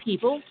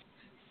people,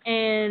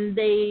 and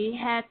they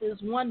had this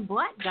one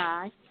black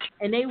guy,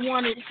 and they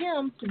wanted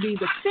him to be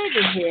the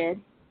figurehead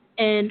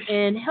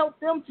and help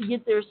them to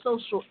get their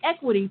social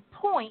equity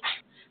points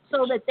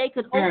so that they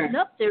could open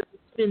up their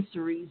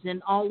dispensaries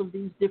and all of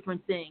these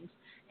different things.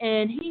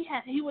 And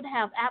he would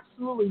have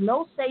absolutely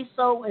no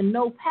say-so and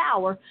no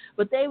power,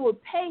 but they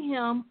would pay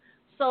him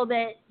so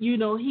that,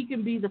 he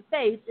can be the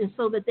face and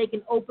so that they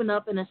can open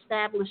up and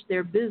establish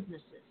their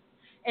businesses.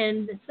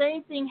 And the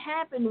same thing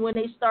happened when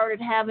they started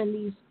having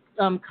these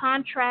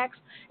contracts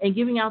and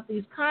giving out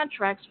these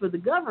contracts for the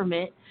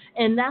government.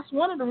 And that's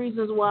one of the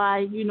reasons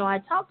why, I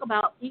talk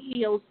about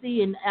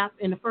EEOC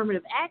and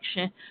affirmative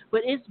action,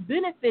 but it's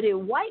benefited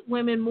white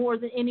women more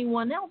than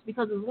anyone else,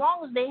 because as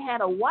long as they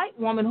had a white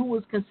woman who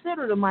was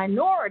considered a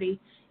minority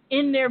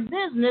in their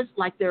business,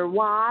 like their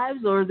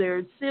wives or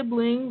their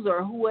siblings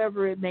or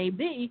whoever it may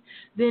be,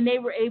 then they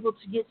were able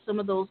to get some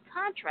of those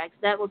contracts.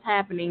 That was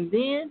happening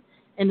then,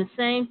 and the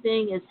same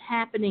thing is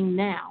happening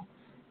now.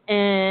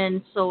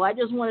 And so I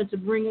just wanted to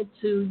bring it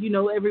to,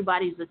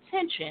 everybody's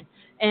attention.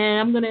 And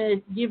I'm going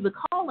to give the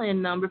call-in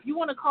number. If you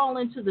want to call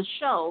into the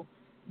show,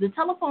 the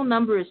telephone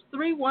number is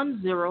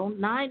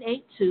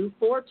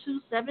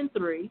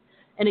 310-982-4273.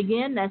 And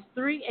again, that's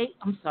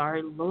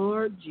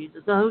Lord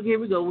Jesus. Oh, here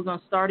we go. We're going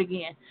to start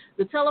again.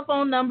 The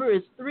telephone number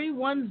is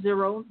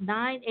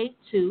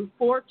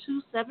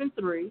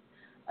 310-982-4273.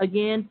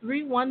 Again,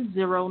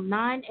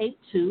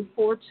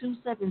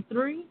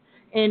 310-982-4273.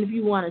 And if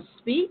you want to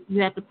speak,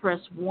 you have to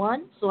press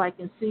 1 so I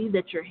can see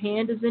that your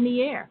hand is in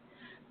the air.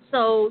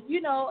 So,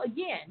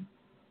 again,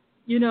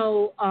 a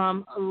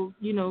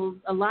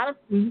lot of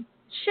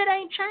shit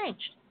ain't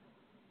changed.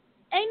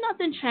 Ain't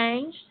nothing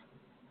changed.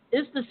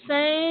 It's the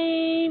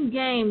same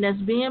game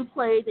that's being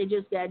played. They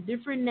just got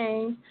different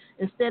names.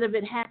 Instead of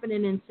it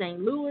happening in St.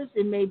 Louis,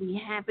 it may be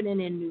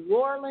happening in New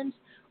Orleans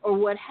or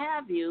what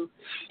have you.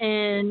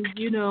 And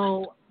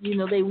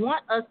they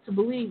want us to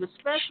believe,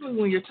 especially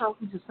when you're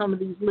talking to some of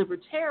these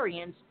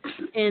libertarians,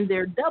 and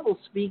they're double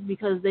speak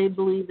because they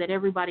believe that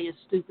everybody is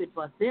stupid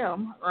but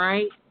them,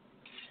 right?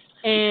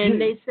 And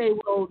they say,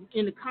 well,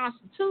 in the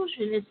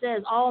Constitution it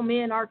says all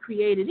men are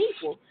created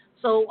equal.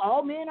 So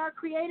all men are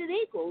created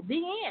equal. The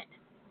end.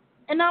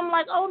 And I'm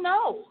like, oh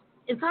no,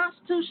 the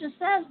Constitution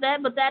says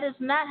that, but that is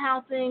not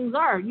how things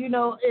are,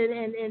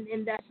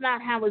 and that's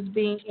not how it's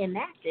being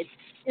enacted.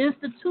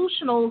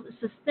 Institutional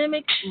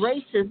systemic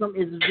racism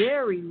is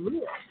very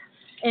real.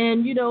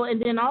 And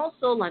then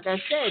also, like I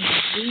said,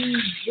 be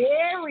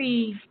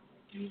very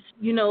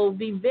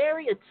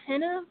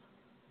attentive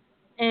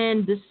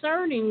and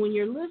discerning when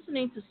you're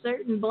listening to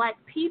certain black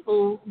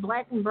people,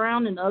 black and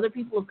brown and other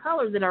people of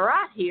color that are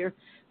out here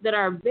that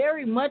are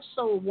very much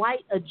so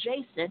white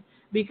adjacent,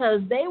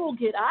 because they will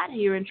get out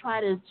here and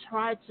try to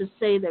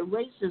say that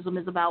racism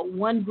is about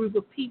one group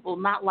of people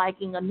not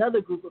liking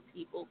another group of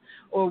people,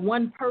 or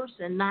one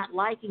person not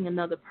liking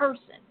another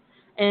person.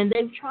 And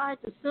they've tried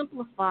to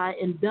simplify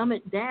and dumb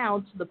it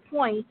down to the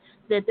point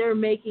that they're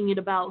making it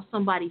about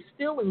somebody's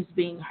feelings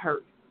being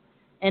hurt.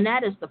 And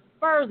that is the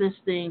furthest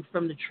thing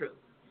from the truth.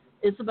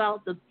 It's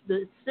about the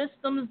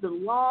systems, the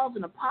laws,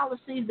 and the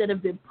policies that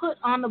have been put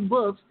on the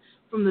books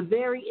from the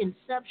very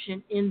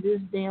inception in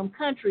this damn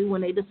country when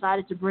they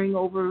decided to bring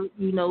over,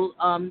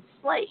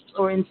 slaves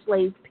or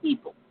enslaved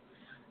people.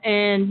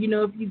 And,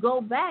 if you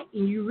go back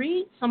and you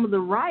read some of the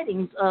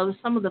writings of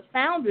some of the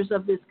founders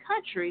of this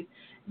country,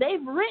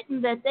 they've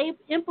written that they've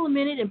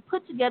implemented and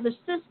put together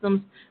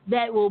systems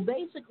that will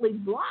basically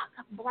block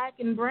black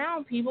and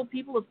brown people,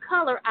 people of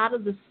color, out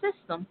of the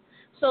system,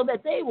 so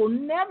that they will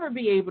never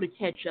be able to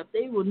catch up.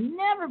 They will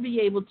never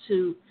be able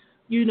to,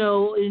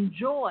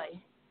 enjoy,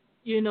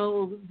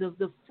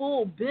 the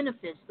full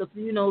benefits,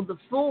 the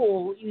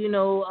full,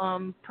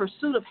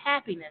 pursuit of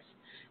happiness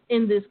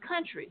in this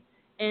country.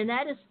 And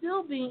that is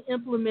still being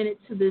implemented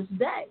to this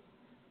day.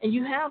 And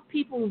you have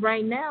people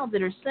right now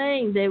that are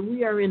saying that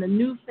we are in a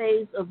new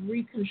phase of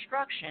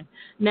reconstruction.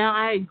 Now,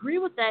 I agree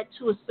with that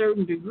to a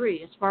certain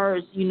degree, as far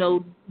as,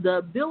 the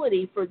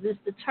ability for this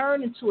to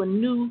turn into a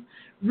new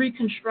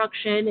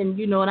reconstruction. And,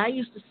 and I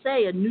used to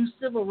say a new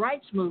civil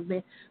rights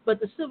movement, but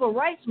the civil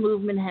rights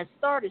movement has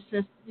started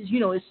since,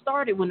 it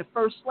started when the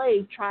first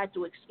slave tried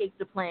to escape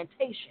the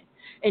plantation,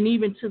 and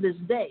even to this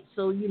day.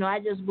 So, I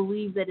just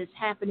believe that it's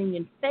happening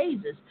in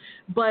phases.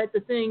 But the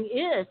thing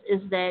is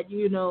that,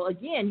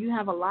 again, you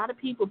have a lot of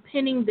people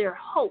pinning their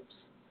hopes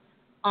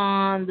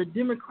on the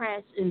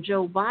Democrats and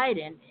Joe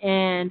Biden.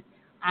 And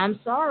I'm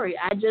sorry,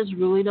 I just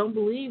really don't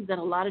believe that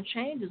a lot of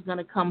change is going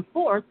to come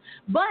forth.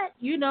 But,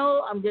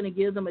 I'm going to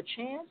give them a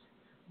chance.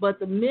 But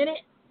the minute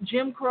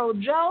Jim Crow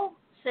Joe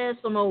says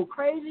some old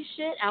crazy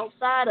shit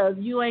outside of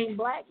you ain't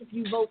black if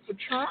you vote for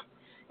Trump,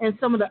 and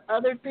some of the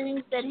other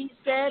things that he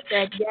said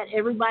that got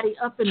everybody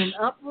up in an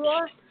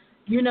uproar,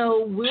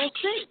 we'll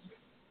see.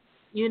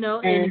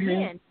 And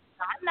again,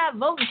 I'm not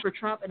voting for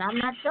Trump, and I'm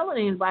not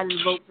telling anybody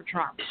to vote for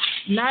Trump.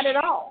 Not at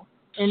all.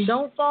 And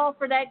don't fall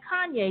for that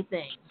Kanye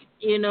thing,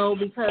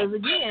 because,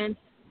 again,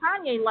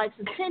 Kanye likes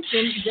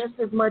attention just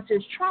as much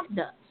as Trump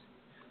does.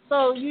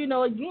 So,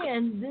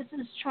 again, this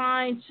is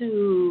trying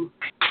to,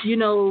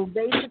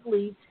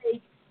 basically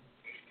take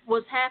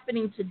what's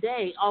happening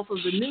today off of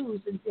the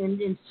news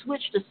and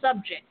switch the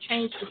subject,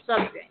 change the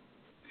subject.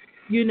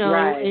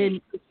 Right.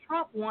 And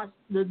Trump wants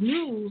the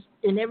news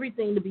and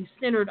everything to be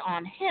centered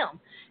on him.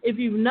 If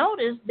you've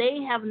noticed, they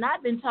have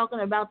not been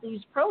talking about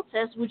these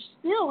protests, which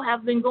still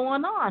have been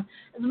going on.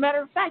 As a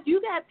matter of fact,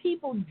 you got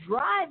people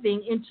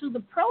driving into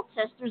the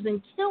protesters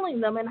and killing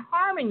them and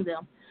harming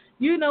them.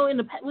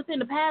 Within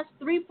the past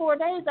 3-4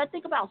 days, I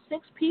think about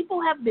 6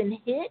 people have been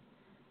hit,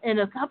 and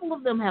a couple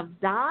of them have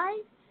died.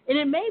 And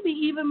it may be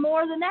even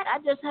more than that. I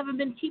just haven't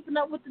been keeping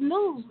up with the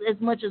news as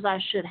much as I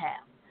should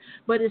have.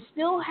 But it's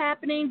still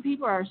happening.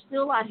 People are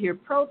still out here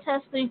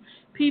protesting.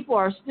 People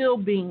are still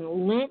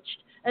being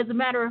lynched. As a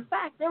matter of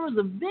fact, there was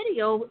a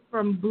video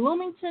from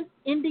Bloomington,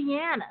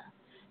 Indiana,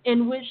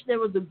 in which there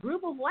was a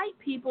group of white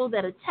people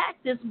that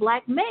attacked this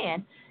black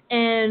man.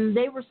 And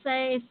they were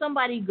saying,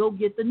 somebody go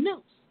get the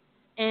noose.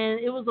 And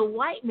it was a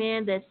white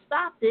man that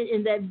stopped it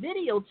and that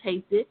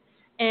videotaped it.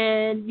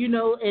 And,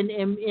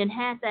 and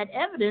had that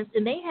evidence.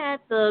 And they had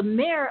the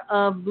mayor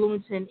of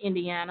Bloomington,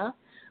 Indiana,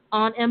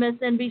 on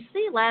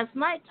MSNBC last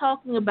night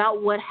talking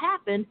about what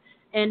happened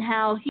and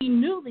how he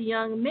knew the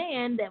young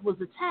man that was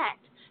attacked.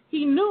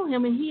 He knew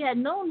him, and he had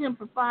known him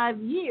for 5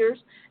 years.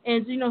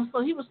 And,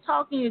 so he was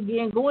talking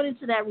again, going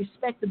into that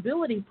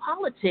respectability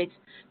politics,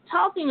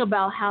 talking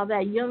about how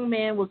that young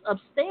man was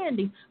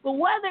upstanding. But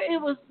whether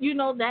it was,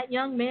 that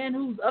young man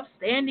who's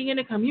upstanding in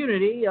a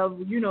community of,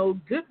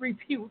 good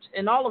repute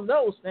and all of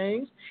those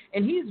things,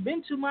 and he's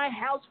been to my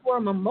house for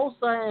a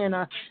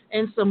mimosa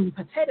and some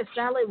potato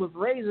salad with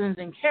raisins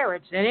and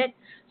carrots in it,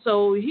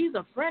 so he's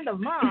a friend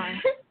of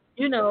mine,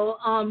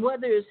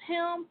 whether it's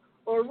him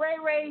or Ray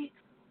Ray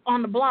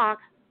on the block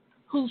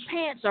whose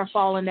pants are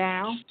falling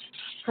down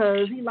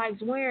because he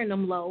likes wearing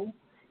them low.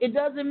 It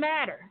doesn't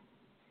matter.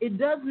 It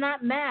does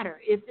not matter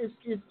if it's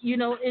just,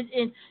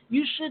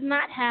 you should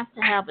not have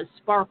to have a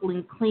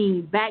sparkling,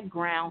 clean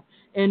background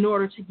in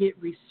order to get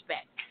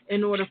respect,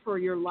 in order for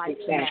your life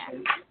to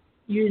matter.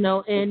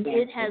 And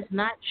it has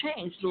not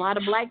changed. A lot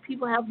of black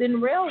people have been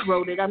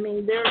railroaded. I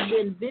mean, there have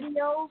been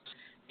videos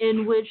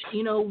in which,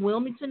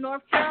 Wilmington,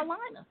 North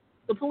Carolina,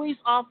 the police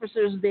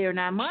officers there.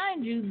 Now,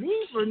 mind you,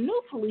 these were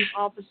new police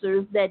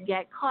officers that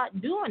got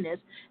caught doing this.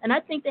 And I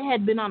think they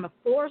had been on the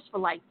force for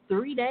like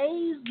 3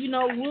 days,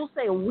 we'll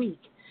say a week.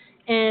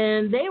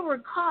 And they were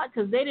caught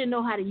because they didn't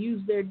know how to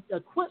use their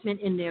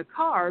equipment in their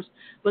cars.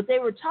 But they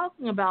were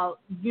talking about,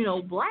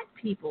 black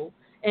people.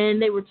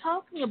 And they were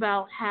talking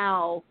about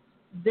how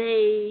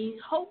they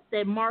hoped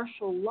that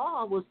martial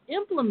law was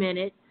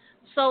implemented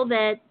so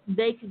that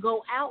they could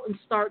go out and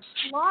start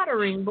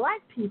slaughtering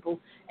black people.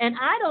 And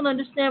I don't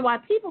understand why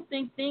people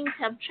think things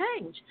have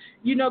changed.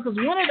 Because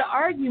one of the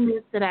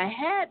arguments that I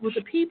had with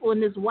the people in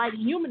this white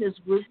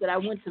humanist group that I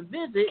went to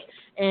visit,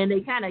 and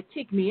they kind of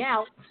kicked me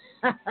out,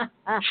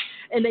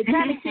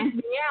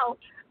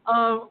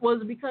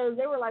 was because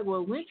they were like,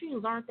 well,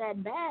 lynchings aren't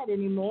that bad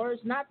anymore.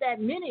 It's not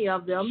that many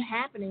of them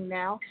happening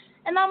now.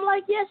 And I'm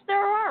like, yes,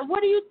 there are.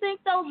 What do you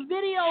think those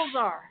videos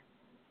are?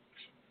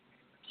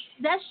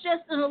 That's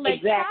just an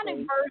electronic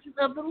version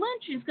of the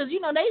lynchings because,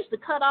 they used to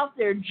cut off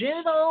their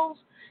genitals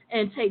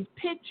and take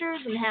pictures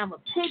and have a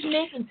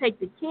picnic and take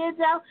the kids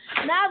out.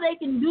 Now they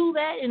can do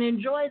that and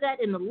enjoy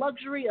that in the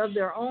luxury of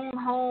their own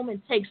home and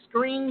take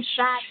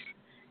screenshots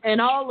and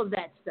all of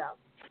that stuff.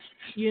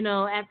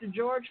 After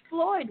George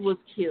Floyd was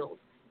killed,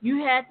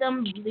 you had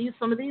some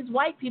of these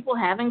white people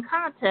having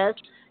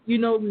contests,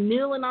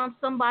 kneeling on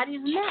somebody's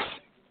neck,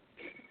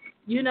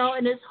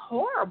 and it's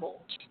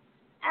horrible.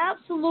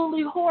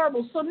 Absolutely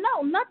horrible. So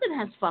no, nothing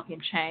has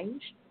fucking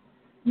changed.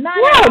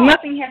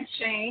 Nothing has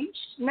changed.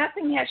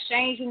 Nothing has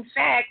changed. In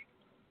fact,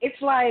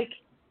 it's like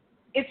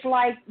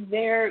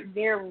their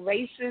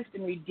racist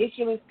and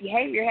ridiculous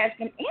behavior has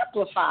been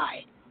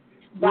amplified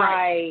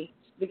by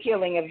the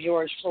killing of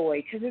George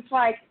Floyd. Because it's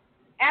like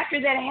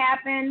after that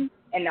happened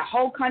and the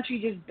whole country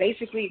just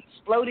basically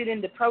exploded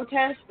into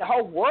protest, the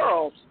whole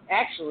world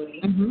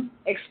actually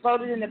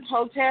exploded into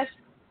protest,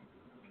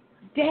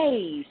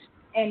 days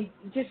and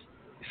just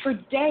for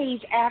days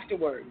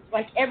afterwards,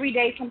 like every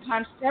day,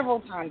 sometimes several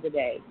times a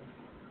day,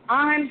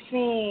 I'm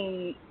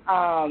seeing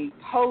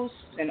posts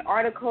and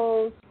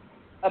articles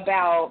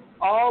about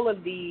all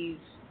of these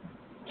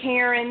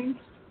Karens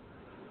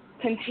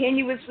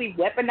continuously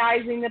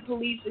weaponizing the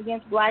police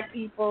against black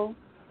people.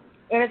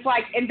 And it's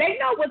like, and they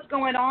know what's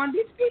going on.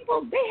 These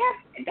people,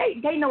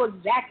 they know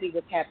exactly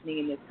what's happening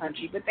in this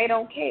country, but they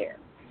don't care.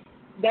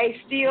 They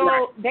feel,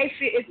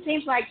 it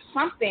seems like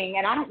something,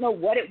 and I don't know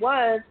what it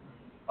was,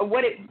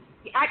 or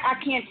I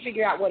can't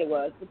figure out what it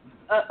was,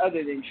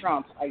 other than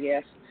Trump, I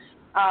guess.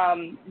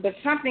 But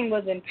something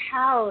was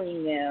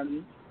empowering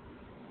them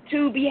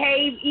to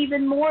behave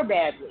even more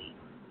badly.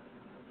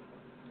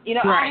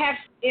 I have,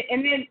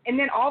 and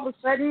then all of a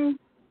sudden,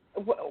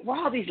 where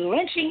are all these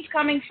lynchings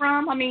coming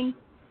from? I mean,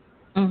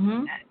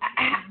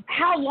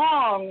 how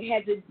long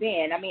has it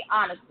been? I mean,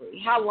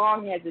 honestly, how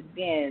long has it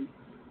been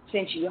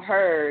since you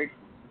heard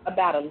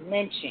about a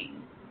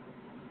lynching?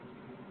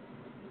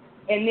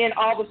 And then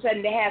all of a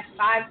sudden they have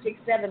 5, 6,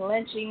 7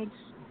 lynchings,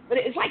 but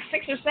it's like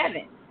 6 or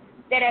 7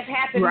 that have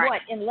happened,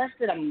 in less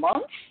than a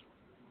month?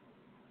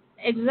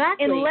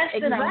 Exactly. In less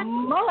than a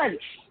month.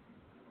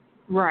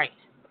 Right.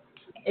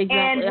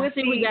 Exactly.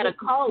 And we got a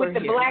caller with the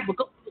here.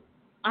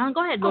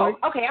 Go ahead, Lori.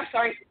 Oh, okay, I'm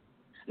sorry.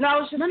 No, I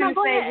was just going to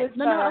go say. Ahead.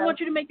 I want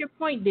you to make your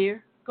point,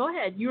 dear. Go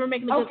ahead. You were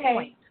making a good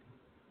point.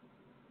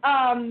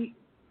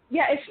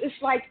 Yeah,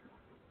 it's like,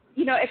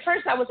 at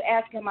first I was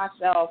asking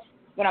myself,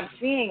 when I'm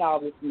seeing all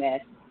this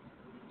mess,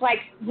 like,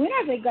 when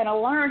are they going to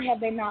learn? Have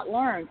they not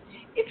learned?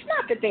 It's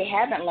not that they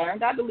haven't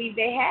learned. I believe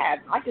they have.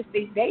 I just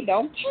think they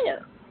don't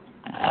care.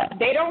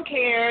 They don't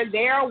care.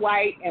 They're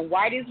white, and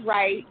white is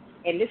right,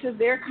 and this is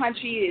their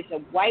country. It's a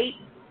white,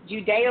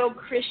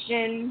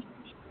 Judeo-Christian,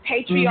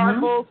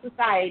 patriarchal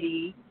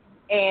society,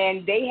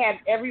 and they have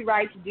every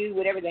right to do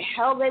whatever the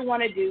hell they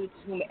want to do to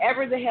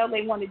whomever the hell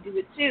they want to do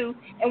it to,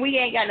 and we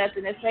ain't got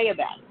nothing to say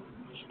about it.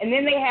 And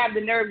then they have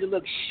the nerve to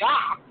look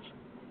shocked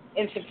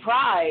and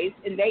surprised,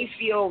 and they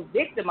feel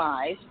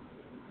victimized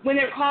when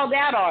they're called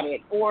out on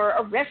it or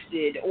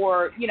arrested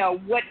or,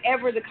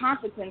 whatever the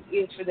consequence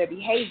is for their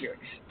behavior.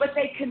 But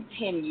they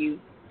continue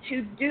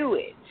to do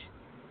it.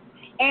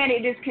 And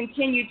it has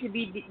continued to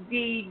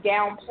be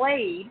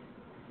downplayed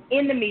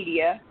in the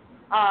media,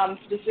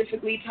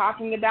 specifically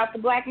talking about the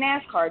black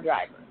NASCAR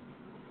driver.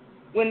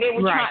 When they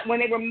were when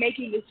they were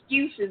making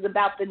excuses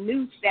about the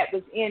noose that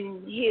was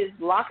in his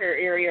locker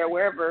area or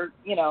wherever,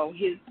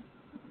 his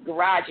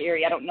garage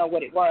area, I don't know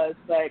what it was,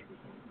 but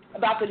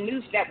about the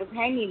noose that was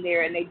hanging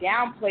there, and they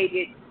downplayed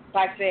it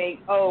by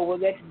saying, oh, well,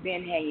 that's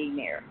been hanging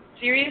there.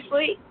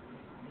 Seriously?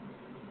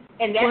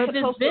 And that's Well, if it's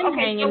supposed been to, okay,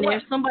 hanging so there,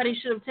 what? somebody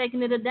should have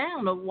taken it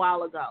down a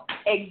while ago.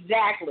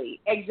 Exactly.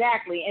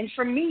 And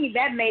for me,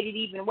 that made it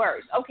even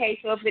worse. Okay,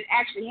 so if it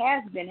actually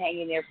has been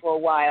hanging there for a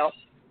while,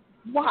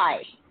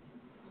 why?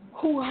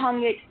 Who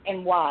hung it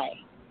and why?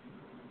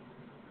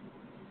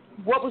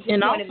 What was the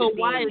And point of also, it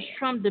why being is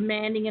Trump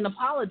demanding an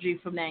apology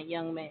from that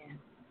young man?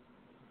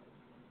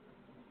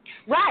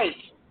 there? Right.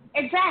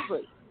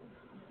 Exactly.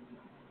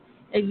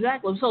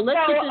 Exactly. So let's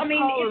So, get this I mean,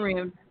 caller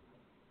in.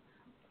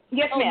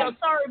 yes, Oh, ma'am. no,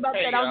 sorry about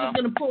Hey, that. I was y'all.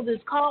 just going to pull this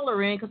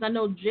caller in because I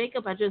know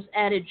Jacob. I just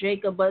added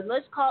Jacob. But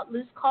let's call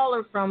this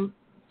caller from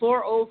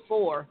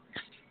 404.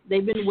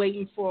 They've been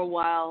waiting for a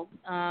while.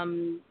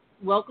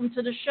 Welcome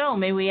to the show.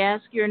 May we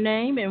ask your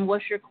name and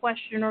what's your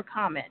question or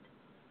comment?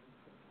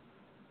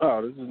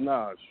 Oh, this is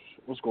Naj.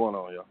 What's going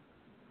on, y'all?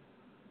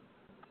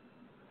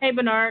 Hey,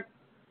 Bernard.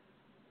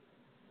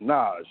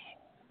 Naj,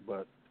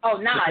 but Oh,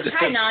 Naj.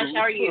 Hi, Naj.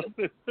 How are you?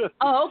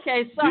 Oh,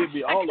 okay. Sorry. Did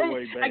me all the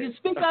way back. I can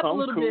speak up a I'm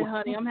little cool. bit,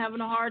 honey. I'm having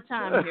a hard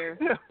time here.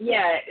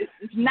 Yeah,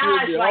 it's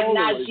Naj like all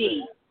the way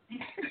Najee.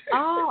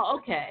 Oh,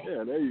 okay.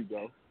 Yeah, there you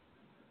go.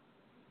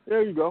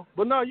 There you go.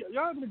 But no,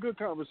 y'all having a good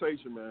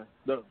conversation, man.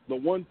 The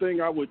one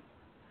thing I would,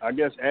 I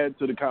guess, add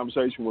to the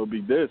conversation would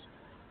be this: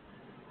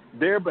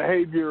 their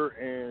behavior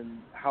and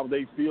how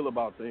they feel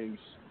about things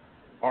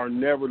are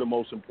never the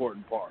most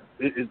important part.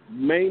 It's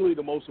mainly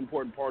the most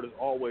important part is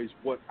always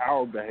what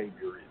our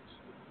behavior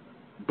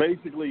is.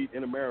 Basically,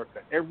 in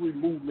America, every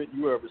movement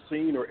you ever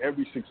seen or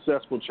every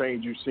successful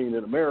change you've seen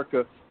in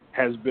America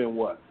has been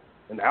what?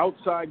 An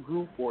outside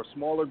group or a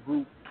smaller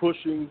group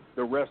pushing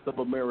the rest of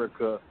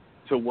America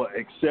to what?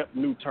 Accept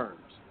new terms.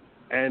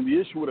 And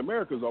the issue with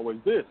America is always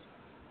this.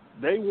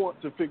 They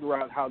want to figure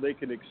out how they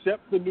can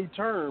accept the new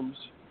terms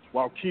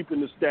while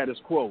keeping the status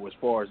quo as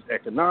far as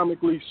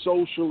economically,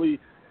 socially,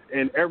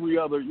 and every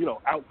other,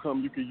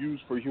 outcome you could use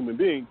for a human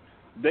being.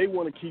 They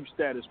want to keep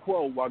status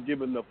quo while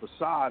giving the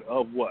facade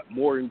of what?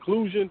 More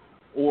inclusion,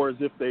 or as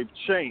if they've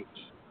changed.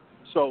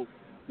 So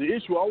the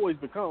issue always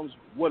becomes,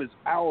 what is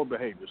our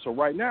behavior? So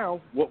right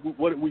now, what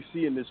did we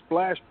see in this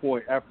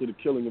flashpoint after the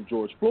killing of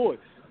George Floyd?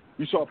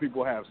 You saw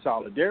people have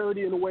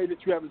solidarity in a way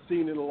that you haven't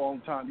seen in a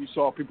long time. You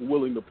saw people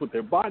willing to put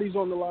their bodies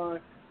on the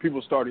line,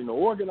 people starting to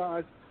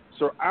organize.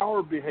 So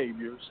our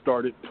behavior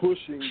started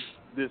pushing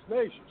this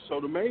nation. So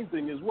the main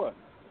thing is what?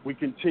 We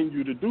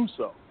continue to do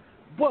so.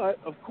 But,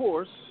 of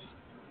course,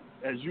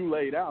 as you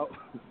laid out,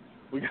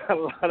 we got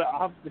a lot of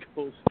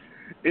obstacles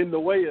in the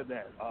way of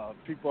that.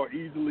 People are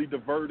easily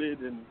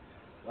diverted, and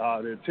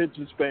their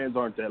attention spans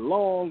aren't that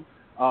long.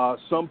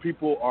 Some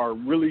people are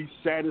really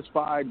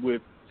satisfied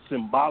with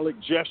symbolic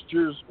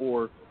gestures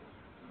or,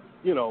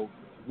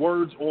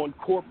 words on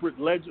corporate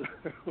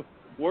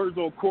words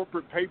on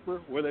corporate paper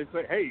where they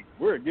say, hey,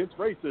 we're against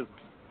racism.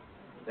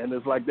 And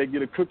it's like they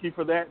get a cookie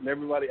for that, and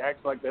everybody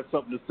acts like that's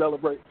something to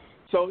celebrate.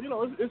 So,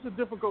 it's a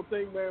difficult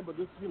thing, man, but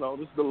this is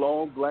the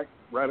long black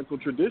radical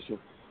tradition.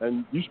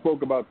 And you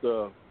spoke about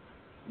the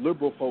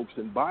liberal folks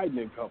in Biden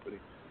and company.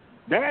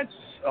 That's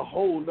a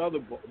whole nother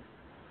ball.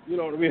 You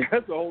know what I mean?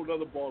 That's a whole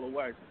nother ball of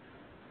wax.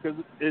 Because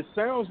it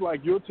sounds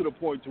like you're to the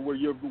point to where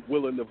you're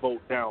willing to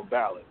vote down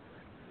ballot.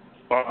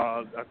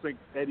 I think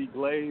Eddie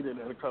Glade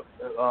and a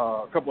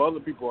couple other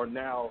people are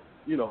now,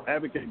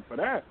 advocating for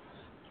that.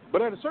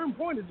 But at a certain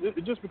point,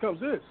 it just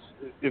becomes this.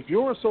 If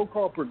you're a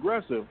so-called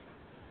progressive,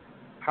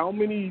 how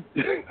many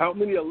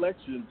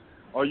elections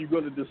are you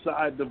going to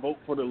decide to vote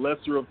for the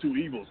lesser of two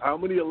evils? How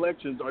many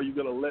elections are you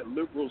going to let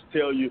liberals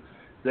tell you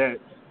that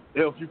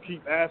if you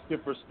keep asking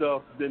for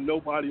stuff, then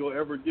nobody will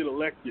ever get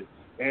elected?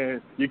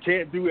 And you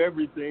can't do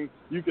everything.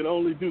 You can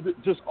only do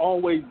just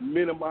always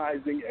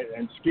minimizing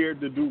and scared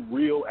to do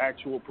real,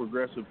 actual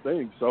progressive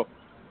things. So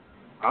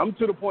I'm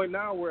to the point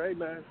now where, hey,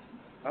 man,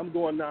 I'm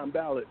going down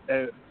ballot.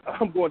 And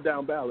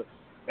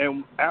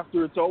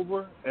after it's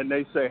over and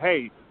they say,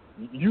 hey,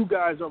 you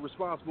guys are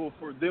responsible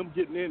for them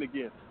getting in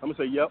again, I'm going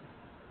to say, yep,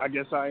 I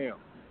guess I am.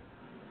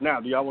 Now,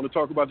 do y'all want to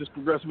talk about this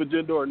progressive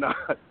agenda or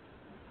not?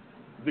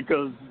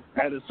 Because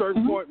at a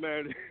certain point,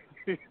 man,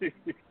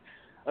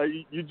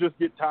 you just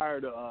get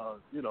tired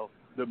of,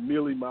 the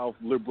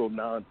mealy-mouthed liberal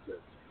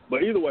nonsense.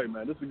 But either way,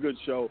 man, this is a good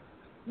show,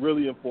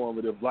 really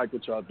informative. Like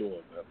what y'all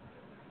doing,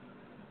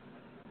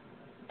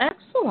 man.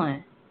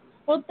 Excellent.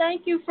 Well,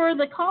 thank you for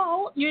the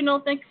call.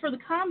 Thank you for the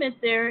comment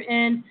there.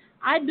 And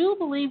I do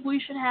believe we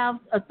should have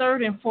a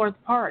third and fourth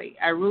party.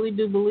 I really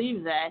do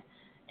believe that.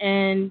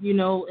 And,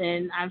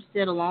 and I've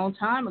said a long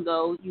time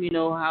ago,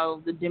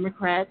 how the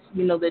Democrats,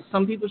 that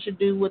some people should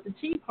do what the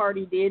Tea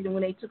Party did. And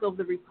when they took over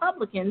the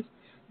Republicans,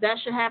 that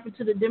should happen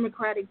to the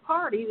Democratic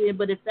Party.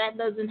 But if that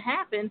doesn't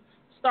happen,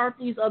 start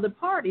these other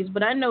parties.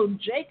 But I know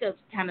Jacob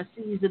kind of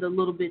sees it a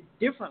little bit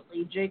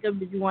differently. Jacob,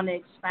 did you want to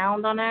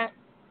expound on that?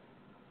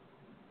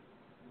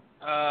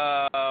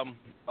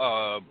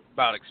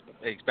 About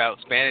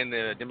expanding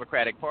the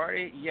Democratic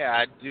Party, yeah,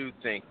 I do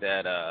think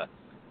that.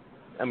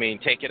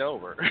 Take it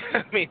over.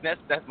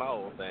 That's my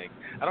whole thing.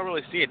 I don't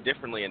really see it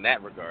differently in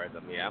that regard.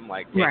 I'm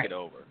like, take it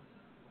over.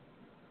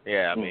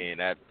 Yeah,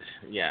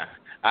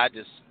 I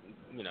just,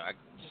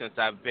 since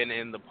I've been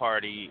in the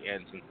party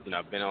and since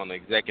I've been on the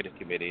executive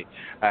committee,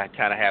 I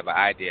kind of have an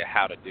idea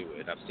how to do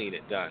it. I've seen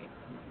it done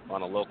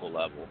on a local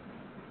level.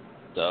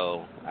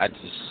 So I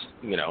just,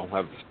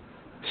 I've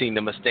seen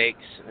the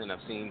mistakes and I've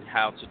seen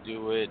how to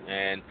do it.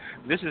 And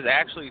this is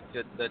actually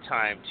the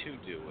time to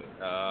do it.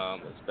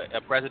 It's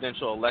a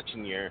presidential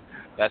election year.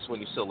 That's when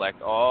you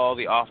select all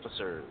the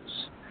officers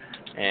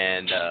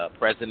and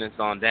presidents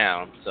on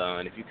down. So,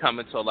 and if you come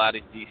into a lot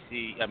of these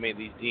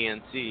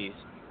DNCs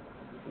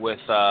with,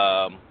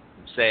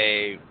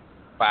 say,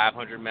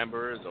 500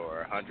 members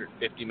or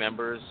 150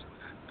 members,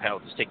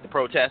 hell, just take the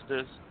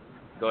protesters,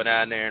 go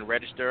down there and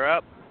register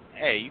up.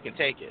 Hey, you can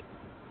take it.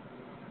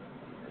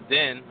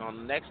 Then on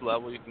the next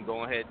level, you can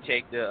go ahead and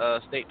take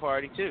the state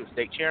party too,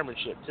 state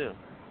chairmanship too,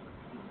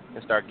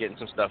 and start getting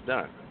some stuff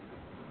done.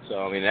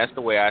 So that's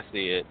the way I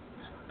see it.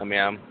 I'm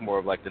more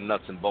of like the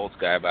nuts and bolts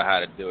guy about how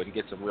to do it and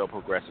get some real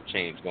progressive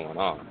change going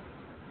on.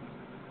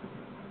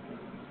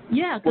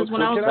 Yeah, because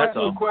when I was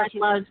working with Black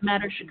Lives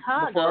Matter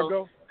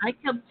Chicago, I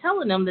kept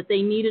telling them that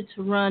they needed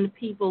to run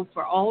people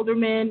for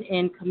aldermen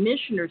and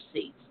commissioner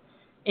seats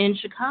in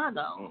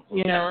Chicago,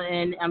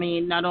 and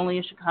not only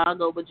in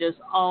Chicago, but just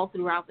all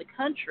throughout the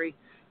country.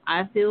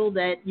 I feel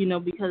that,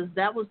 because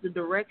that was the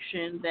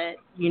direction that,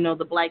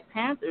 the Black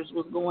Panthers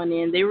was going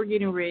in. They were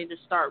getting ready to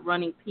start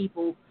running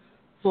people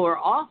for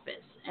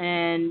office.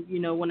 And,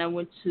 when I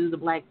went to the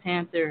Black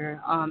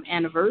Panther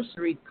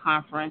anniversary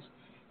conference,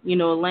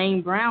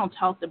 Elaine Brown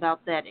talked about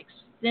that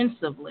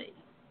extensively,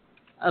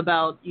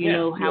 about,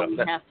 how we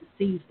have to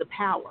seize the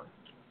power.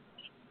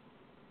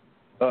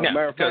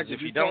 Because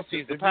if you don't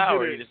seize the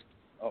power, you just...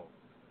 Oh,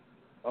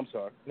 I'm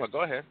sorry. No,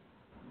 go ahead.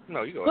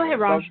 No, you go ahead,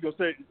 Ron. I was going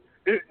to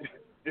say,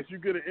 if you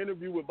get an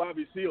interview with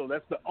Bobby Seale,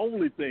 that's the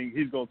only thing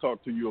he's going to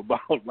talk to you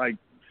about. Like,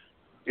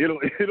 it'll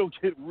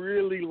get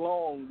really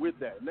long with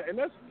that. And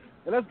that's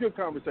good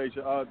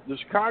conversation. The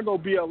Chicago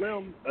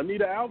BLM,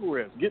 Anita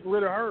Alvarez, getting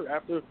rid of her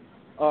after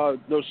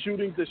those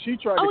shootings that she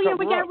tried to cover up.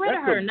 We got rid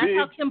of her, and that's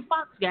how Kim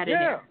Foxx got in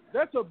there.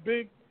 That's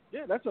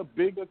a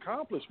big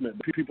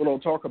accomplishment. People don't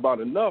talk about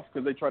enough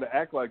because they try to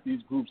act like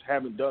these groups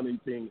haven't done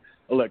anything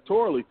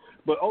electorally.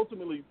 But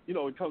ultimately,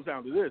 it comes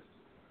down to this.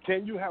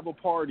 Can you have a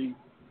party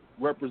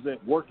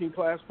represent working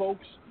class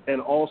folks and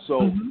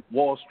also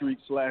Wall Street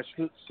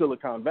 /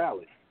 Silicon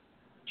Valley?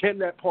 Can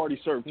that party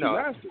serve two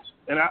masters?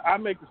 And I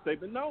make the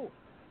statement, no.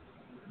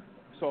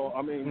 So,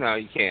 no,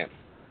 you can't.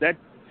 That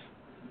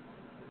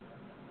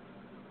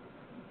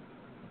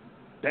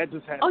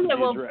just has to be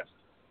addressed.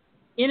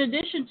 In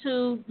addition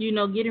to,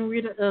 getting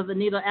rid of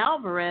Anita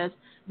Alvarez,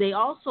 they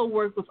also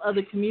worked with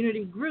other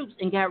community groups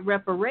and got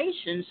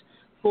reparations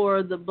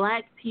for the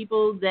Black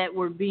people that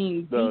were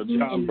being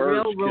beaten and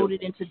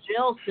railroaded into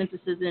jail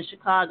sentences in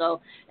Chicago.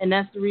 And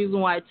that's the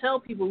reason why I tell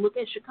people, look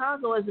at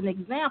Chicago as an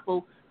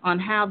example on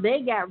how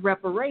they got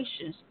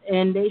reparations,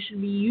 and they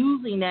should be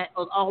using that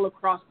all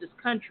across this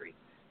country.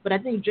 But I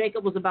think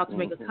Jacob was about to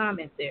make a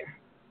comment there.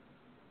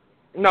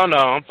 No,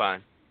 I'm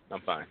fine.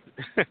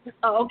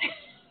 Oh, okay.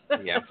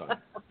 Yeah, I'm fine.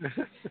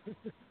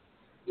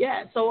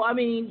 Yeah, so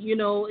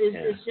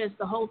it's just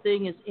the whole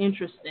thing is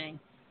interesting,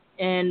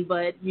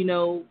 but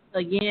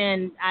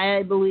again,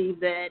 I believe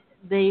that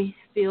they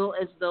feel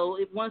as though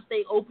once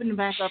they open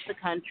back up the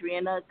country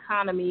and the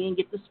economy and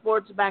get the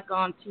sports back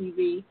on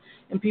TV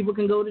and people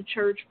can go to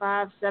church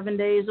 5-7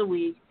 days a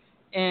week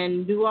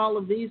and do all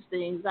of these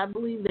things, I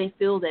believe they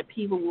feel that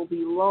people will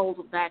be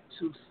lulled back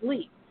to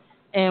sleep,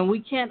 and we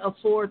can't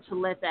afford to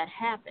let that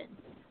happen.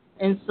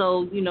 And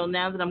so,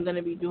 now that I'm going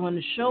to be doing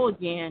the show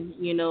again,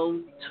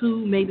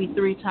 2, maybe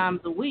 3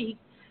 times a week,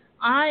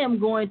 I am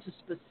going to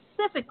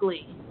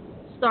specifically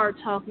start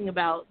talking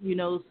about,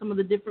 some of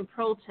the different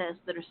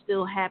protests that are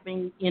still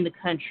happening in the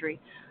country.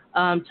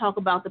 Talk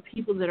about the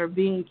people that are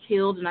being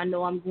killed, and I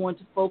know I'm going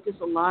to focus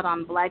a lot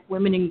on Black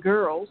women and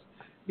girls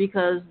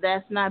because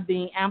that's not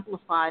being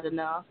amplified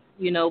enough,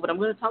 but I'm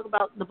going to talk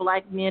about the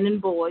Black men and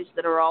boys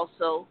that are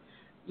also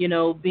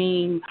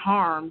being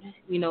harmed,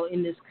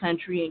 in this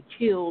country and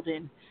killed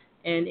and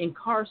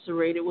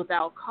incarcerated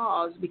without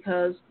cause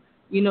because,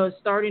 it's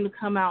starting to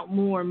come out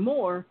more and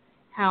more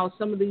how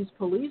some of these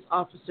police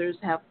officers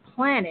have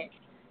planted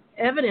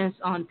evidence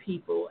on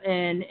people.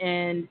 And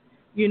again,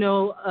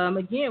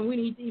 we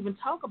need to even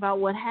talk about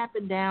what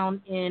happened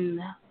down in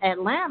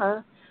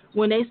Atlanta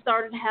when they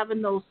started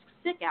having those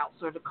sick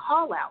outs or the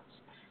call outs,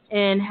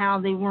 and how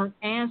they weren't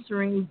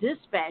answering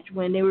dispatch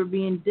when they were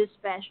being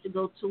dispatched to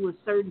go to a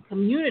certain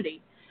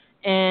community.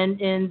 And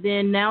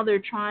then now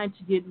they're trying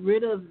to get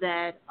rid of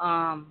that,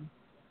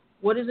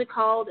 what is it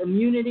called?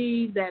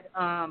 Immunity, that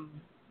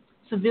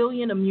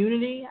civilian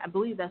immunity, I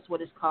believe that's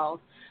what it's called,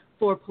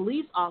 for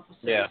police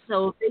officers. Yeah.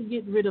 So if they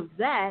get rid of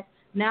that,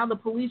 now the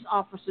police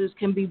officers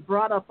can be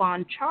brought up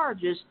on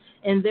charges,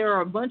 and there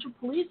are a bunch of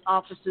police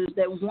officers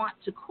that want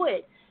to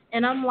quit.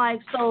 And I'm like,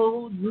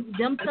 so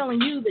them telling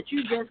you that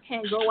you just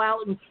can't go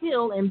out and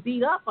kill and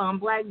beat up on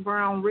Black,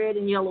 brown, red,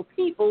 and yellow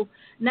people,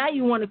 now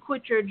you want to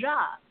quit your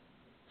job.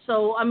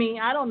 So,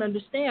 I don't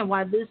understand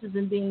why this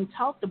isn't being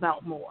talked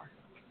about more.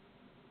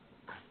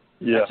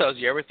 Yeah. That tells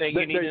you everything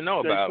you need to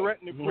know about They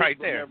threaten to quit, right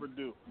but there. never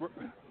do.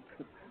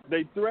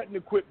 They threaten to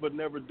quit but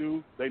never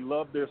do. They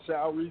love their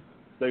salaries.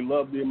 They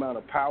love the amount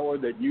of power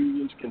that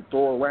unions can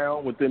throw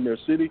around within their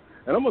city.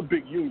 And I'm a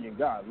big union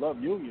guy. I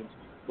love unions.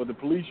 But the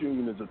police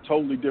union is a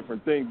totally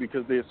different thing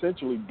because they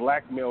essentially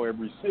blackmail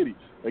every city.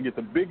 They get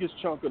the biggest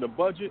chunk of the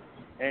budget,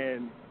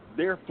 and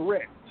their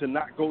threat to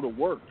not go to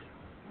work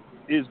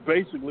is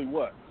basically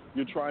what?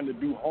 You're trying to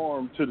do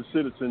harm to the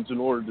citizens in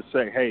order to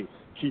say, hey,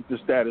 keep the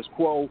status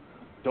quo.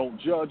 Don't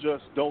judge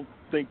us. Don't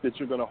think that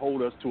you're going to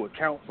hold us to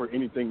account for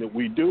anything that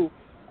we do.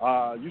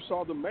 You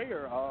saw the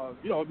mayor,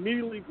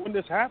 immediately when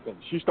this happened,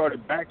 she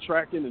started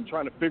backtracking and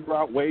trying to figure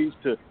out ways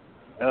to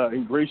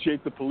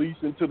ingratiate the police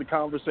into the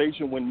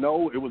conversation when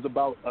no, it was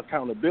about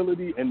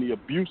accountability and the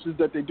abuses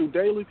that they do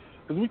daily.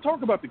 Because we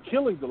talk about the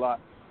killings a lot,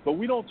 but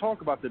we don't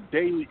talk about the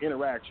daily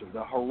interaction,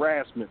 the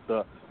harassment,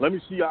 the let me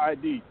see your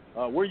ID,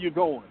 where you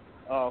going,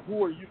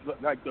 who are you,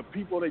 like the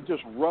people they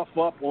just rough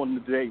up on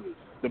the daily,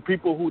 the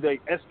people who they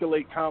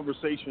escalate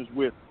conversations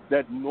with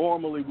that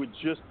normally would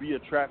just be a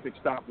traffic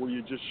stop where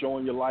you're just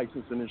showing your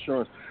license and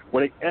insurance,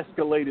 where they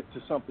escalate it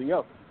to something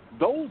else.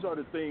 Those are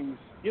the things,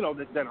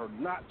 that are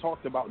not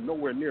talked about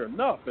nowhere near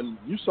enough. And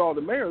you saw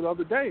the mayor the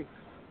other day.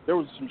 There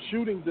was some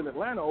shootings in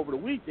Atlanta over the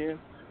weekend,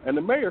 and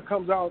the mayor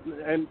comes out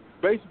and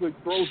basically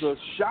throws a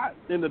shot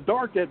in the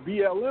dark at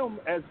BLM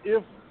as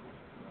if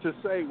to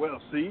say,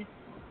 well, see,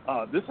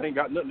 this ain't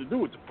got nothing to do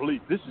with the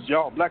police. This is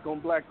y'all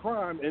black-on-black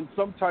crime, and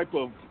some type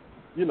of,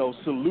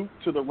 salute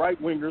to the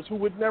right-wingers who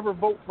would never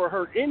vote for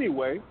her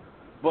anyway.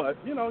 But,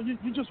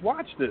 you just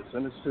watch this,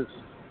 and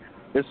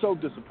it's so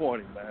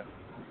disappointing, man.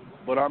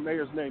 But our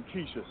mayor's named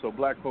Keisha, so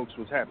black folks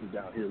was happy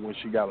down here when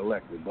she got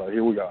elected. But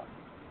here we are.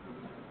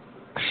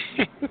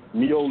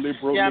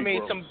 Neoliberal. Yeah, I Negroes.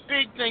 mean, some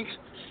big things.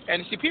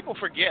 And see, people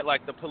forget,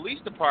 like, the police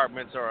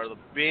departments are the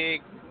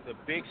big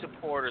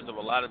supporters of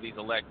a lot of these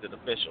elected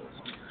officials.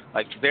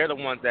 Like, they're the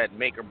ones that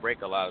make or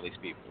break a lot of these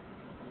people.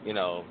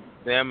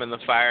 Them and the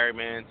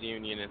firemen's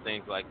union and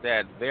things like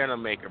that, they're the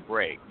make or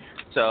break.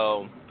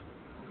 So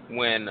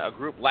when a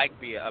group like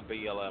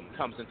BLM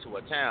comes into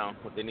a town,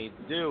 what they need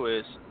to do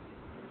is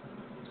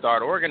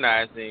start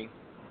organizing,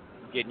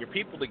 getting your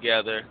people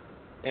together,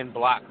 and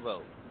block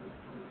vote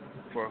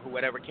for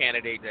whatever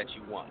candidate that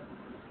you want,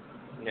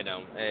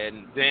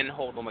 and then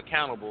hold them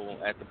accountable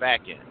at the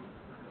back end.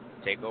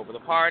 Take over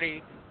the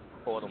party,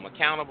 hold them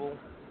accountable,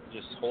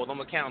 just hold them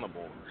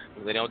accountable.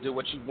 If they don't do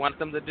what you want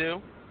them to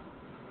do,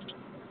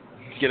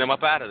 get them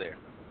up out of there.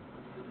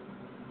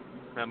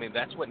 I mean,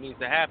 that's what needs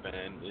to happen,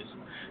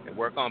 and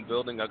work on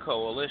building a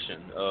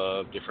coalition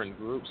of different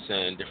groups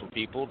and different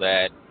people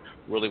that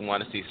really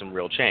want to see some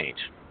real change.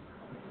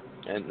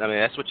 And I mean,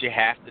 that's what you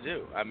have to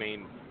do. I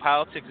mean,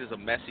 politics is a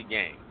messy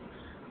game.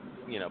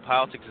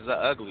 Politics is an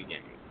ugly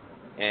game.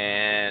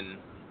 And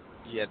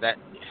yeah, that,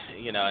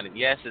 and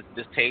yes, it's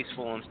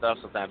distasteful and stuff.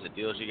 Sometimes the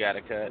deals you got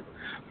to cut,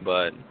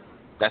 but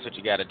that's what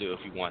you got to do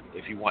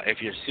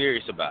if you're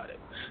serious about it.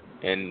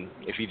 And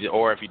if you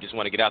just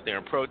want to get out there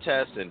and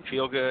protest and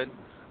feel good,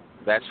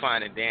 that's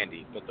fine and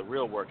dandy. But the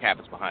real work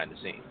happens behind the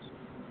scenes.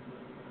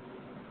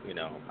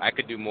 I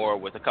could do more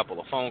with a couple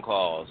of phone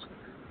calls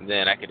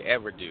than I could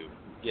ever do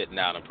getting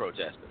out and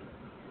protesting.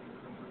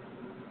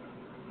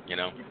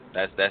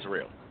 That's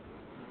real.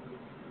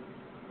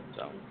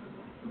 So.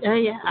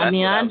 Yeah. So I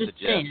mean, I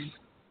understand.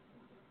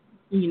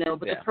 But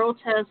the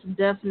protests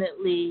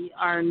definitely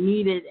are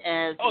needed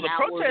as. Oh, the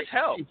protests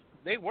help.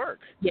 They work.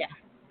 Yeah.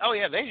 Oh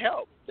yeah, they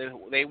help.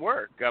 They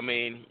work. I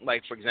mean,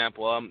 like for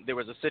example, there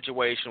was a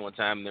situation one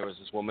time. There was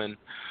this woman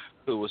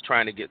who was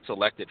trying to get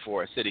selected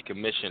for a city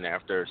commission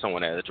after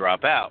someone had to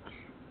drop out.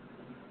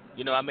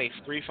 I made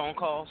 3 phone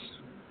calls,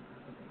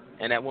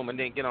 and that woman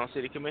didn't get on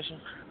city commission.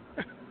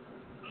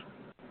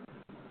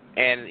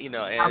 And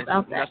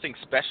it's nothing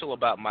special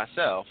about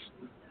myself.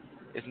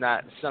 It's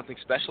not something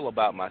special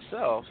about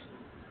myself.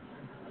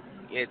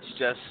 It's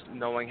just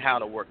knowing how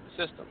to work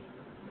the system.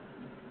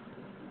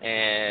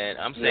 And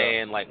I'm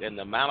saying, like, in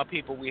the amount of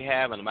people we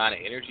have and the amount of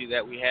energy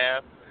that we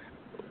have,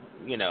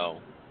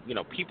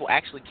 people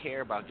actually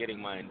care about getting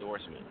my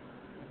endorsement.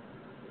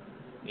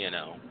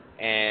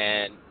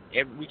 And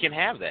we can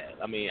have that.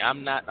 I mean,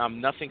 I'm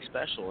nothing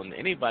special, and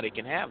anybody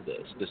can have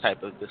this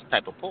type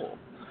of pull.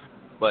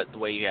 But the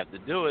way you have to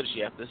do it is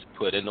you have to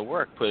put in the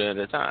work, put in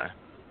the time.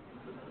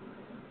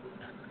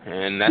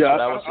 And that's what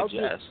I would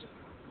suggest.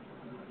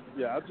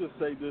 I'll just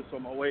say this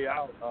on my way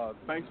out.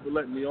 Thanks for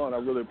letting me on. I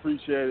really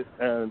appreciate it.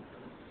 And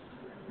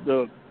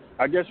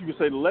I guess you could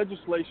say the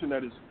legislation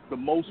that is the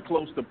most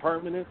close to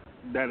permanent,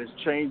 that has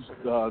changed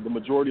the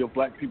majority of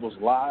black people's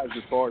lives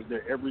as far as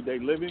their everyday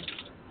living,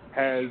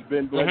 has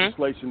been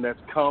legislation that's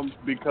come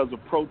because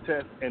of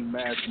protest and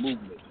mass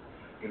movement.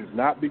 It has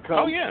not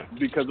become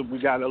because we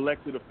got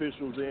elected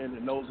officials in,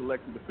 and those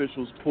elected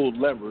officials pulled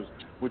levers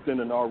within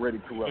an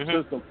already corrupt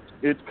system.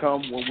 It's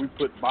come when we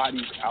put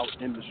bodies out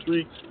in the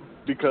streets,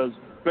 because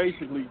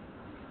basically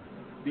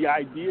the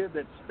idea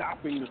that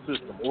stopping the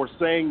system or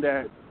saying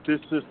that this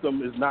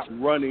system is not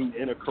running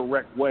in a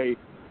correct way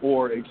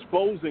or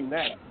exposing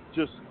that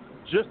just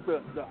just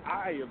the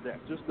eye of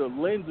that, just the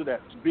lens of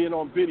that, being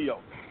on video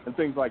and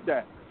things like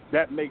that,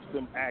 that makes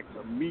them act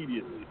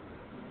immediately.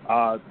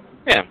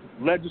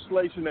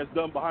 Legislation that's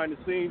done behind the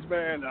scenes,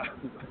 man,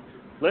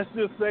 let's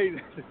just say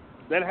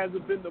that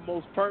hasn't been the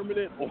most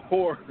permanent,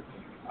 or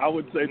I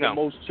would say the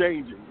most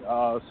changing.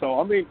 So,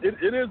 I mean,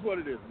 it is what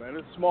it is, man.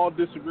 It's a small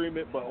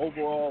disagreement, but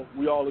overall,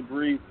 we all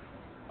agree.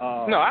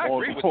 I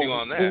agree with you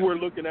on that. Who we're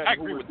looking at, I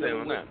agree with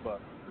them on that.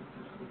 But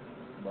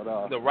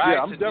the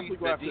riots, I'm definitely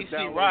the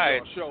DC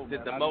riots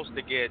did the most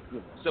to get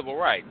civil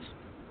rights.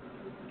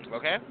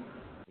 Okay,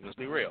 let's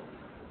be real.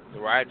 The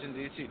riots in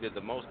DC did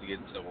the most to get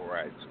civil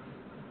rights.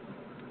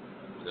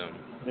 So.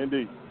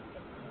 Indeed.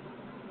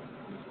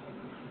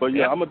 But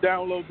yeah, I'm gonna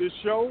download this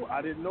show.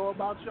 I didn't know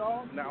about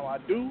y'all. Now I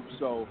do.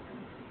 So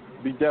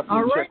be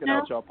definitely checking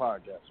out y'all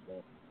podcast,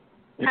 man.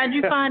 How'd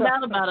you find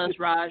out about us,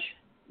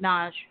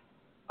 Naj?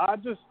 I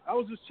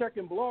was just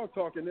checking Blog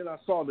Talk, and then I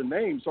saw the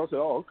name, so I said,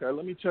 "Oh, okay,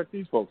 let me check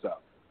these folks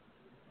out."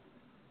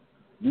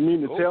 You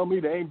mean to tell me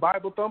they ain't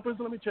Bible thumpers?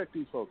 Let me check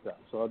these folks out.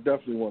 So I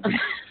definitely want to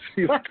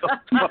see what's going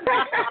on.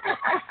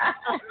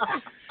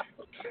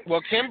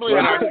 Well, Kimberly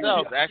and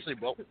ourselves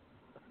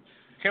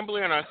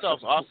Kimberly and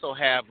ourselves also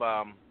have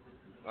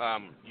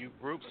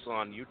groups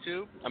on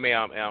YouTube. I mean,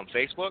 on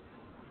Facebook,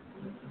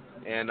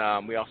 and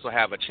we also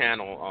have a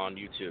channel on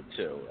YouTube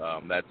too.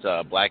 That's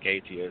Black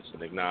Atheists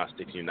and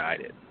Agnostics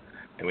United,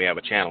 and we have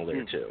a channel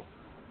there too.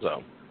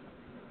 So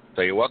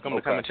you're welcome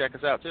to come and check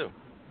us out too.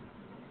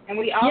 And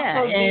we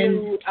also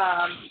do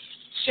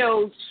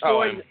shows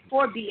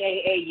for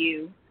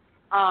BAAU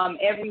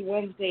every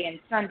Wednesday and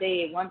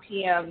Sunday at 1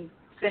 p.m.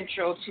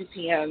 Central, 2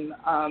 p.m.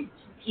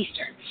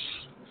 Eastern.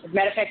 As a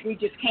matter of fact, we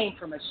just came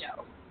from a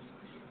show.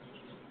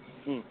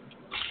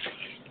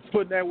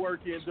 Putting that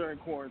work in during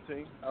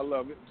quarantine. I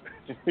love it.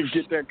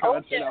 Get that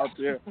content out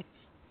there.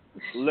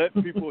 Let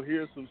people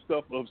hear some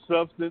stuff of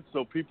substance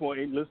so people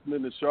ain't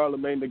listening to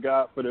Charlemagne the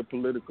God for their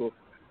political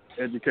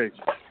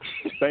education.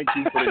 Thank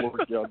you for the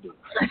work y'all do.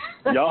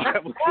 Y'all have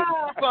a good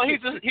time. Well,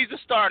 he's a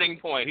starting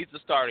point. He's a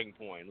starting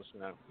point.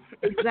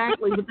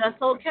 Exactly, but that's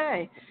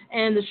okay.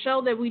 And the show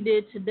that we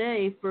did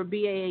today for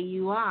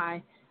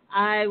BAAUI,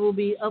 I will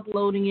be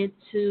uploading it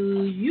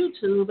to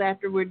YouTube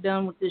after we're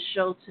done with this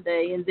show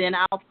today, and then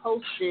I'll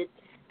post it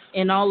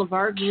in all of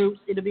our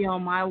groups. It'll be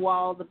on my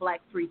wall, the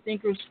Black Free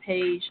Thinkers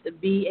page, the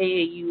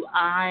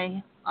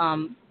BAAUI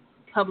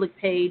public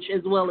page,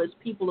 as well as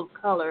People of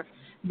Color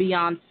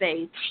Beyond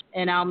Faith,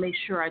 and I'll make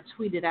sure I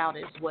tweet it out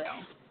as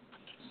well.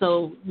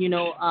 So,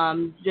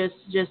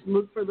 just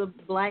look for the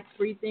Black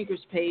Free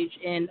Thinkers page,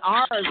 and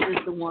ours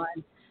is the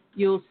one.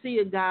 You'll see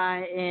a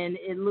guy, and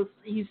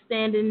he's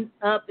standing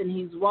up and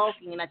he's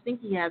walking, and I think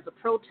he has a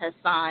protest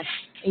sign,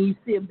 and you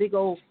see a big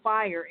old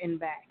fire in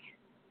back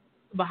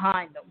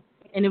behind him.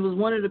 And it was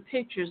one of the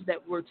pictures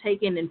that were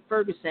taken in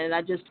Ferguson, and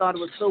I just thought it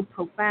was so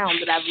profound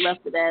that I've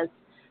left it as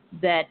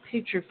that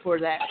picture for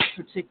that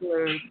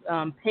particular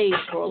page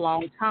for a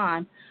long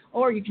time.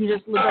 Or you can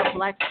just look up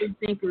Black Free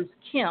Thinkers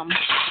Kim,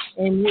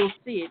 and you'll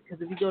see it.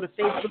 Because if you go to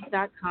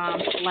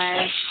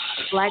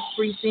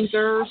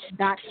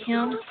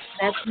facebook.com/blackfreethinkers.kim,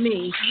 that's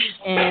me.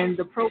 And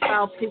the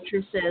profile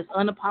picture says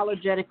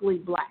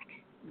unapologetically black.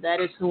 That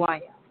is who I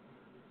am.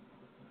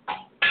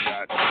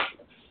 Gotcha.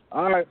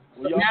 All right.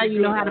 Well, now you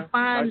know how to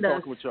find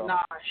us,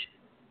 Naj.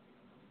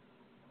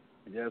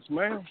 Yes,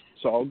 ma'am.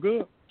 It's all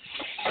good.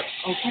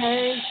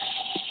 Okay.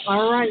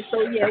 All right.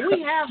 So,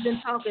 we have been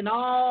talking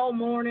all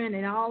morning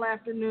and all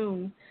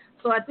afternoon.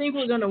 So I think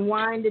we're going to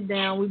wind it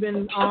down. We've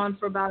been on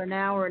for about an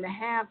hour and a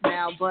half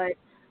now. But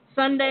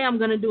Sunday I'm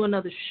going to do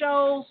another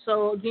show.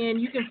 So, again,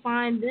 you can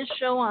find this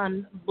show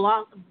on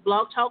Blog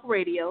Talk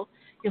Radio.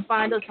 You can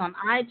find us on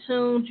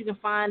iTunes. You can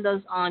find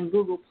us on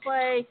Google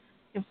Play.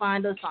 You can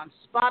find us on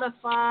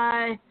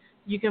Spotify.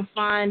 You can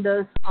find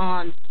us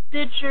on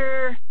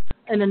Stitcher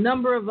and a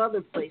number of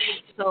other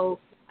places. So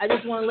I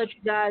just want to let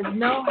you guys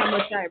know how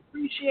much I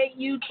appreciate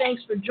you.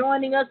 Thanks for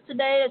joining us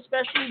today,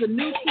 especially the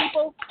new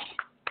people.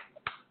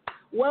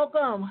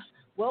 Welcome.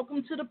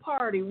 Welcome to the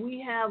party. We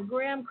have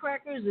graham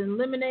crackers and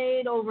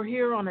lemonade over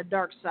here on the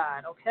dark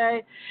side,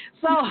 okay?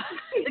 So,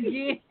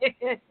 again,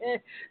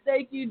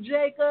 thank you,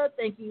 Jacob.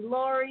 Thank you,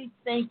 Lori.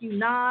 Thank you,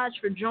 Naj,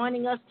 for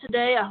joining us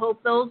today. I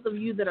hope those of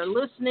you that are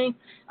listening,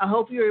 I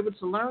hope you're able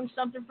to learn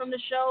something from the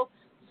show.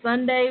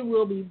 Sunday,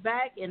 we'll be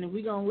back, and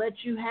we're going to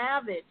let you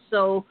have it.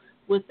 So,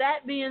 with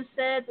that being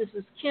said, this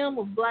is Kim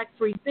of Black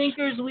Free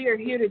Thinkers. We are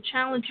here to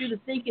challenge you to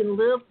think and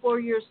live for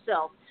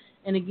yourself.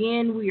 And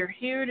again, we are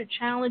here to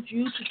challenge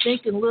you to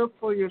think and live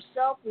for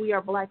yourself. We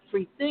are Black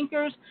Free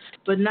Thinkers,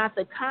 but not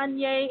the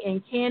Kanye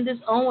and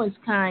Candace Owens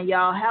kind,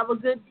 y'all. Have a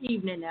good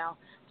evening now.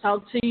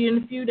 Talk to you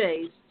in a few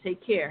days.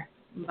 Take care.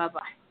 Bye-bye.